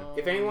fine.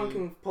 If anyone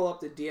can pull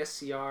up the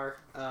DSCR,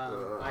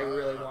 I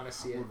really want to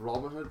see it. Would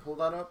Robinhood pull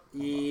that up?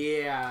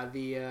 Yeah,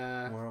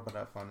 Where would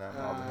I find that?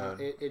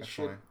 Robinhood. It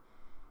should.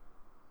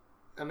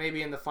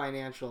 Maybe in the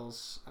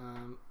financials.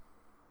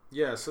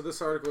 Yeah, so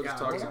this article just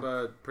talks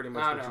about pretty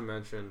much what you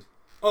mentioned.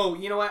 Oh,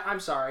 you know what? I'm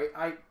sorry.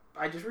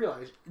 I just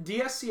realized.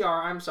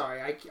 DSCR, I'm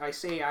sorry. I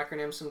say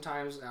acronyms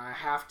sometimes. I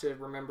have to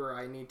remember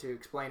I need to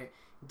explain it.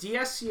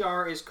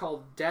 DSCR is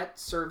called Debt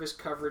Service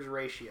Coverage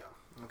Ratio.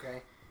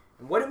 Okay?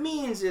 And what it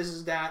means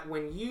is that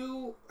when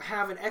you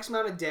have an X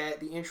amount of debt,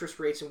 the interest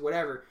rates and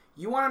whatever,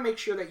 you want to make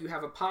sure that you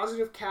have a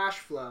positive cash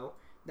flow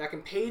that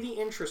can pay the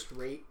interest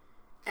rate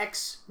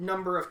X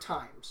number of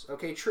times.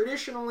 Okay?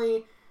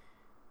 Traditionally,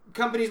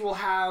 companies will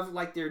have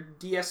like their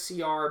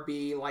DSCR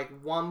be like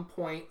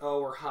 1.0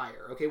 or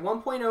higher. Okay,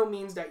 1.0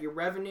 means that your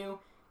revenue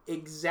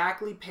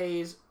exactly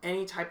pays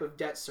any type of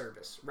debt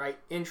service, right?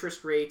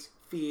 Interest rates,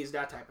 fees,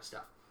 that type of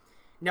stuff.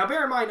 Now,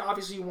 bear in mind,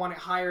 obviously, you want it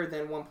higher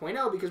than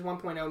 1.0 because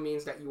 1.0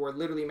 means that you are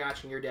literally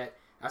matching your debt.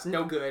 That's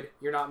no good.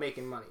 You're not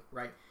making money,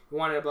 right? You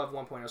want it above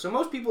 1.0. So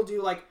most people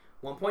do like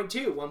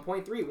 1.2,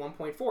 1.3,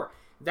 1.4.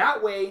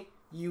 That way,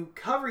 you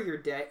cover your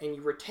debt and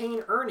you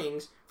retain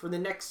earnings for the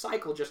next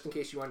cycle, just in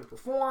case you want to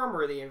perform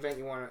or the event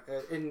you want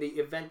to, in the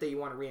event that you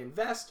want to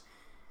reinvest.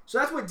 So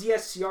that's what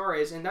DSCR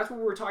is, and that's what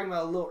we were talking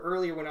about a little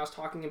earlier when I was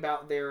talking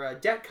about their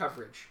debt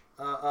coverage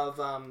of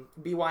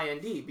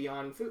BYND,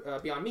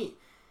 Beyond Meat.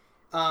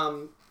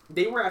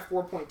 They were at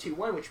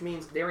 4.21, which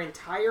means their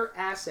entire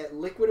asset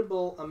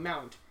liquidable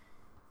amount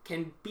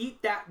can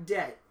beat that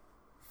debt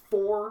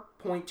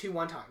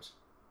 4.21 times.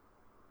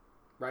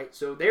 Right?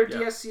 So their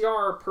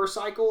DSCR per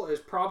cycle is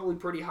probably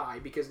pretty high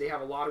because they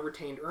have a lot of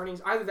retained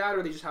earnings. Either that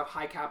or they just have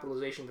high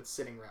capitalization that's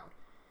sitting around.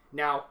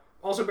 Now,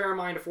 also bear in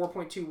mind a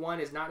 4.21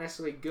 is not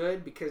necessarily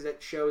good because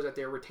it shows that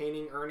they're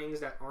retaining earnings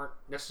that aren't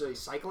necessarily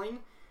cycling.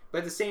 But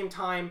at the same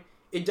time,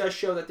 it does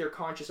show that they're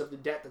conscious of the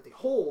debt that they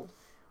hold,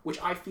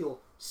 which I feel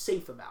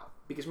safe about.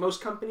 Because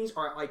most companies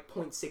are at like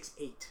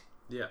 0.68.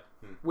 Yeah.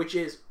 Which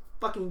is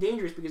fucking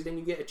dangerous because then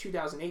you get a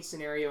 2008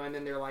 scenario and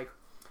then they're like,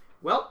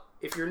 well,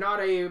 if you're not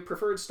a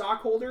preferred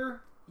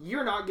stockholder,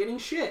 you're not getting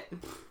shit.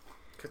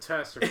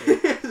 Catastrophe.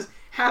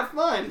 Have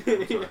fun.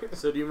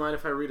 So do you mind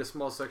if I read a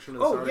small section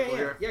of this article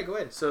here? Yeah, go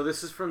ahead. So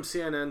this is from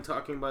CNN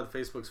talking about the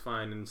Facebook's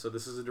fine, and so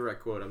this is a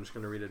direct quote. I'm just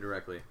going to read it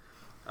directly.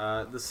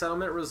 The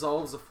settlement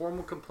resolves a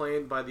formal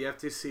complaint by the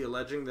FTC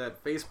alleging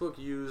that Facebook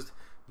used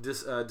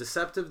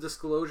deceptive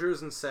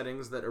disclosures and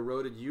settings that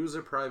eroded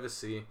user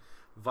privacy,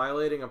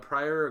 violating a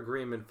prior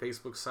agreement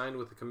Facebook signed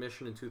with the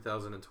Commission in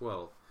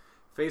 2012.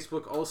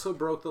 Facebook also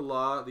broke the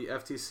law the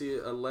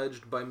FTC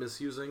alleged by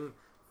misusing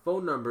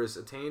phone numbers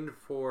attained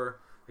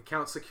for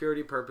account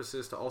security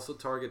purposes to also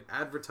target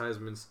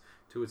advertisements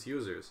to its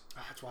users.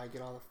 That's why I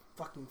get all the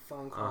fucking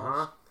phone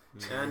calls.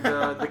 And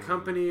the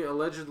company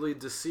allegedly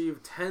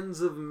deceived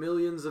tens of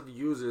millions of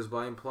users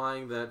by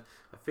implying that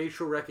a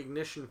facial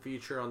recognition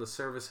feature on the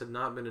service had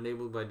not been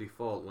enabled by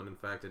default when in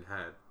fact it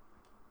had.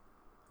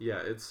 Yeah,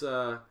 it's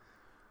 $5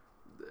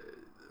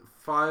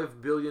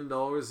 billion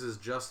is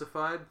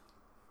justified,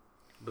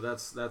 but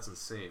that's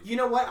insane. You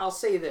know what? I'll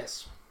say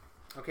this.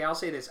 Okay, I'll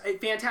say this.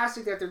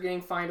 Fantastic that they're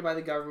getting fined by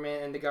the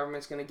government and the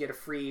government's going to get a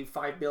free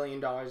 $5 billion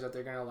that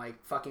they're going to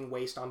like fucking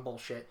waste on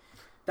bullshit.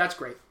 That's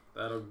great.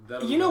 That'll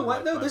you know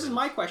what though? This is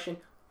my question.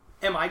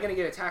 Am I going to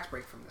get a tax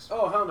break from this?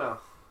 Oh, hell no.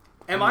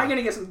 Am I going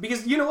to get some?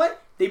 Because you know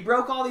what? They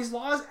broke all these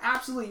laws.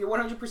 Absolutely. You're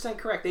 100%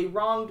 correct. They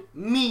wronged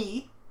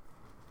me.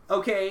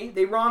 Okay?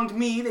 They wronged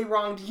me. They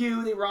wronged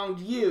you. They wronged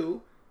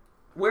you.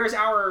 Where's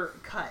our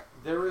cut?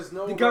 There is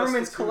no The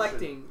government's restitution.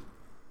 collecting.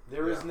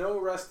 There is no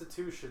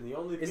restitution. The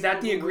only is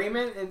that the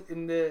agreement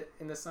in the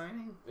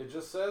signing? It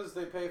just says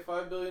they pay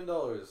 $5 billion.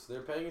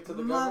 They're paying it to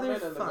the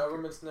government, and the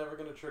government's never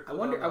going to trickle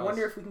down. I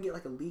wonder if we can get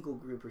like a legal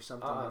group or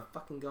something like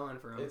fucking going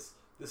for them.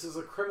 This is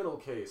a criminal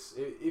case.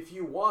 If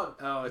you want,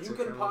 you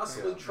can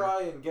possibly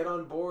try and get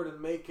on board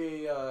and make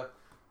a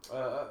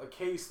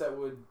case that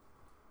would,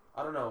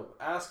 I don't know,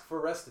 ask for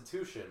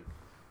restitution,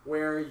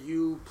 where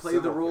you play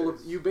the role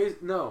of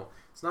no.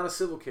 It's not a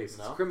civil case.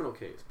 It's a criminal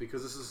case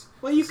because this is.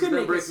 Well, you could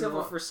make it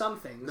civil for some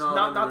things.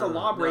 Not the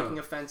law breaking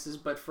offenses,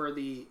 but for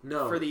the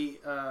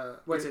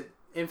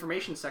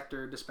information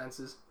sector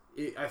dispenses.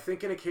 I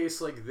think in a case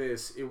like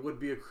this, it would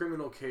be a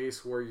criminal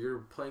case where you're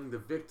playing the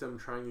victim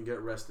trying to get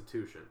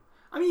restitution.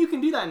 I mean, you can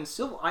do that in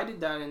civil. I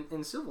did that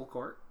in civil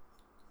court.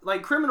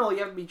 Like criminal, you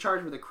have to be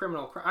charged with a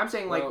criminal crime. I'm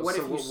saying, like, what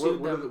if you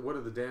sued them? What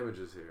are the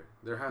damages here?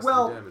 There has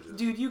to be damages.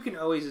 Dude, you can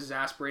always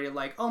exasperate it.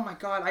 Like, oh my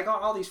god, I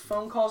got all these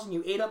phone calls and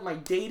you ate up my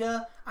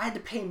data. I had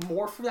to pay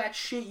more for that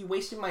shit. You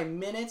wasted my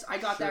minutes. I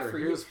got that for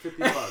you. Here's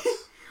 $50.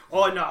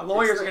 Oh no,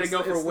 lawyers are gonna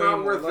go for way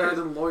more. It's not worth that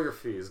than lawyer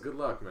fees. Good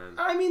luck, man.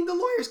 I mean, the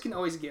lawyers can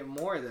always get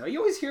more though. You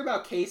always hear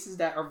about cases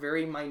that are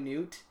very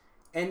minute,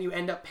 and you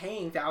end up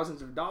paying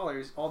thousands of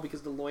dollars all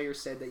because the lawyer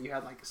said that you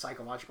had like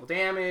psychological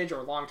damage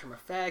or long-term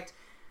effect.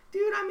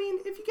 Dude, I mean,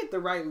 if you get the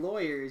right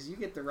lawyers, you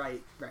get the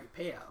right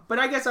payout. But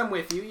I guess I'm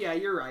with you. Yeah,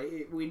 you're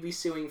right. We'd be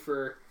suing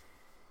for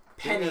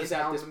pennies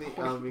at this point.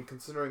 I mean,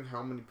 considering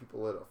how many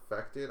people it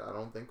affected, I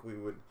don't think we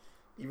would,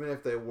 even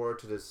if they were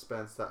to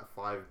dispense that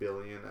 $5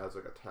 billion as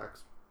like a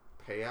tax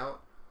payout,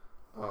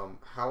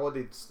 how would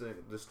they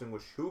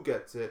distinguish who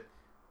gets it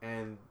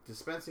and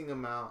dispensing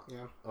amount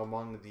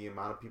among the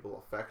amount of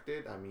people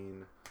affected? I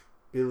mean,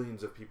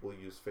 billions of people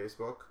use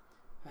Facebook.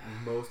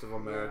 Most of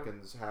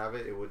Americans have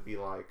it. It would be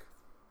like,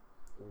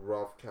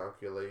 rough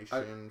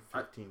calculation,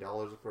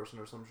 $15 a person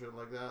or some shit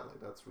like that. Like,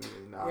 that's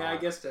really not. Yeah, I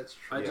guess that's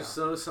true. I just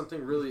noticed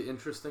something really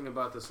interesting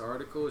about this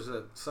article is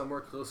that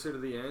somewhere closer to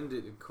the end,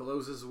 it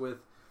closes with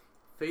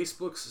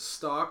Facebook's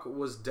stock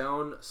was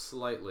down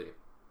slightly.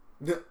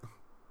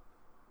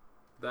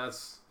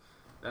 That's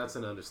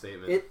an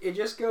understatement. It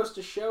just goes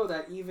to show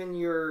that even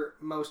your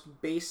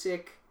most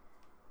basic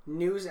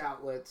news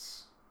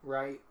outlets,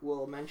 right,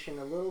 will mention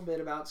a little bit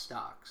about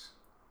stocks,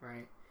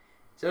 right?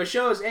 So it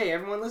shows, hey,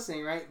 everyone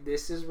listening, right?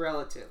 This is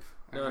relative.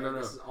 No.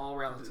 This is all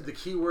relative. The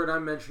key word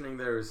I'm mentioning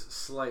there is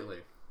slightly.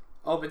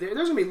 Oh, but there's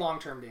going to be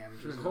long-term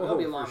damages. There'll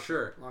be for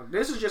sure.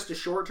 This is just a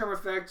short-term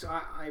effect.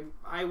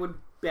 I would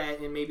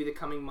bet in maybe the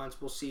coming months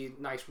we'll see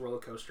nice roller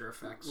coaster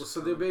effects. Well, so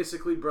they're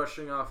basically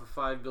brushing off a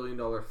 $5 billion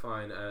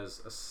fine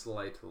as a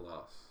slight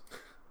loss.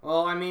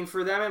 Well, I mean,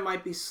 for them it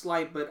might be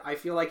slight, but I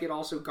feel like it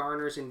also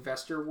garners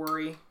investor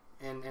worry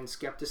and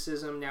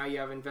skepticism. Now you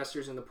have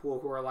investors in the pool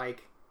who are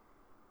like,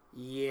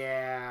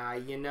 yeah,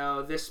 you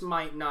know, this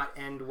might not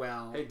end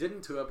well. Hey,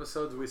 didn't 2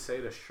 episodes we say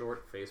to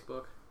short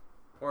Facebook?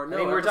 Or no, I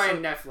mean, we're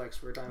talking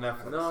Netflix. We're talking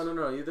Netflix.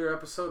 No. Either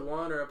episode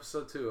 1 or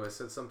episode 2. I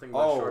said something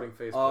about shorting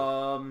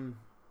Facebook.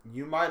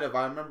 You might have.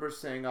 I remember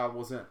saying I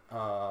wasn't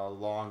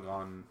long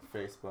on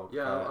Facebook.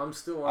 Yeah, I'm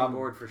still on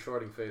board for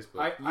shorting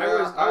Facebook. I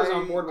was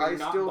on board with I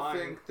not still buying.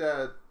 think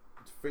that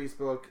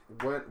Facebook,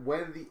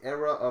 when the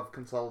era of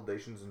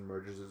consolidations and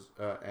mergers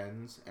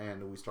ends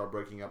and we start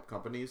breaking up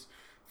companies,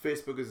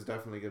 Facebook is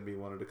definitely going to be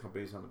one of the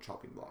companies on the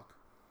chopping block.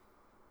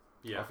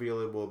 Yeah. I feel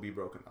it will be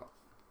broken up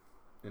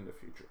in the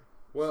future.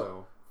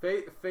 Well,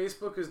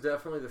 Facebook is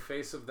definitely the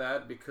face of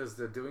that because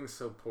they're doing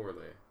so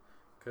poorly.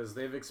 Because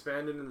they've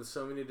expanded into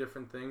so many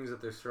different things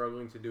that they're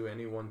struggling to do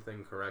any one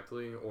thing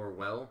correctly or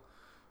well.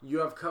 You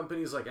have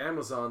companies like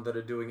Amazon that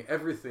are doing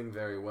everything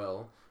very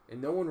well,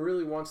 and no one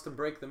really wants to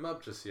break them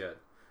up just yet.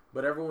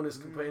 But everyone is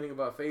complaining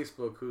about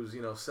Facebook, who's,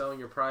 you know, selling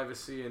your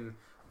privacy and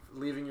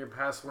leaving your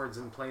passwords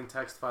in plain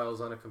text files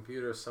on a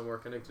computer somewhere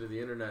connected to the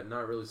internet,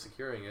 not really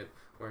securing it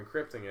or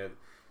encrypting it.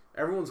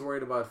 Everyone's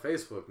worried about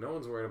Facebook. No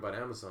one's worried about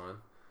Amazon.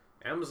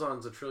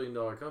 Amazon's $1 trillion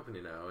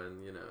company now,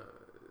 and, you know...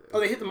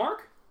 Oh, they hit the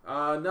mark?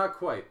 Not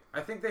quite.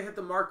 I think they hit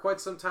the mark quite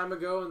some time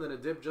ago, and then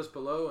it dipped just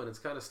below, and it's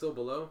kind of still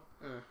below.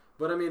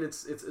 But I mean,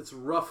 it's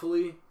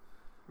roughly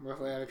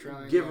at a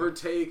trillion, give or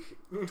take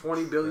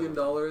 $20 billion.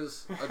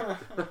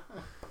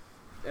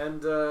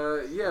 And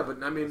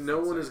but I mean, no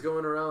one is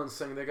going around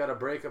saying they got to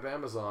break up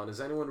Amazon.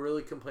 Is anyone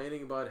really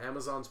complaining about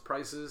Amazon's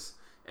prices,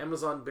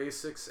 Amazon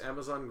Basics,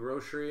 Amazon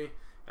Grocery,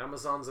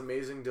 Amazon's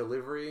amazing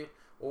delivery,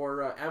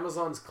 or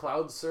Amazon's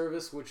cloud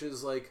service, which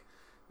is like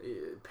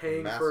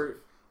paying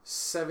for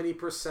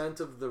 70%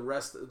 of the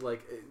rest?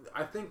 Like,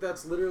 I think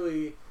that's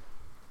literally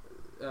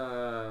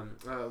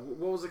what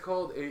was it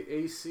called?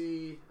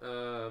 ACS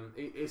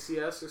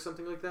or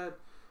something like that.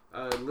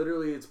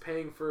 Literally, it's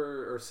paying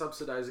for or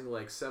subsidizing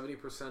like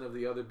 70% of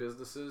the other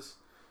businesses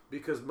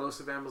because most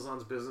of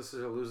Amazon's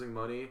businesses are losing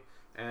money,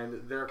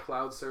 and their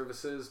cloud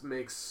services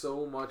make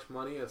so much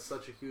money at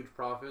such a huge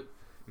profit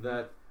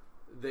that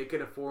they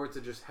can afford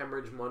to just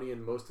hemorrhage money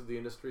in most of the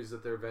industries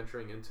that they're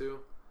venturing into.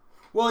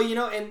 Well, you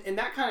know, and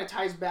that kind of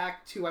ties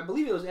back to, I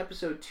believe it was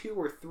episode 2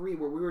 or 3,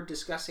 where we were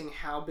discussing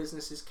how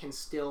businesses can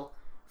still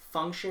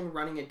function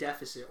running a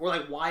deficit, or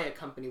like why a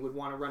company would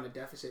want to run a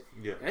deficit.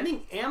 Yeah. And I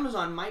think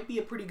Amazon might be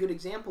a pretty good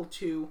example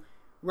to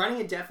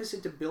running a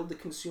deficit to build the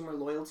consumer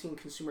loyalty and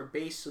consumer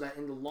base, so that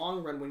in the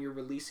long run, when you're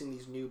releasing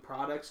these new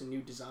products and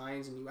new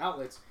designs and new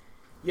outlets,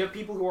 you have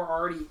people who are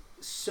already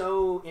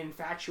so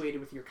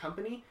infatuated with your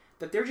company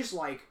that they're just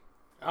like,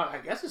 oh, I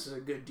guess this is a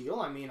good deal.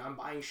 I mean, I'm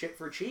buying shit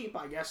for cheap.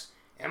 I guess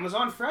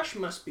Amazon Fresh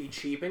must be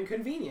cheap and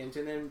convenient,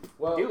 and then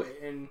do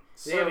it. And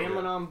they have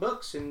Amazon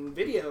Books and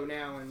video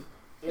now, and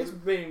it's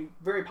been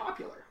very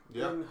popular.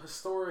 Yeah. In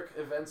historic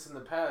events in the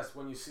past,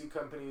 when you see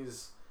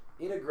companies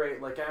integrate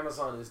like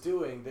Amazon is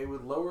doing, they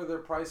would lower their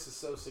prices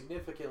so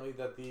significantly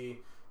that the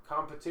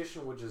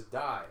competition would just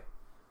die.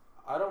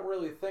 I don't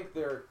really think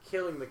they're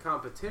killing the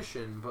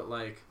competition, but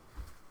like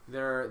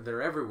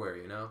they're everywhere,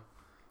 you know.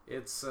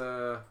 It's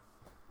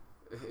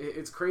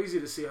crazy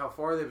to see how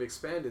far they've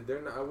expanded.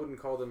 They're not, I wouldn't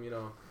call them, you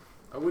know,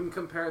 I wouldn't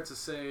compare it to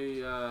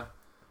say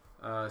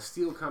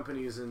steel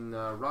companies in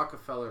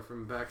Rockefeller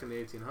from back in the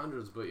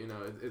 1800s, but you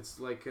know, it's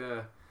like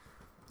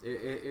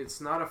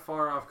it's not a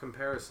far off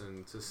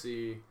comparison to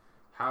see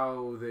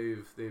how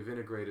they've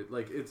integrated.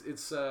 Like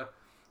it's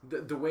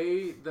the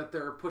way that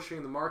they're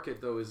pushing the market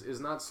though is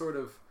not sort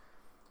of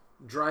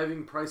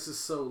driving prices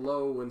so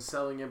low and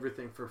selling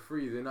everything for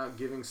free. They're not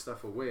giving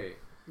stuff away.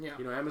 Yeah.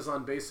 You know,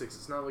 Amazon Basics,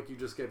 it's not like you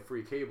just get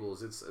free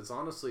cables. It's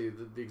honestly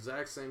the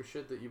exact same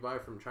shit that you buy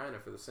from China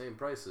for the same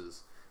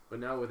prices, but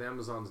now with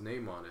Amazon's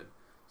name on it.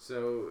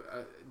 So,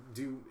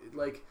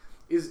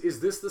 is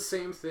this the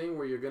same thing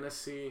where you're going to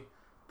see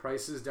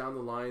prices down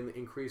the line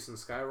increase and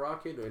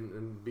skyrocket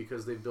and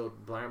because they've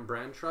built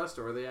brand trust,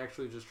 or are they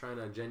actually just trying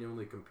to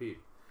genuinely compete?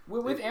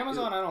 With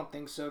Amazon, I don't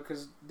think so,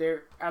 because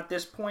they're at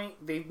this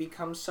point they've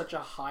become such a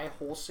high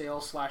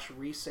wholesale /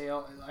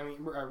 resale. I mean,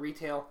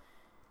 retail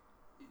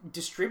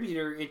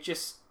distributor.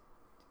 It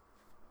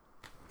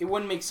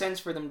wouldn't make sense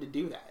for them to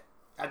do that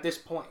at this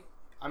point.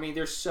 I mean,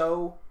 they're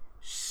so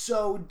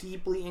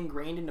deeply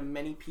ingrained into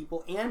many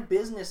people and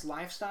business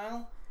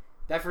lifestyle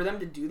that for them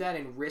to do that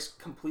and risk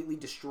completely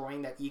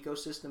destroying that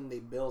ecosystem they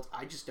built,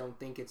 I just don't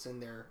think it's in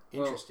their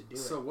interest to do it.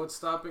 So what's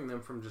stopping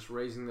them from just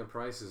raising their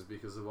prices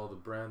because of all the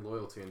brand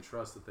loyalty and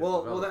trust that they've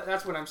developed? Well,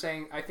 that's what I'm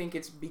saying. I think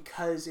it's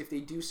because if they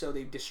do so,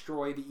 they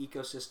destroy the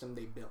ecosystem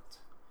they built.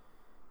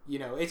 You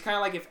know, it's kind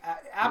of like if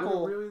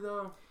Apple... Really,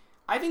 though?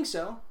 I think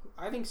so.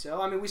 I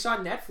mean, we saw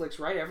Netflix,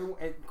 right?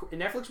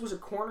 Netflix was a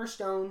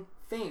cornerstone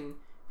thing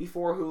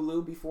before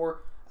Hulu,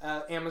 before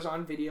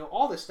Amazon Video,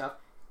 all this stuff.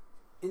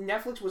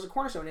 Netflix was a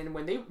cornerstone, and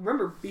when they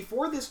remember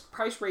before this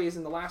price raise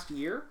in the last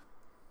year,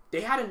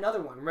 they had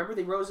another one. Remember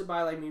they rose it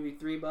by like maybe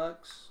 $3,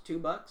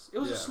 $2. It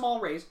was a small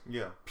raise.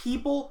 Yeah.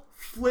 People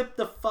flipped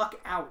the fuck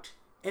out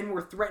and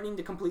were threatening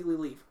to completely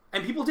leave,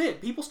 and people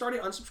did. People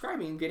started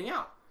unsubscribing and getting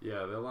out.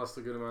 Yeah, they lost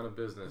a good amount of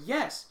business.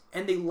 Yes,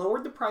 and they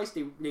lowered the price.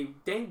 They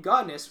thank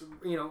goodness,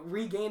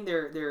 regained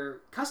their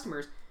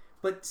customers.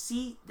 But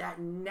see that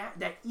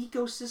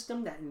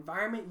ecosystem, that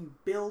environment you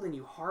build and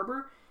you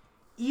harbor,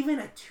 even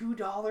a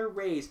 $2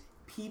 raise,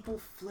 people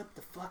flip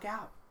the fuck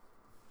out.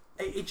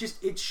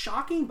 It's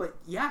shocking, but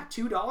yeah,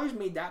 $2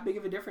 made that big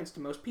of a difference to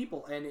most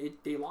people, and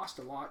they lost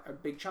a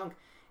big chunk.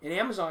 And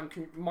Amazon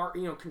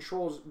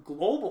controls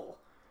global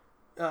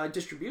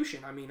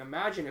distribution. I mean,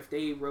 imagine if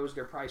they rose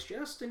their price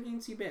just an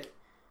eensy bit.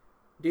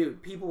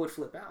 Dude, people would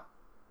flip out.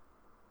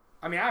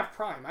 I mean, I have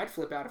Prime. I'd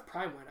flip out if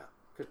Prime went up,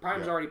 because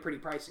Prime's already pretty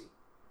pricey.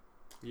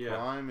 Yeah.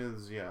 Prime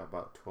is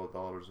about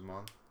 $12 a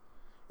month.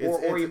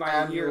 Or you buy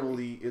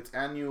annually. It's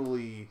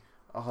annually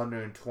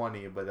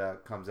 $120, but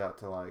that comes out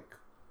to like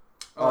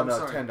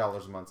sorry.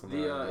 $10 a month.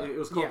 Something like that. It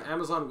was called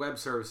Amazon Web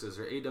Services,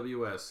 or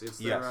AWS. It's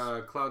their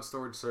Yes. cloud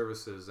storage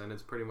services, and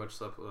it's pretty much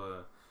stuff.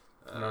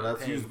 No,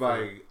 that's used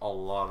by a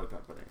lot of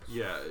companies.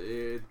 Yeah,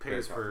 it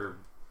pays for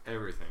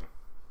everything.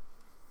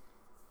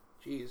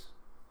 Jeez.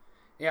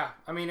 Yeah,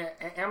 I mean,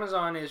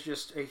 Amazon is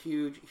just a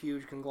huge,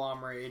 huge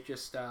conglomerate. It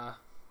just,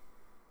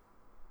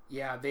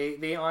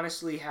 they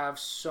honestly have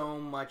so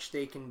much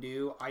they can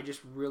do. I just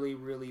really,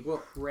 really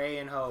pray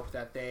and hope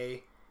that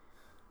they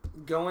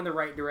go in the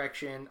right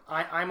direction.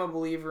 I'm a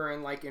believer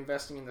in, like,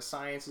 investing in the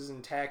sciences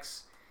and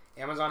techs.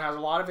 Amazon has a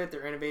lot of it.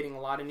 They're innovating a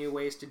lot of new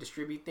ways to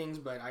distribute things,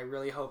 but I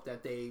really hope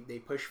that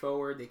they push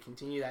forward. They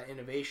continue that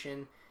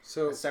innovation.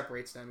 So that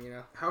separates them,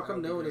 How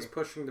come no one is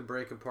pushing to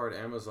break apart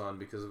Amazon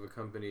because of a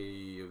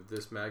company of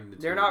this magnitude?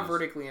 They're not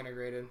vertically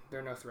integrated.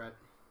 They're no threat.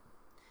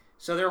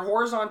 So they're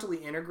horizontally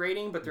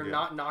integrating, but they're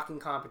not knocking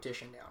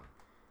competition down.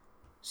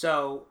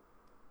 So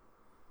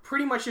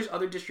pretty much there's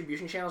other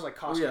distribution channels like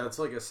Costco. Yeah, it's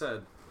like I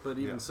said, but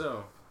even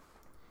so.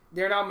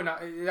 They're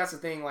not that's the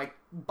thing, like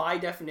by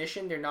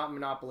definition they're not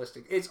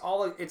monopolistic. It's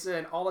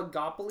an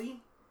oligopoly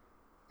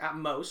at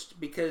most,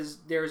 because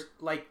there's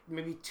like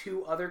maybe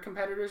two other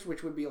competitors,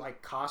 which would be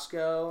like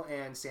Costco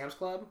and Sam's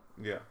Club.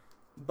 Yeah.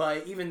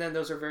 But even then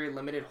those are very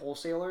limited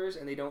wholesalers,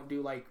 and they don't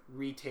do like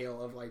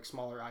retail of like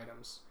smaller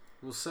items.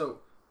 Well,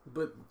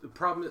 but the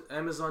problem is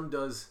Amazon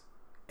does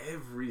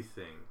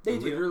everything. They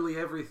do. Literally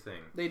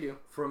everything. They do.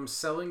 From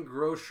selling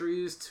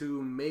groceries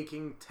to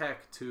making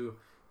tech to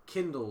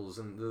Kindles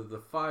and the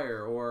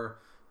Fire, or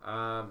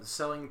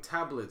selling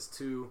tablets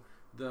to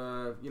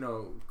the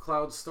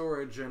cloud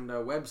storage and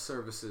web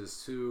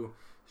services, to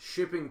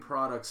shipping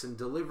products and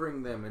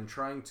delivering them and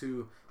trying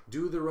to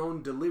do their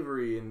own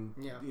delivery and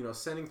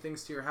sending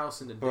things to your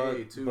house in a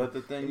day, to but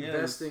the thing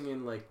investing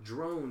in like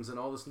drones and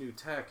all this new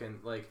tech,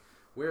 and like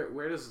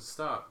where does it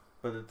stop?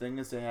 But the thing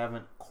is, they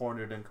haven't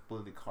cornered and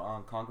completely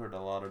conquered a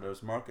lot of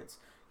those markets.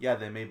 Yeah,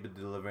 they may be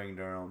delivering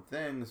their own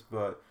things,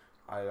 but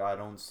I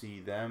don't see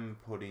them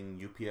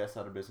putting UPS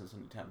out of business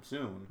anytime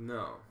soon.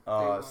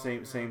 No.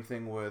 Same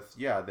thing with,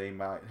 they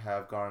might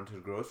have gone into the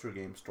grocery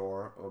game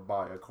store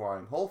by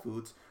acquiring Whole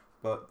Foods,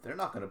 but they're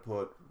not going to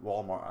put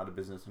Walmart out of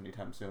business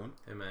anytime soon.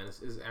 Hey man,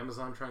 is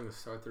Amazon trying to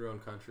start their own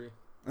country?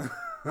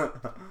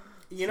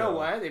 You know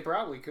what? They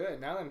probably could.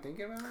 Now that I'm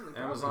thinking about it,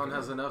 Amazon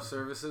has enough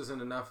services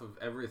and enough of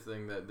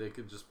everything that they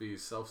could just be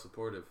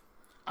self-supportive.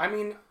 I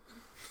mean,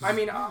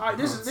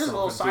 this is a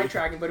little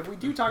sidetracking, but if we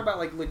do talk about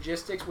like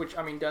logistics, which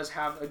does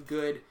have a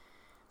good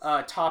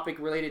topic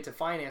related to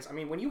finance. I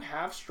mean, when you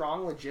have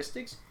strong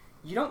logistics,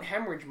 you don't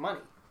hemorrhage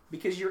money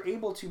because you're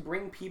able to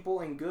bring people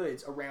and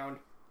goods around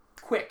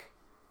quick.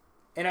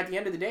 And at the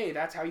end of the day,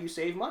 that's how you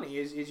save money.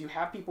 Is you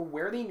have people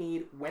where they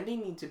need, when they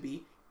need to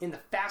be, in the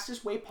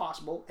fastest way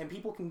possible, and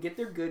people can get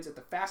their goods at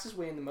the fastest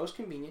way and the most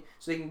convenient,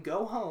 so they can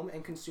go home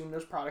and consume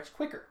those products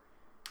quicker,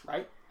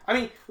 right? I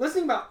mean, let's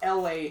think about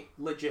LA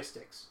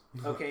logistics,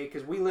 okay?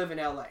 Because we live in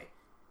LA.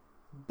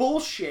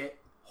 Bullshit,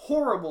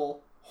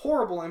 horrible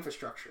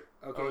infrastructure,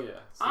 okay? Oh,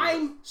 yeah.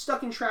 I'm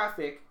stuck in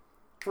traffic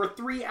for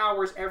 3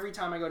 hours every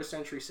time I go to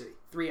Century City.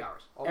 3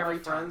 hours. All every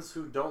my friends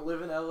who don't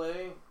live in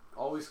LA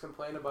always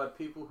complain about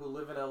people who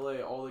live in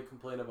LA. All they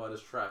complain about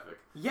is traffic.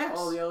 Yes.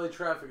 Oh, the LA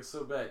traffic is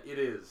so bad. It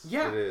is.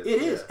 Yeah, it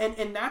is.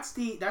 And that's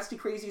the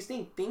craziest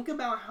thing. Think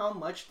about how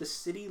much the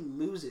city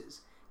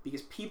loses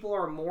because people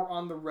are more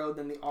on the road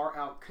than they are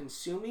out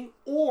consuming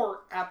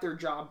or at their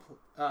job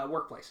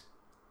workplace.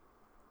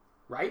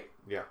 Right?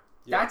 Yeah.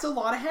 That's a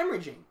lot of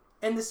hemorrhaging,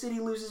 and the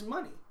city loses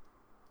money.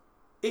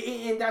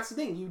 And that's the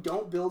thing. You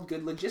don't build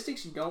good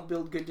logistics. You don't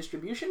build good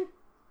distribution.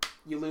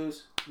 You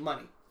lose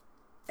money.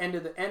 End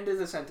of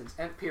the sentence.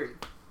 End period.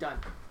 Done.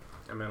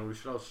 I mean, we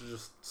should also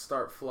just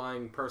start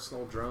flying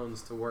personal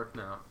drones to work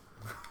now.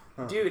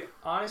 Dude,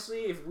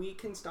 honestly, if we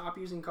can stop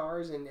using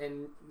cars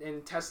and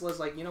Tesla's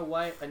like, you know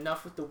what?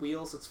 Enough with the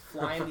wheels. Let's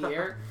fly in the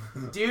air.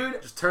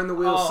 Dude. Just turn the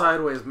wheels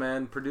sideways,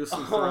 man. Produce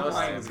some thrust.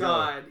 Oh my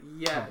god,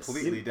 yes.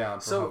 Completely down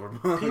for So,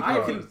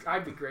 hoverboard.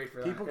 I'd be great for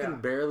that. People can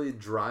barely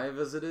drive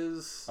as it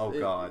is. Oh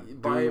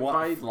god.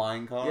 By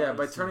flying cars? Yeah,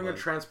 by turning a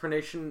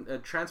transportation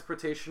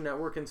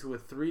network into a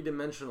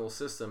 3-dimensional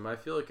system, I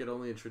feel like it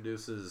only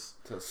introduces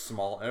to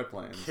small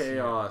airplanes.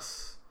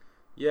 Chaos.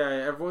 Yeah,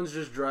 everyone's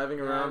just driving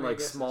around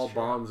like small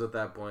bombs at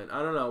that point.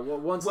 I don't know.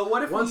 Once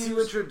you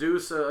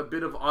introduce a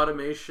bit of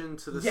automation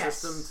to the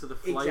system, to the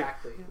flight,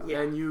 exactly. Yeah.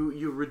 and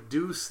you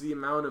reduce the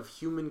amount of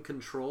human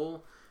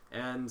control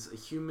and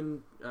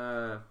human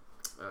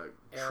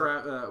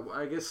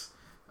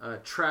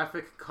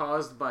traffic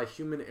caused by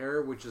human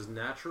error, which is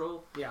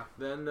natural. Yeah.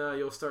 Then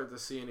you'll start to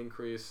see an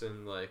increase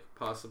in like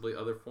possibly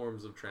other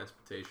forms of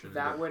transportation.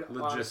 That would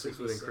logistics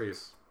would increase.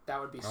 Sick. That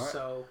would be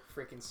so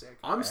freaking sick.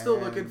 I'm still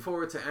looking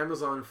forward to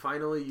Amazon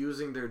finally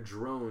using their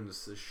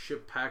drones to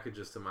ship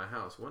packages to my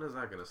house. When is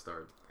that going to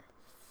start?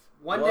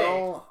 One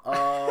day.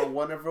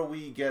 Whenever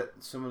we get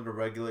some of the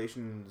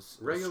regulations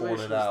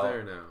sorted out. out.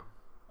 There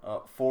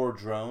now. For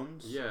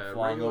drones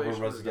flying over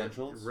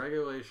residentials.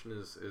 Regulation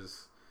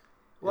is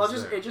well,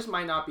 it just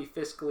might not be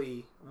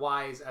fiscally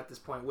wise at this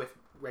point with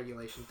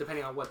regulations,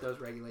 depending on what those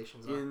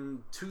regulations are.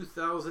 In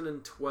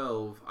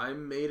 2012, I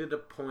made it a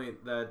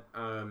point that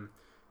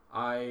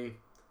I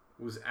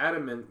was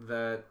adamant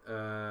that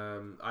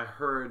I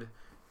heard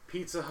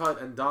Pizza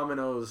Hut and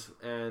Domino's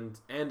and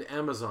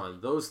Amazon,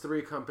 those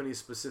 3 companies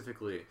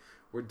specifically,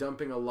 were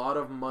dumping a lot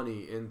of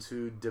money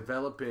into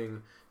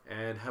developing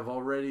and have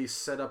already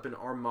set up an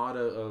armada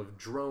of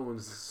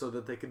drones so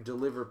that they could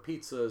deliver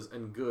pizzas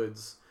and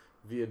goods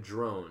via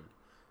drone.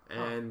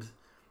 And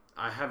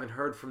I haven't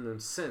heard from them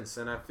since,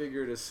 and I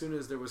figured as soon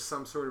as there was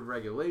some sort of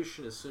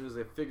regulation, as soon as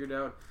they figured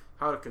out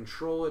how to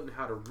control it and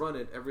how to run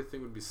it,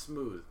 everything would be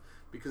smooth.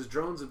 Because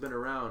drones have been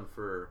around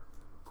for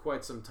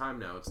quite some time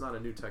now. It's not a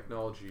new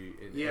technology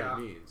in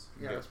any means.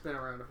 Yeah, it's been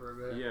around for a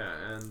bit. Yeah,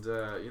 and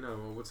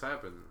what's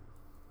happened?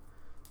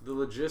 The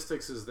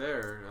logistics is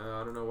there.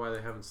 I don't know why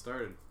they haven't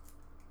started.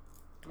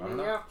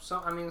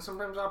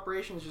 Sometimes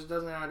operations just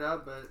doesn't add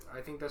up, but I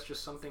think that's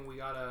just something we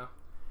gotta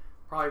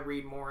probably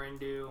read more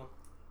into.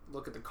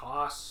 Look at the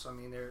costs. I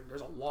mean,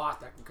 there's a lot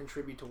that can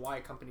contribute to why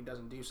a company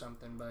doesn't do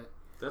something, but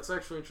that's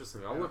actually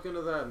interesting. I'll look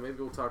into that, and maybe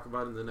we'll talk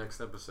about it in the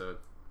next episode.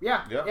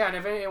 Yeah, and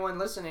if anyone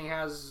listening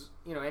has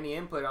any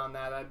input on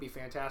that, that'd be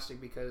fantastic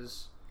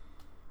because,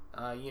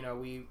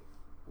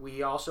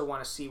 we also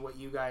want to see what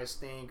you guys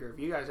think, or if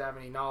you guys have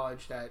any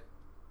knowledge that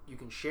you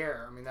can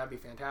share. I mean, that'd be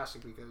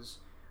fantastic because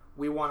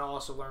we want to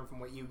also learn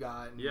from what you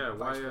got, and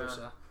vice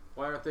versa.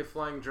 Why aren't they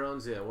flying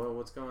drones yet?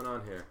 What's going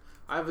on here?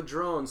 I have a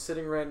drone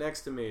sitting right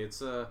next to me. It's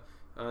the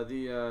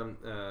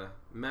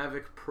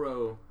Mavic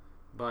Pro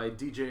by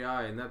DJI,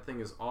 and that thing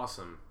is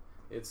awesome.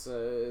 It's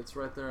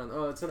right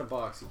there it's in a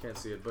box, you can't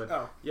see it, but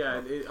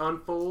it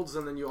unfolds,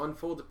 and then you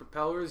unfold the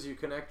propellers, you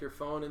connect your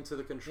phone into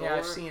the controller. Yeah,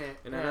 I've seen it.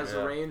 And it has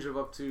a range of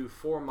up to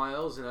 4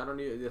 miles,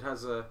 and it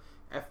has a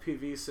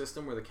FPV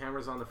system where the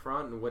camera's on the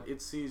front, and what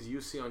it sees,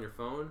 you see on your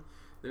phone.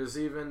 There's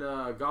even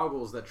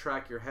goggles that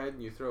track your head,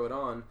 and you throw it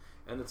on,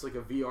 and it's like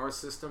a VR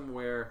system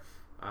where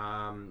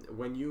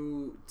when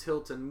you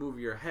tilt and move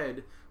your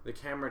head, the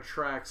camera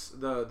tracks,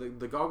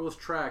 the goggles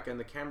track, and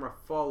the camera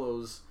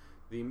follows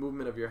the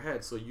movement of your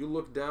head. So you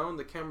look down,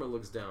 the camera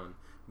looks down,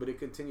 but it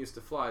continues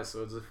to fly,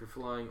 so it's as if you're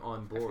flying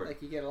on board. I feel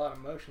like you get a lot of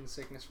motion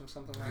sickness from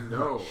something like that.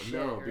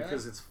 No,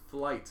 because it's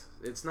flight.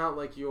 It's not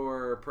like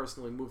you're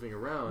personally moving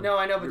around. No,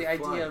 I know, but the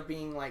idea of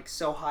being like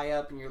so high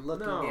up and you're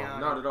looking down. No,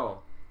 not at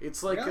all.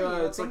 It's like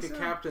a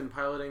captain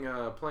piloting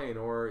a plane,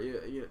 or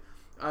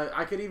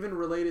I could even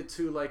relate it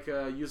to like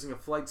using a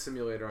flight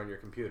simulator on your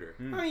computer.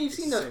 I mean, you've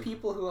seen those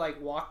people who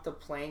like walk the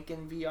plank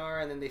in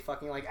VR and then they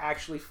fucking like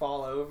actually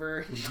fall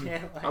over.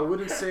 I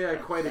wouldn't say I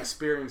quite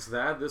experienced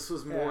that. This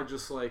was more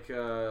just like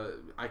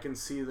I can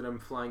see that I'm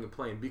flying a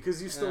plane,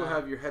 because you still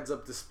have your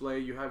heads-up display,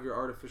 you have your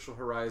artificial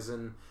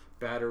horizon,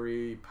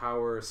 battery,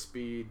 power,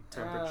 speed,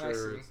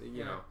 temperature,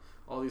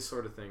 all these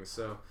sort of things.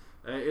 So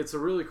it's a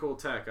really cool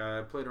tech.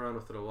 I played around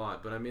with it a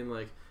lot, but I mean,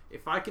 like,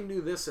 if I can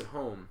do this at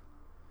home,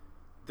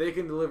 they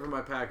can deliver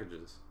my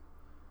packages.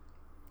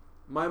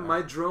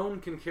 My drone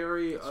can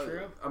carry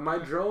my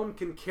drone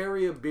can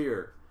carry a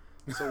beer.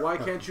 So why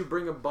can't you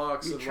bring a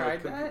box you of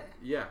tried that?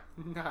 Yeah.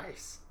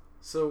 Nice.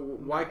 So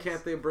why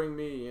can't they bring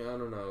me, I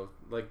don't know,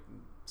 like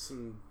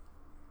some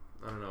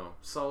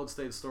solid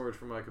state storage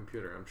for my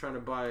computer? I'm trying to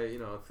buy,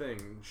 a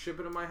thing, ship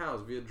it to my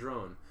house via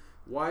drone.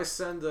 Why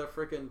send a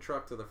freaking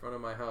truck to the front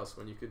of my house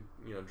when you could,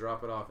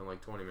 drop it off in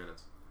like 20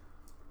 minutes?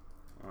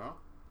 Well,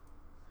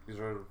 these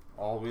are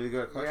all really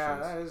good questions. Yeah,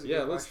 that is a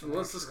good question,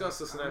 let's discuss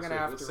this next week.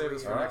 Let's save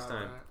this for next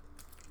time.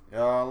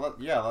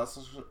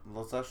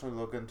 Let's actually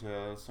look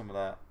into some of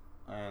that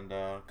and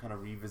kind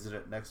of revisit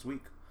it next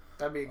week.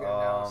 That'd be a good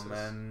analysis.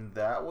 And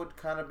that would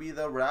kind of be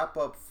the wrap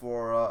up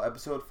for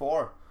episode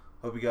 4.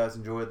 Hope you guys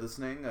enjoyed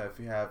listening. If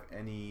you have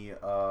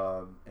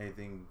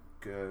anything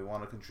you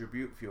want to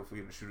contribute, feel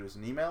free to shoot us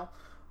an email.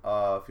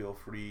 Feel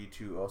free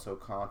to also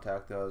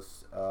contact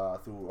us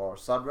through our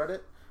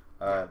subreddit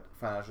at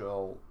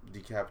Financial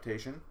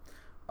Decapitation.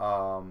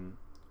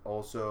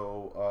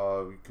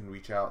 Also, you can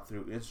reach out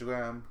through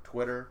Instagram,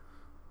 Twitter.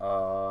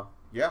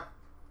 Yeah.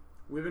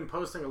 We've been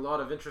posting a lot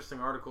of interesting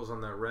articles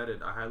on that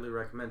Reddit. I highly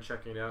recommend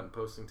checking it out and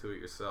posting to it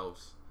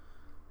yourselves.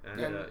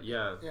 And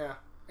yeah.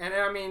 And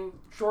I mean,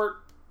 short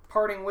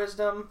parting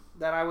wisdom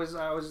that I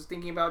was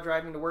thinking about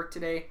driving to work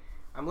today.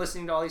 I'm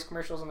listening to all these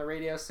commercials on the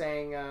radio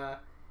saying,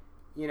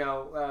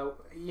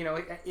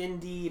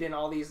 Indeed and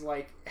all these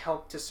like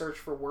help to search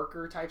for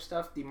worker type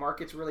stuff. The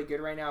market's really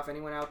good right now. If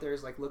anyone out there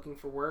is like looking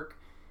for work,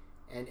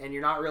 and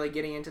you're not really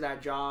getting into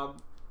that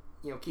job,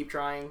 keep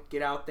trying,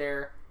 get out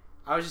there.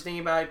 I was just thinking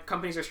about it.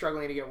 Companies are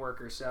struggling to get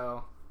workers,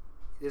 so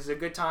this is a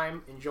good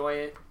time. Enjoy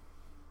it.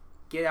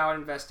 Get out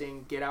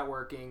investing. Get out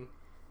working.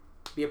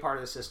 Be a part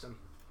of the system.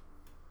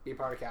 Be a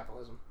part of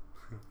capitalism.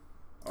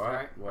 All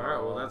right.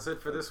 Well, that's it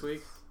for this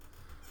week.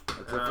 That's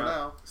it for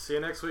now. See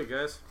you next week,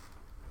 guys.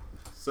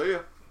 See ya.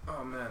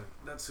 Oh man,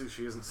 that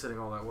sushi isn't sitting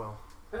all that well.